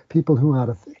things, people knew how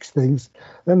to fix things.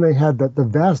 Then they had the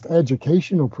vast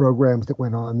educational programs that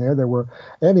went on there. There were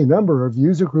any number of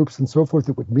user groups and so forth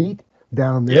that would meet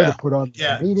down there to put on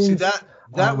meetings. See,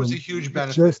 that was a huge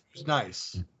benefit. It was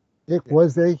nice. It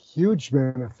was a huge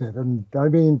benefit, and I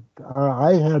mean,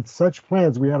 I had such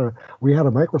plans. We had a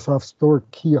Microsoft Store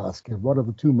kiosk in one of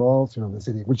the two malls in the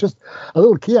city. It was just a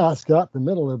little kiosk out in the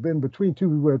middle of in between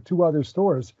two other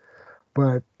stores.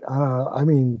 But I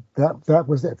mean, that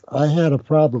was it. I had a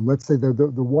problem. Let's say the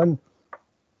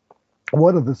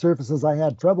one of the Surfaces I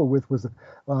had trouble with was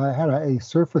I had a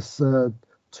Surface 2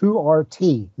 RT.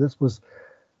 This was,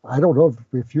 I don't know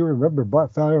if you remember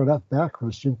firing that back,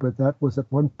 Christian, but that was at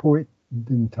one point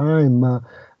in time,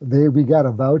 we got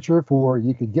a voucher for,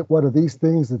 you could get one of these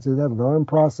things that had an ARM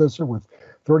processor with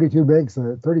 32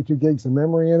 gigs of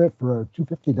memory in it for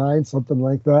 $259, something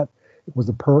like that. It was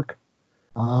a perk.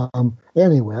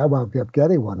 Anyway, I wound up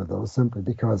getting one of those simply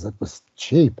because it was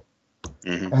cheap.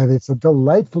 Mm-hmm. And it's a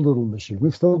delightful little machine.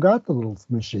 We've still got the little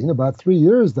machine. About 3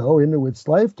 years, though, into its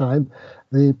lifetime,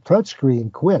 the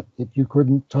touchscreen quit. You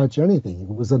couldn't touch anything.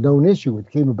 It was a known issue.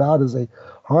 It came about as a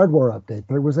hardware update.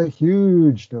 There was a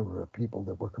huge number of people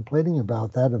that were complaining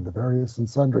about that in the various and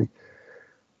sundry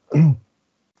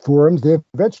forums. They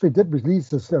eventually did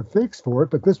release a fix for it,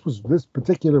 but this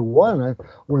particular one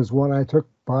was one I took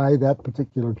by that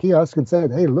particular kiosk and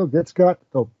said, "Hey, look, it's got."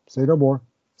 Oh, say no more.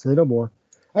 Say no more.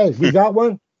 Hey, we got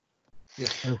one? Yeah.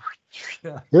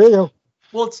 Here you go.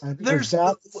 Well, there's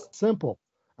that simple.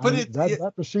 But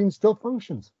that machine still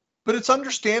functions. But it's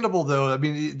understandable, though. I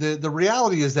mean, the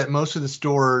reality is that most of the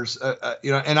stores,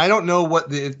 and I don't know what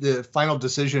the final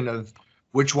decision of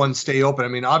which ones stay open. I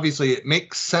mean, obviously, it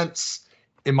makes sense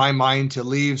in my mind to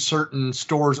leave certain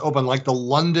stores open, like the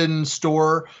London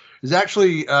store is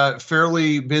actually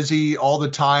fairly busy all the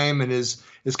time and is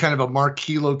kind of a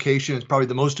marquee location. It's probably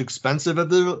the most expensive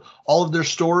of all of their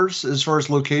stores as far as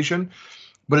location,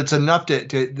 but it's enough to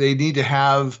they need to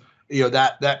have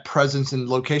that presence in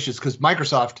locations, because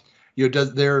Microsoft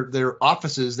does their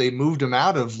offices. They moved them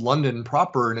out of London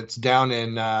proper, and it's down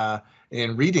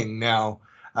in Reading now.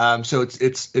 So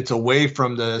it's away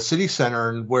from the city center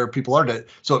and where people are.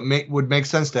 So it would make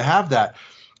sense to have that.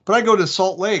 But I go to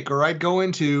Salt Lake, or I'd go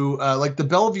into like the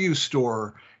Bellevue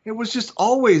store. It was just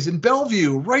always in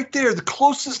Bellevue, right there, the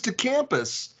closest to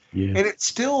campus. Yeah. And it's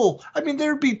still, I mean,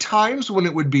 there'd be times when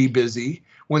it would be busy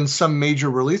when some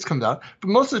major release comes out, but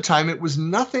most of the time it was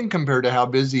nothing compared to how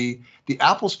busy the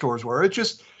Apple stores were.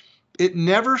 It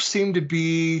never seemed to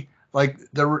be like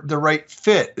the right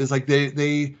fit. It's like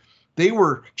they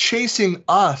were chasing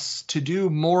us to do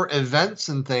more events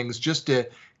and things just to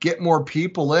get more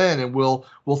people in, and we'll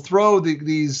throw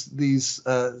these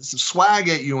swag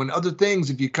at you and other things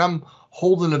if you come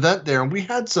hold an event there. And we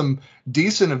had some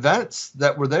decent events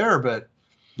that were there, but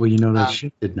that's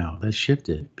shifted now. That's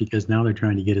shifted because now they're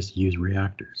trying to get us to use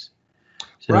reactors.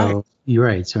 So right. You're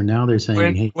right. So now they're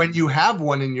saying, when you have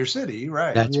one in your city,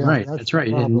 right? That's right. That's right.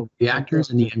 And reactors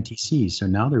and the MTCs. So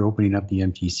now they're opening up the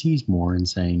MTCs more and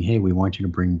saying, hey, we want you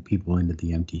to bring people into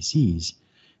the MTCs,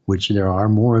 which there are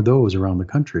more of those around the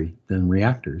country than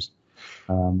reactors.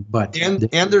 But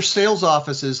their sales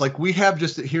offices, like we have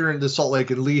just here in the Salt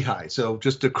Lake and Lehigh, so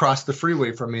just across the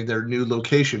freeway from me, their new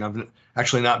location. I've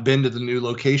actually not been to the new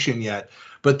location yet,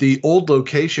 but the old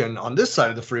location on this side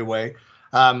of the freeway,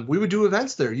 we would do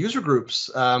events there, user groups.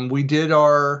 We did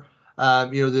our,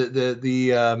 the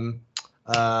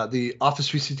Office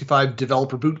 365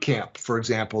 Developer Boot Camp, for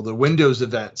example, the Windows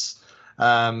events.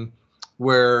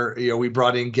 Where we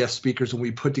brought in guest speakers and we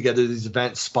put together these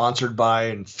events sponsored by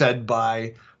and fed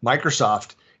by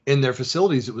Microsoft in their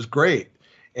facilities. It was great.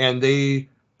 And they,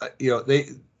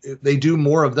 they do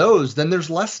more of those, then there's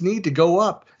less need to go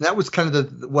up. And that was kind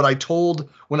of what I told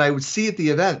when I would see at the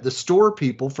event, the store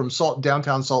people from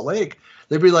downtown Salt Lake,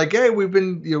 they'd be like, hey, we've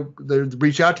been, they'd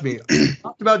reach out to me,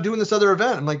 talked about doing this other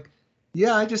event. I'm like,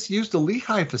 yeah, I just used the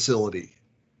Lehigh facility.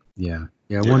 Yeah.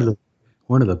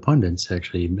 One of the pundits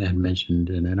actually had mentioned,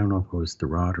 and I don't know if it was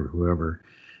Therod or whoever,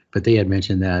 but they had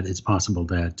mentioned that it's possible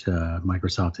that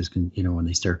Microsoft is,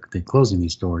 when they're closing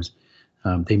these stores,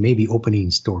 they may be opening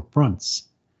storefronts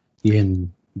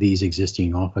in these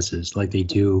existing offices like they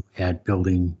do at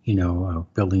building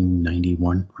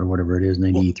 91 or whatever it is,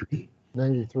 93,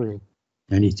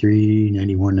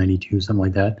 91, 92, something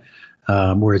like that,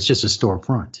 where it's just a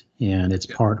storefront and it's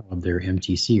part of their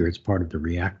MTC or it's part of the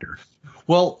reactor.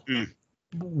 Well,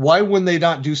 why wouldn't they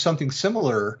not do something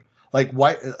similar? Like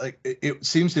why? Like it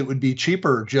seems it would be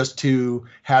cheaper just to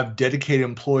have dedicated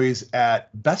employees at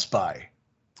Best Buy.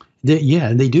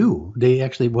 And they do. They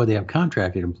have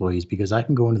contracted employees, because I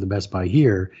can go into the Best Buy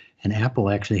here, and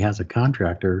Apple actually has a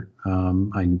contractor.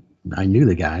 I knew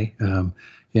the guy,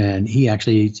 and he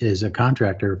actually is a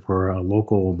contractor for a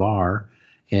local bar,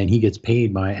 and he gets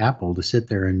paid by Apple to sit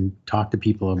there and talk to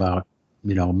people about,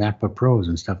 MacBook Pros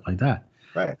and stuff like that.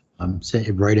 Right.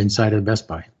 Right inside of Best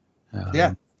Buy.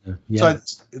 Yeah. So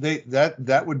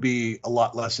that would be a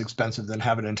lot less expensive than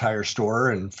have an entire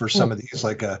store. And for some of these,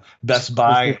 like a Best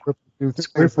Buy,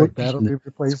 square footage that'll be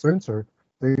replacements or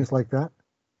things like that.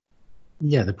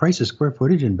 Yeah, the price of square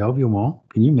footage in Bellevue Mall.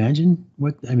 Can you imagine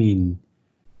what? I mean,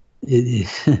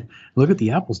 look at the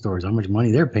Apple stores. How much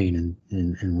money they're paying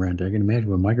in rent. I can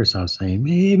imagine what Microsoft's saying.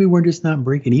 Maybe we're just not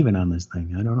breaking even on this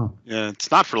thing. I don't know. Yeah,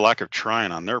 it's not for lack of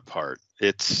trying on their part.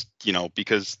 It's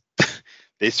because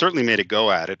they certainly made a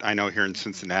go at it. I know here in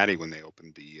Cincinnati when they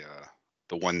opened the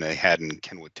one they had in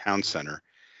Kenwood Town Center.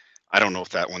 I don't know if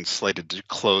that one's slated to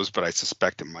close, but I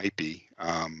suspect it might be.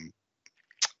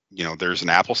 There's an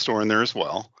Apple store in there as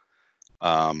well.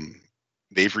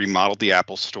 They've remodeled the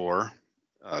Apple store.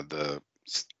 The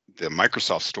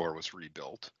Microsoft store was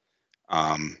rebuilt.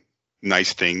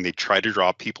 Nice thing. They try to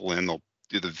draw people in. They'll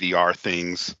do the VR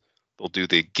things. They'll do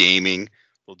the gaming.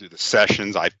 They'll do the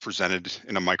sessions. I presented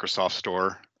in a Microsoft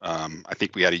store. I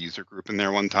think we had a user group in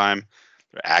there one time.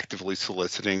 They're actively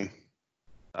soliciting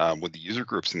with the user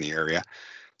groups in the area.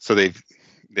 So they've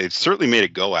certainly made a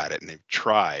go at it, and they've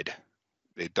tried.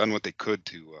 They've done what they could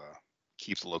to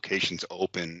keep the locations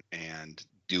open and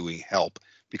doing help.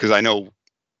 Because I know,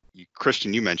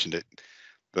 Christian, you mentioned it,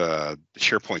 the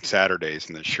SharePoint Saturdays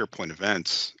and the SharePoint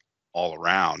events all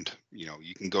around.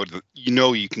 You can go to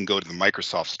the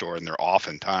Microsoft store, and they're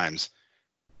oftentimes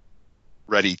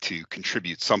ready to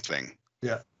contribute something.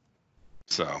 Yeah.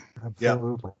 So.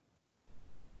 Absolutely.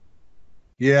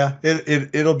 Yeah,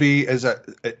 it'll be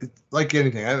like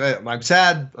anything. I'm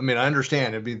sad. I mean, I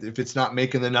understand. If it's not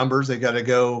making the numbers, they got to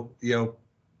go,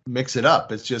 mix it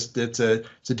up. It's just it's a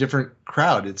different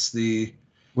crowd. It's the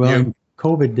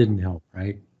COVID didn't help,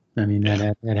 right? I mean,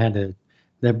 that had to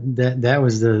that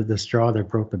was the straw that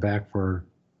broke the back for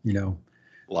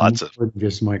lots of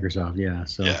just Microsoft. Yeah.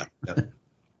 So. Yeah.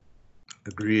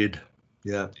 Agreed.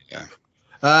 Yeah. Yeah.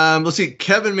 Let's see.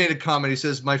 Kevin made a comment. He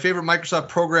says, my favorite Microsoft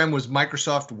program was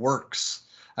Microsoft Works.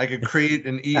 I could create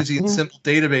an easy and simple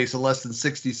database in less than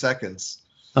 60 seconds.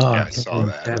 Oh, yeah, I saw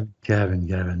that.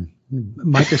 Kevin.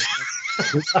 Microsoft.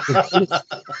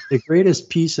 The greatest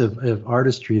piece of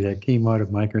artistry that came out of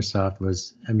Microsoft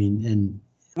was,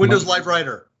 Windows Live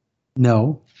Writer.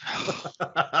 No.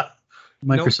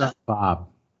 Microsoft Bob.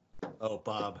 Oh,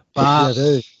 Bob. Bob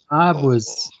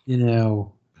was,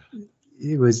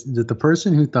 it was the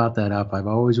person who thought that up. I've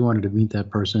always wanted to meet that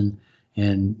person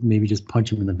and maybe just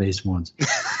punch him in the face once.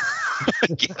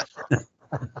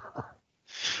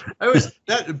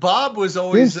 Bob was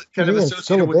always kind of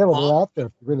associated with available out there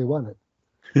if you really want it.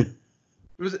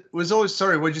 It was always,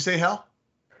 sorry, what'd you say, Hal?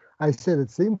 I said it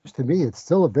seems to me it's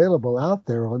still available out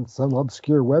there on some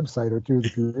obscure website or two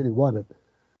if you really want it.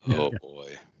 Oh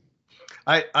boy.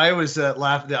 I was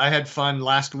laughing. I had fun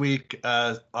last week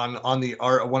on the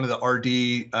one of the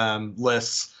RD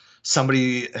lists.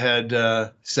 Somebody had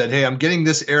said, "Hey, I'm getting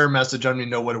this error message. I don't even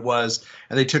know what it was."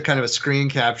 And they took kind of a screen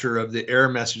capture of the error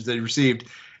message they received.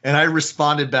 And I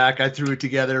responded back. I threw it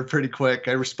together pretty quick.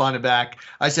 I responded back.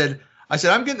 I said,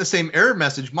 I'm getting the same error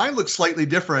message. Mine looks slightly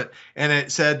different. And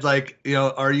it said,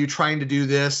 are you trying to do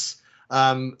this?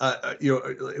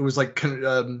 It was like,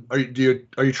 are you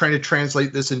trying to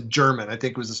translate this in German? I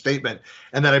think was the statement.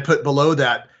 And then I put below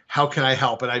that, how can I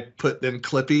help? And I put then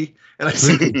Clippy, and I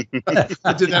said,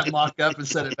 I did that mock up and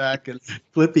sent it back. And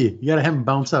Flippy, you got to have him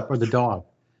bounce up, or the dog.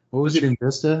 What was it in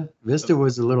Vista? Vista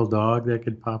was a little dog that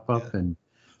could pop up, and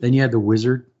then you had the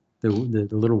wizard, the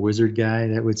little wizard guy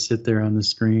that would sit there on the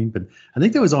screen. But I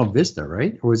think that was all Vista,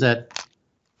 right? Or was that?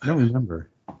 I don't remember.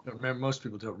 I don't remember. Most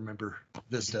people don't remember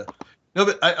Vista. No,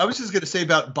 but I was just going to say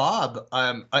about Bob.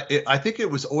 I think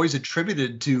it was always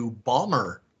attributed to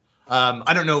Ballmer.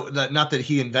 I don't know that, not that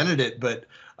he invented it, but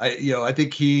I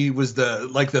think he was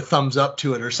the thumbs up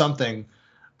to it or something.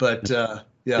 But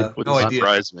yeah, Would no idea.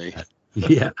 surprise me.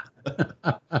 Yeah.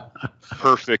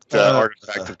 Perfect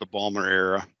artifact of the Ballmer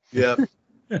era. Yeah.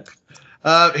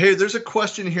 Hey, there's a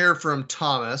question here from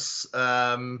Thomas.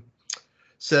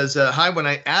 Says, hi, when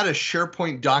I add a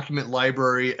SharePoint document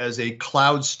library as a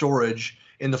cloud storage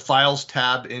in the Files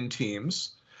tab in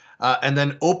Teams, and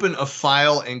then open a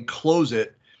file and close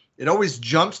it, it always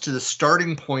jumps to the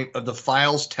starting point of the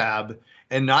Files tab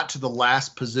and not to the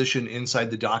last position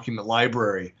inside the document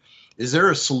library. Is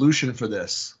there a solution for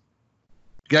this?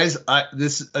 Guys,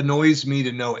 this annoys me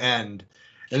to no end.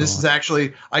 And this is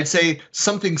actually, I'd say,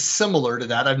 something similar to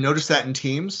that. I've noticed that in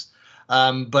Teams.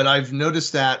 But I've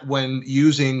noticed that when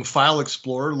using File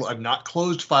Explorer, I've not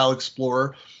closed File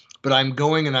Explorer, but I'm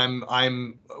going and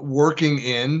I'm working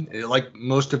in, like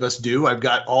most of us do. I've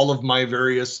got all of my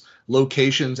various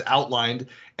locations outlined,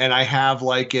 and I have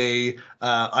like I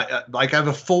have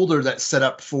a folder that's set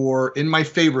up for in my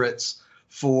favorites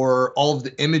for all of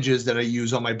the images that I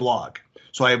use on my blog.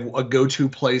 So I have a go-to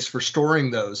place for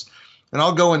storing those, and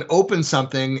I'll go and open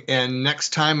something, and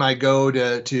next time I go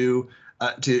to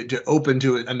open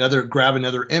to grab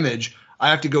another image, I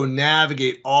have to go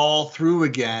navigate all through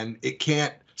again. It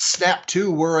can't snap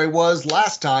to where I was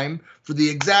last time for the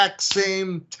exact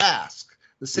same task,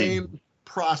 the same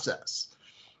process.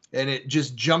 And it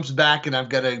just jumps back, and I've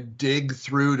got to dig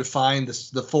through to find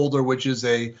the folder, which is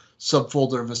a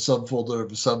subfolder of a subfolder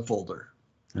of a subfolder.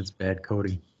 That's bad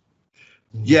coding.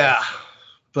 Yeah.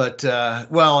 But,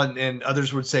 and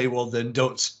others would say, well, then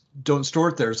don't store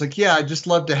it there. It's like, yeah, I just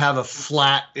love to have a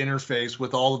flat interface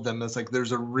with all of them. It's like,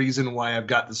 there's a reason why I've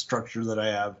got the structure that I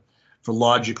have for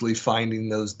logically finding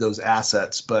those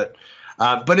assets. But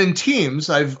in Teams,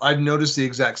 I've noticed the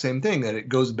exact same thing, that it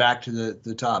goes back to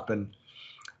the top. And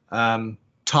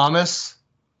Thomas,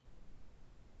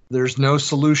 there's no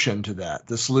solution to that.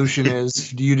 The solution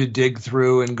is you to dig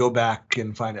through and go back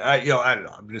and find it. I don't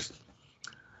know.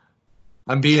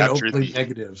 I'm being openly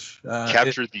negative.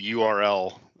 Capture the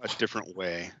URL a different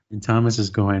way. And Thomas is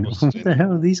going, what the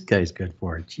hell are these guys good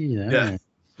for? Gee, yeah.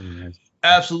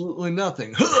 Absolutely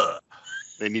nothing.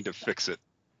 They need to fix it.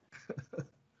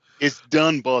 It's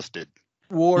done busted.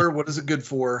 War, what is it good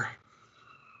for?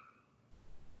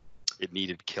 It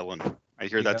needed killing. I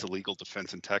hear that's a legal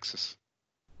defense in Texas.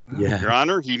 Yeah. Your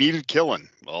Honor, he needed killing.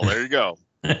 Well, there you go.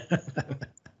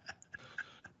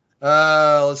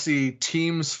 Let's see.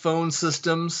 Teams phone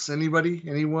systems. Anybody?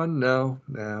 Anyone? No.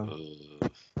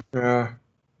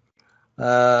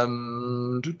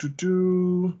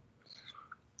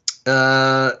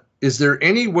 Is there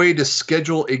any way to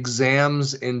schedule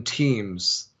exams in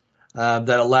Teams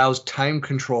that allows time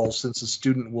control since a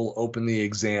student will open the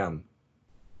exam?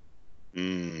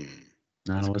 Not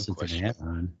unless it's an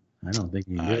add-on. I don't think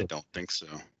you can. I don't think so.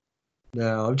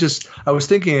 No, I was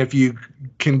thinking if you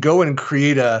can go and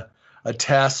create a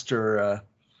test or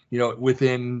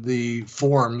within the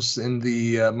forms in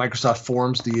the Microsoft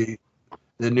Forms, the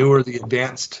newer, the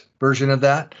advanced version of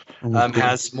that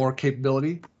has more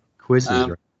capability. Quizzes,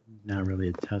 right? Not really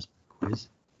a test, quiz.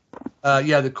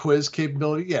 The quiz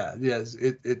capability. Yeah, yes,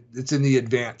 it's in the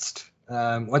advanced.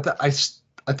 I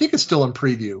think it's still in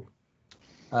preview,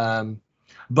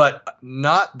 but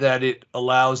not that it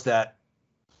allows that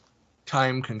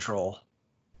time control.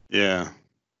 Yeah,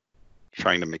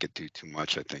 trying to make it do too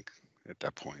much, I think, at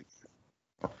that point.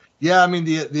 Yeah, I mean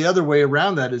the other way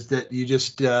around that is that you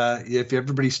just if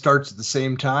everybody starts at the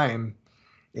same time,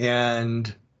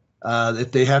 and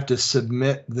if they have to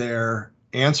submit their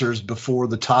answers before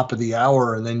the top of the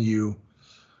hour, and then you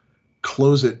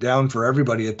close it down for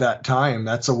everybody at that time,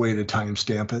 that's a way to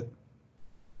timestamp it.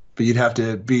 But you'd have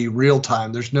to be real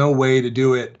time. There's no way to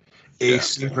do it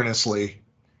asynchronously.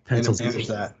 And manage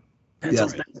that.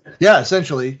 Yeah,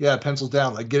 essentially. Yeah, pencils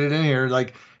down. Like, get it in here.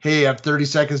 Like, hey, I have 30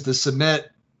 seconds to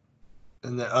submit,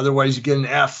 and then otherwise you get an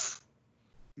F.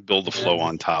 Build the flow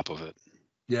on top of it.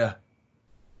 Yeah.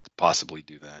 Possibly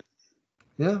do that.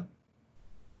 Yeah.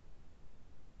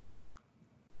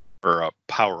 Or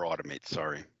Power Automate,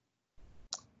 sorry.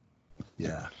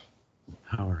 Yeah.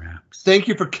 Power Apps. Thank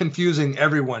you for confusing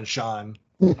everyone, Sean.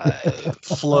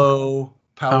 Flow,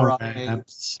 Power Automate.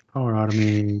 Apps, Power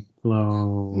Automate,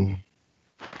 Flow.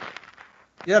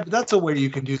 Yeah, but that's a way you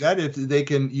can do that. If they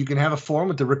can, you can have a form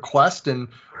with the request, and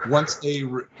once they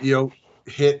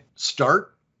hit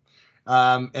start,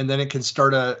 and then it can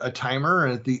start a timer.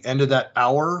 And at the end of that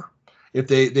hour, if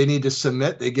they need to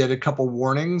submit, they get a couple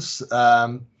warnings.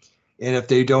 And if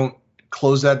they don't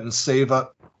close that and save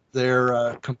up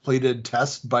their completed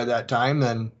test by that time,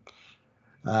 then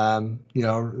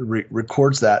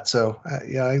records that. So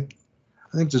I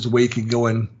think there's a way you can go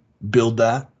and build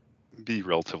that. Be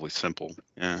relatively simple.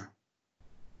 Yeah.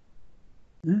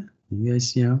 Yeah. You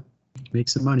guys, make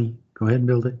some money. Go ahead and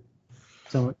build it.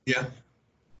 So yeah.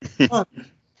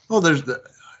 Well, there's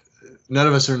none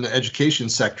of us are in the education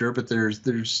sector, but there's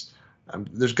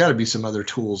got to be some other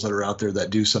tools that are out there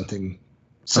that do something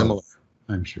similar.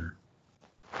 Oh, I'm sure.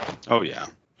 Oh yeah.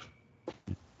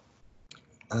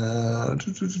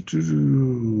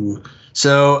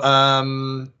 So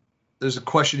there's a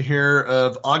question here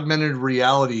of augmented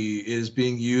reality is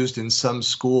being used in some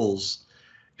schools.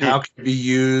 How can it be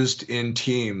used in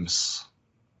Teams?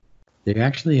 They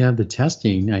actually have the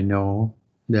testing. I know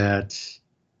that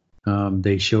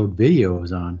they showed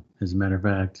videos on, as a matter of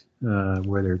fact,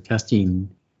 where they're testing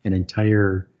an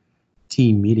entire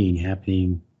team meeting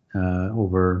happening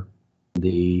over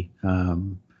the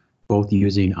both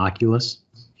using Oculus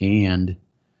and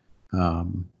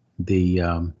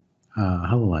the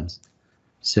HoloLens.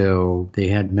 So they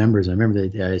had members. I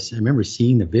remember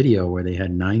seeing the video where they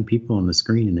had 9 people on the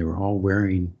screen and they were all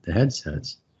wearing the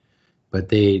headsets. But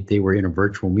they were in a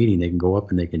virtual meeting. They can go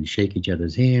up and they can shake each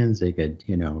other's hands. They could,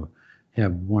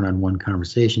 have one-on-one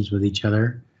conversations with each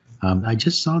other. I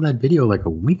just saw that video like a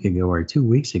week ago or 2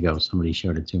 weeks ago. Somebody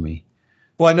showed it to me.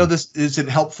 Well, I know this isn't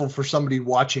helpful for somebody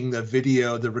watching the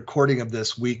video, the recording of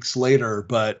this weeks later,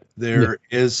 but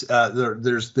there's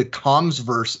the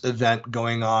Commsverse event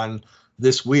going on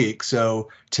this week. So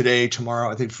today, tomorrow,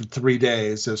 I think for 3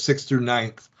 days, so 6th through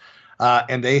 9th.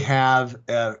 And they have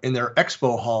in their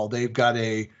expo hall, they've got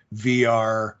a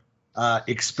VR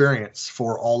experience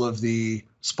for all of the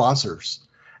sponsors.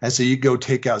 And so you go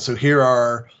take out. So here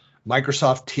are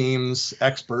Microsoft Teams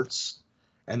experts,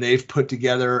 and they've put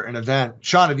together an event.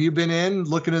 Sean, have you been in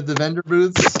looking at the vendor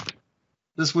booths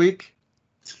this week?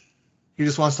 He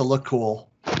just wants to look cool.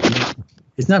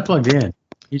 It's not plugged in.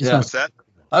 He just wants that.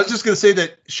 I was just going to say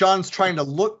that Sean's trying to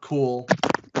look cool.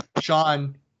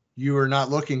 Sean, you are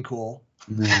not looking cool.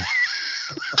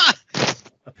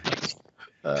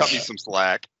 Cut me some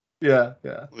slack. Yeah.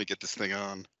 Let me get this thing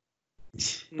on.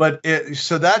 But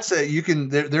so that's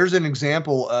there's an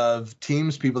example of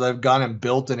Teams people that have gone and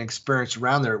built an experience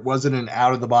around there. It wasn't an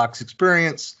out of the box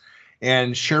experience,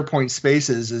 and SharePoint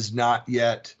Spaces is not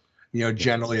yet,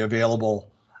 generally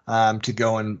available to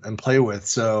go and play with.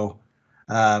 So,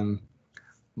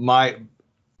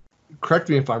 correct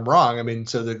me if I'm wrong. I mean,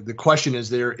 so the question is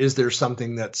there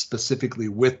something that's specifically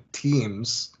with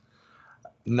Teams,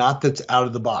 not that's out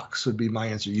of the box would be my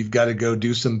answer. You've got to go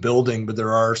do some building, but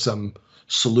there are some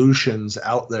solutions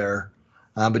out there.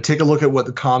 But take a look at what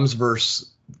the Commsverse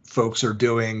folks are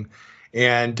doing,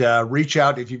 and reach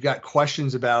out if you've got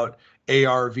questions about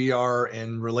AR, VR,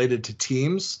 and related to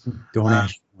Teams. Don't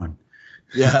ask one.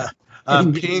 Yeah.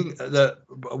 Ping the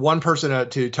one person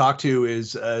to talk to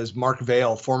is Mark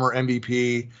Vail, former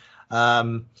MVP,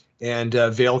 and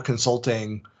Vail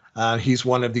Consulting. He's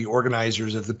one of the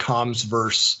organizers of the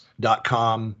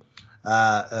Commsverse.com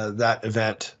that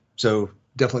event. So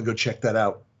definitely go check that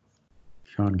out.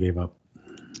 Sean gave up.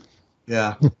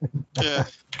 Yeah. Yeah.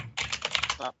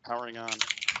 Not powering on.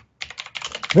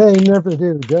 They never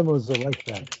do. Demos are like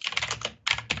that.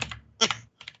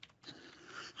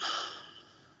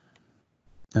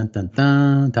 Dun, dun,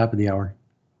 dun, top of the hour.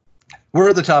 We're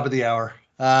at the top of the hour.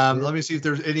 Let me see if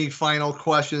there's any final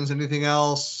questions. Anything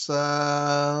else?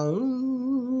 Nothing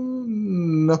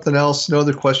else. No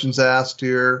other questions asked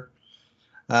here.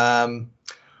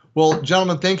 Well,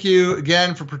 gentlemen, thank you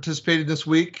again for participating this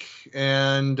week,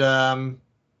 and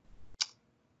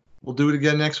we'll do it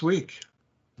again next week.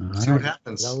 See what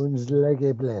happens. Sounds like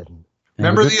a plan.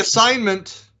 Remember the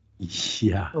assignment.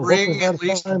 Yeah. Bring at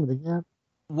least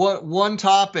one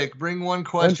topic. Bring one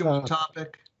question, one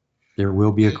topic. There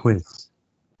will be a quiz.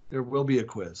 There will be a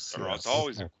quiz. It's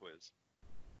always a quiz.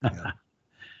 Yeah.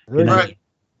 All right.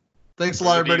 Thanks a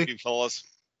lot, everybody. Evening, fellas.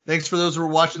 Thanks for those who are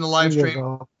watching the live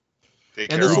stream.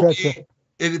 Take And care. this will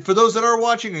be, for those that are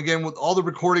watching, again, with all the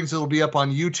recordings, it'll be up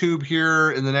on YouTube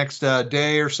here in the next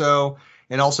day or so.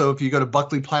 And also, if you go to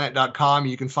buckleyplanet.com,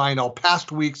 you can find all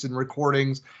past weeks and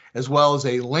recordings, as well as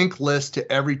a link list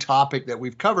to every topic that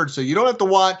we've covered. So you don't have to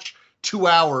watch 2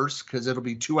 hours, because it'll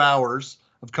be 2 hours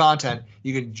of content.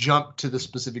 You can jump to the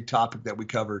specific topic that we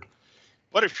covered.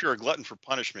 But if you're a glutton for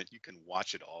punishment, you can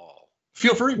watch it all.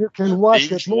 Feel free. You can watch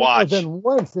Binge it more watch. than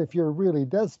once if you're really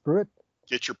desperate.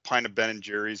 Get your pint of Ben and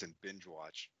Jerry's and binge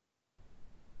watch.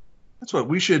 That's what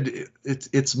we should.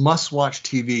 It's must-watch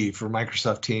TV for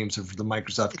Microsoft Teams and for the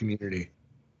Microsoft community.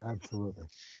 Absolutely.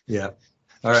 Yeah.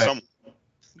 All right.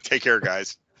 Take care,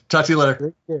 guys. Talk to you later.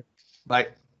 Take care. Bye.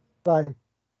 Bye.